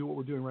opportunity to do what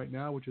we're doing right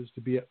now, which is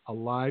to be a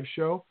live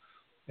show.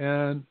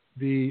 And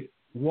the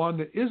one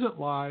that isn't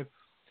live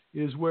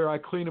is where I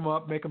clean them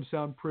up, make them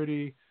sound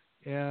pretty.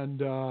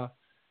 And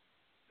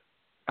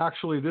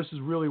actually, this is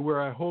really where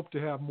I hope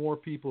to have more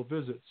people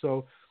visit.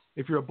 So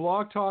if you're a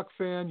Blog Talk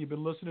fan, you've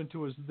been listening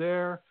to us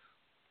there,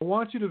 I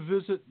want you to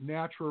visit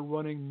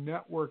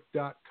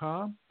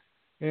naturalrunningnetwork.com.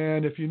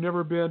 And if you've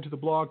never been to the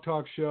Blog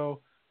Talk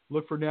show,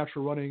 look for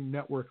Natural Running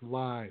Network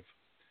Live.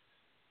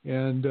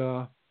 And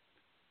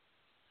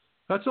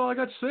that's all I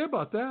got to say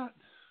about that.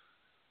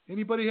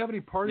 Anybody have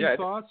any parting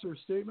thoughts or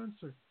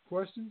statements or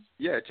questions?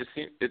 Yeah,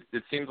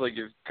 it seems like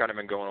you've kind of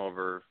been going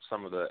over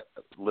some of the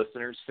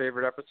listeners'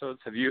 favorite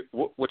episodes.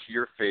 What's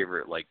your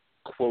favorite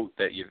quote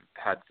that you've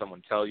had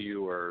someone tell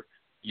you, or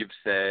you've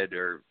said,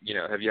 or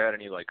have you had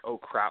any oh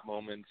crap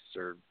moments,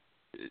 or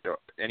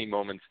any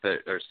moments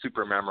that are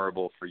super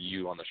memorable for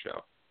you on the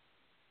show?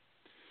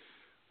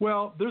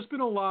 Well, there's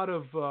been a lot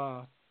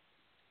of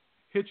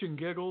hitch and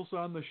giggles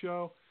on the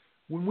show.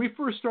 When we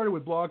first started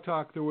with Blog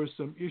Talk, there was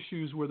some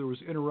issues where there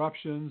was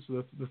interruptions.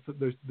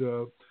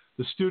 The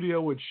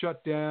studio would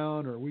shut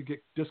down, or we'd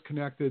get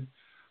disconnected,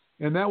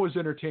 and that was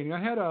entertaining.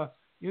 I had a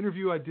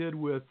interview I did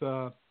with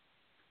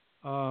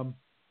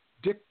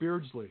Dick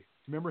Beardsley.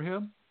 Remember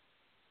him?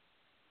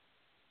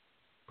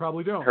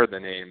 Probably don't. Heard the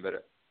name,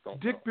 but don't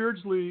Dick know.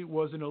 Beardsley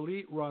was an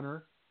elite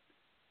runner,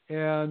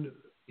 and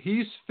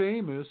he's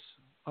famous,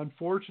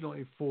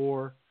 unfortunately,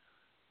 for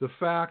the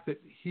fact that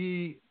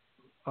he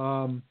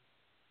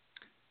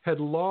had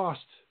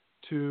lost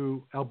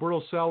to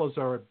Alberto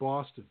Salazar at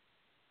Boston.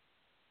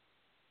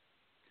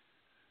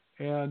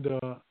 And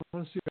I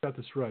want to see if I got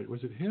this right.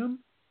 Was it him?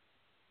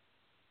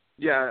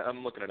 Yeah,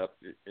 I'm looking it up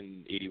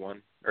in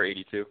 81 or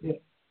 82.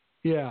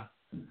 Yeah.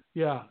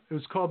 It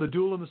was called The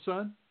Duel in the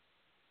Sun.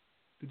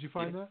 Did you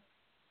find that?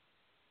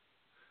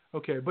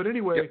 Okay, but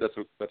anyway. Yep, that's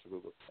what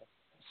Google.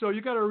 So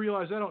you got to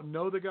realize I don't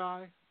know the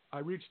guy. I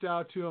reached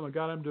out to him. I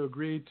got him to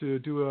agree to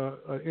do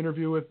an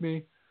interview with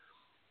me.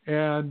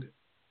 And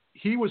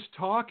he was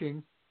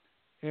talking,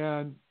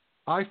 and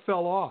I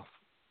fell off.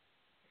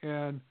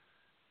 And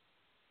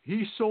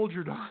he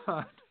soldiered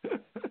on.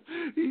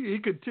 he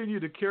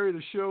continued to carry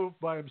the show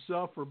by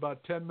himself for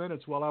about 10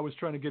 minutes while I was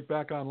trying to get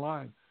back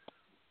online.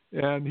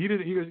 And he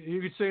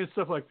was saying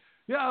stuff like,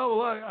 yeah,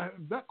 well,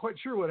 I'm not quite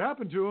sure what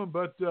happened to him,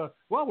 but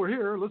while we're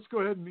here, let's go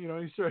ahead and,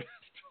 he started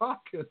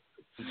talking.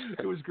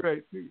 It was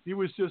great. He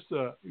was just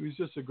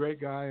a great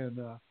guy, and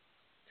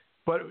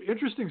but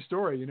interesting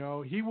story. You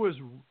know, he was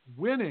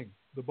winning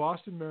the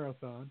Boston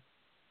Marathon,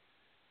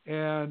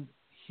 and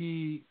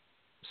he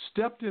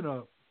stepped in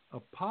a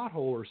pothole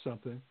or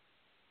something.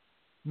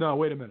 No,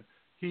 wait a minute.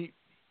 He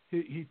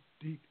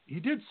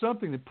did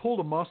something that pulled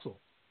a muscle,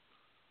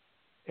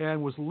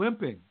 and was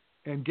limping,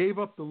 and gave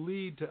up the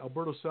lead to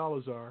Alberto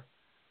Salazar,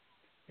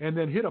 and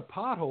then hit a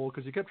pothole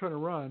because he kept trying to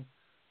run,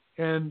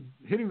 and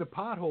hitting the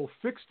pothole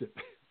fixed it.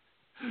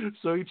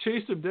 So he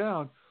chased him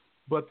down,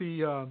 but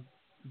the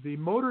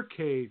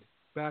motorcade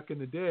back in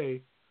the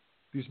day,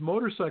 these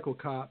motorcycle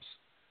cops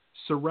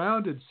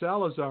surrounded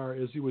Salazar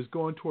as he was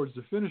going towards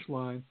the finish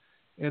line,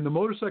 and the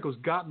motorcycles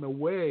got in the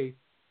way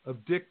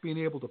of Dick being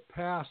able to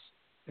pass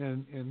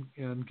and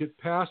get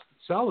past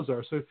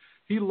Salazar. So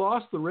he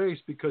lost the race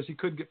because he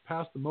couldn't get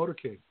past the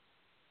motorcade.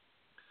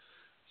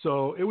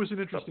 So it was an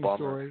interesting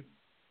story.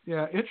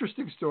 Yeah,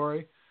 interesting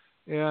story.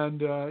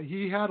 And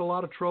he had a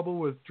lot of trouble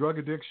with drug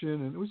addiction,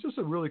 and it was just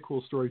a really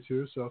cool story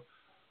too. So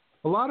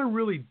a lot of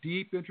really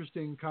deep,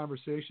 interesting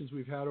conversations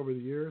we've had over the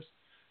years.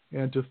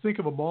 And to think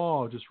of them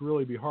all just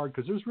really be hard,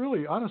 because there's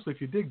really, honestly,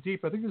 if you dig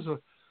deep, I think there's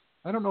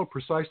I don't know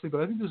precisely,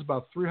 but I think there's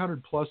about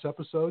 300 plus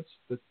episodes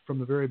from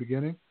the very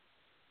beginning.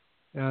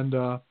 And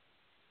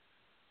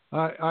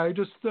I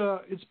just,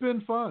 it's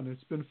been fun.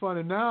 It's been fun.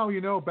 And now,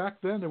 you know,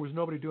 back then there was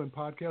nobody doing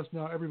podcasts.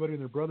 Now everybody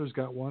and their brother's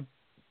got one.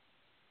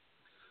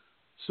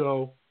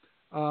 So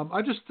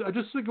I just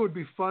think it would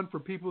be fun for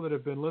people that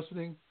have been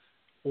listening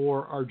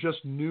or are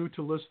just new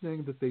to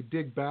listening, that they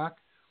dig back,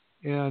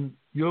 and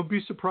you'll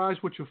be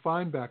surprised what you'll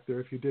find back there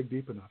if you dig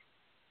deep enough.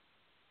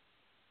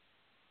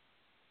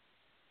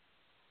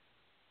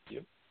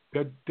 Yep.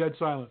 Dead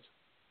silence.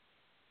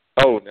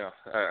 Oh, no,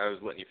 I was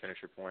letting you finish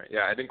your point.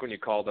 Yeah, I think when you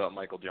called out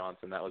Michael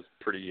Johnson, that was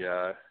pretty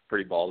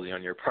ballsy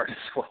on your part as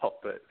well.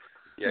 But,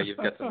 yeah, you've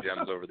got some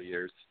gems over the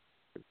years.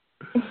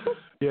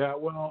 Yeah,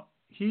 well,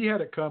 he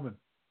had it coming.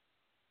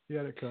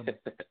 Yeah.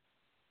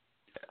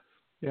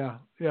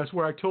 It's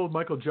where I told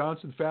Michael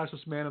Johnson,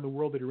 fastest man in the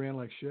world, that he ran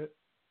like shit.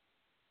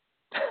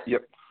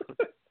 Yep.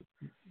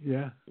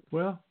 Yeah.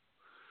 Well,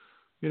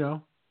 you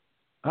know,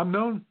 I'm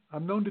known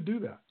to do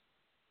that.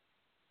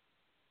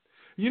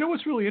 You know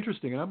what's really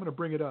interesting, and I'm going to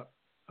bring it up,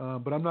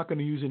 but I'm not going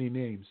to use any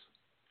names.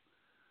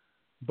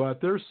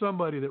 But there's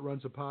somebody that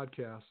runs a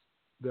podcast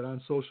that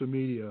on social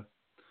media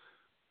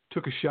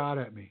took a shot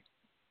at me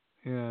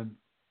and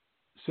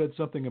said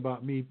something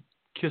about me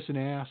kissing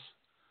ass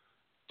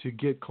to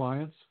get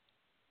clients.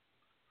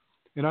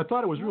 And I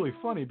thought it was really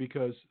funny,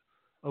 because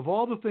of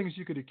all the things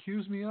you could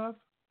accuse me of,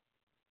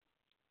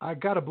 I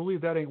got to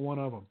believe that ain't one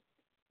of them.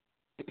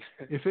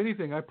 If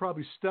anything, I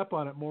probably step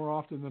on it more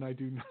often than I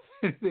do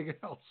anything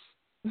else.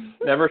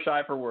 Never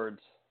shy for words.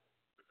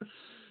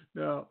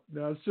 No,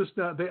 it's just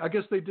not. I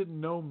guess they didn't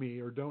know me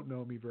or don't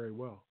know me very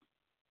well.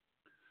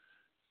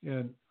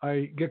 And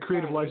I get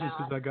creative license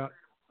because I got.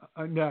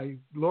 Now,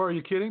 Laura, are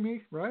you kidding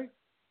me? Right?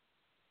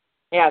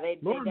 Yeah, they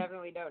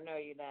definitely don't know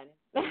you then.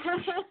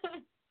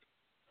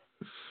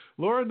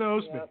 Laura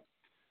knows me.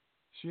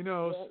 She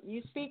knows. Yeah,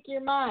 you speak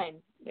your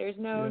mind. There's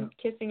no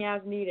kissing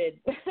as needed.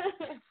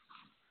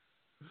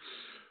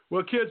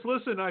 Well, kids,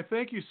 listen, I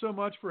thank you so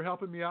much for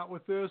helping me out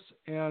with this.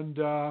 And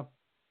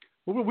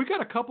we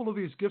got a couple of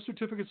these gift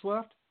certificates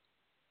left.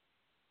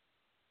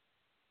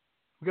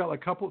 We got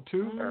like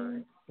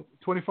two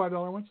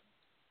 $25 ones.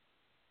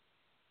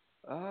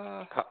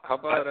 How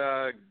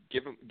about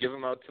give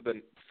them out to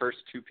the first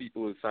two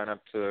people who sign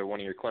up to one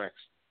of your clinics?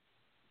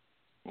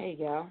 There you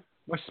go.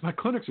 My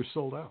clinics are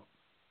sold out.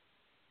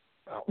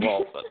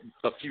 Well,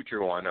 the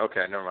future one.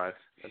 Okay, never mind.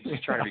 I'm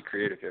just trying to be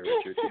creative here,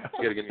 Richard. You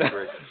got to give me a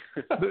break.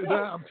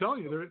 I'm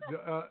telling you,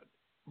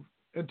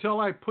 until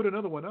I put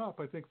another one up,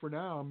 I think for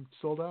now I'm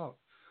sold out.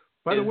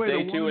 By the way,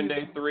 day 2 and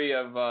day 3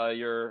 of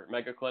your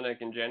mega clinic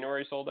in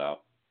January sold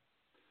out?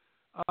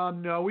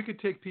 No, we could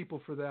take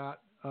people for that.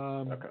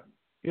 Okay.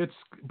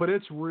 But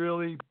it's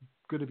really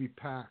going to be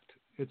packed.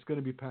 It's going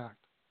to be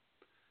packed.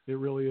 It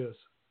really is.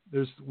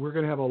 We're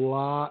going to have a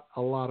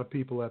lot of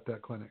people at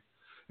that clinic.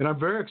 And I'm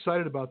very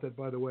excited about that,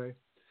 by the way,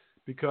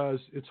 because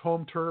it's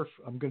home turf.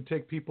 I'm going to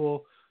take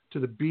people to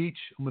the beach.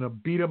 I'm going to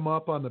beat them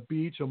up on the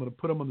beach. I'm going to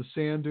put them on the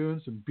sand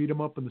dunes and beat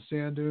them up in the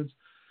sand dunes.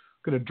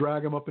 I'm going to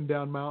drag them up and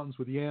down mountains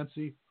with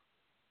Yancey.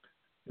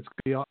 It's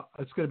going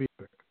to be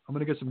epic. I'm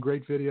going to get some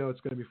great video.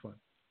 It's going to be fun.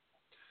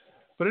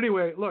 But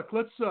anyway, look,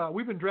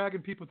 we've been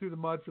dragging people through the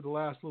mud for the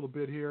last little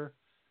bit here.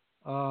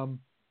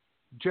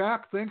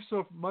 Jack, thanks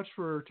so much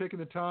for taking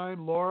the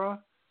time.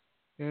 Laura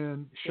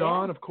and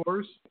Sean, of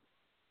course.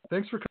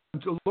 Thanks for coming.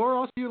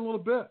 Laura, I'll see you in a little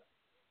bit.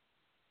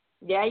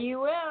 Yeah, you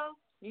will.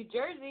 New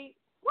Jersey.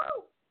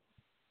 Woo!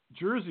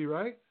 Jersey,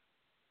 right?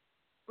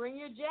 Bring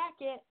your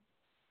jacket.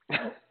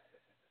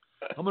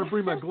 I'm going to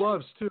bring my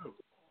gloves, too.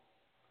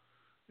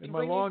 And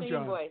my long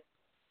john. Voice.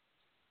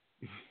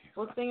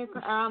 We'll sing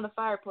around the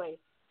fireplace.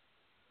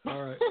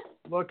 All right.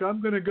 Look,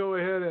 I'm going to go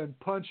ahead and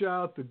punch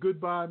out the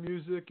goodbye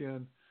music,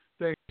 and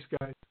thanks,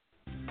 guys.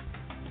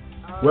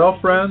 Well,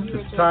 friends,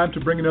 it's time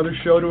to bring another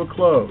show to a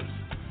close.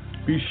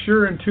 Be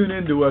sure and tune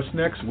in to us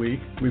next week.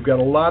 We've got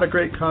a lot of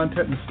great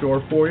content in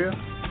store for you.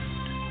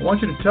 I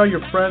want you to tell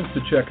your friends to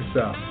check us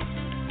out.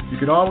 You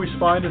can always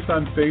find us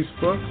on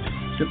Facebook.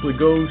 Simply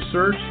go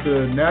search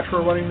the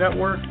Natural Running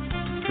Network.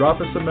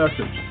 Drop us a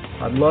message.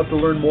 I'd love to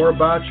learn more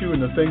about you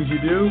and the things you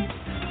do.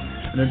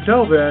 And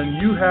until then,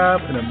 you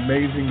have an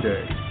amazing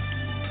day.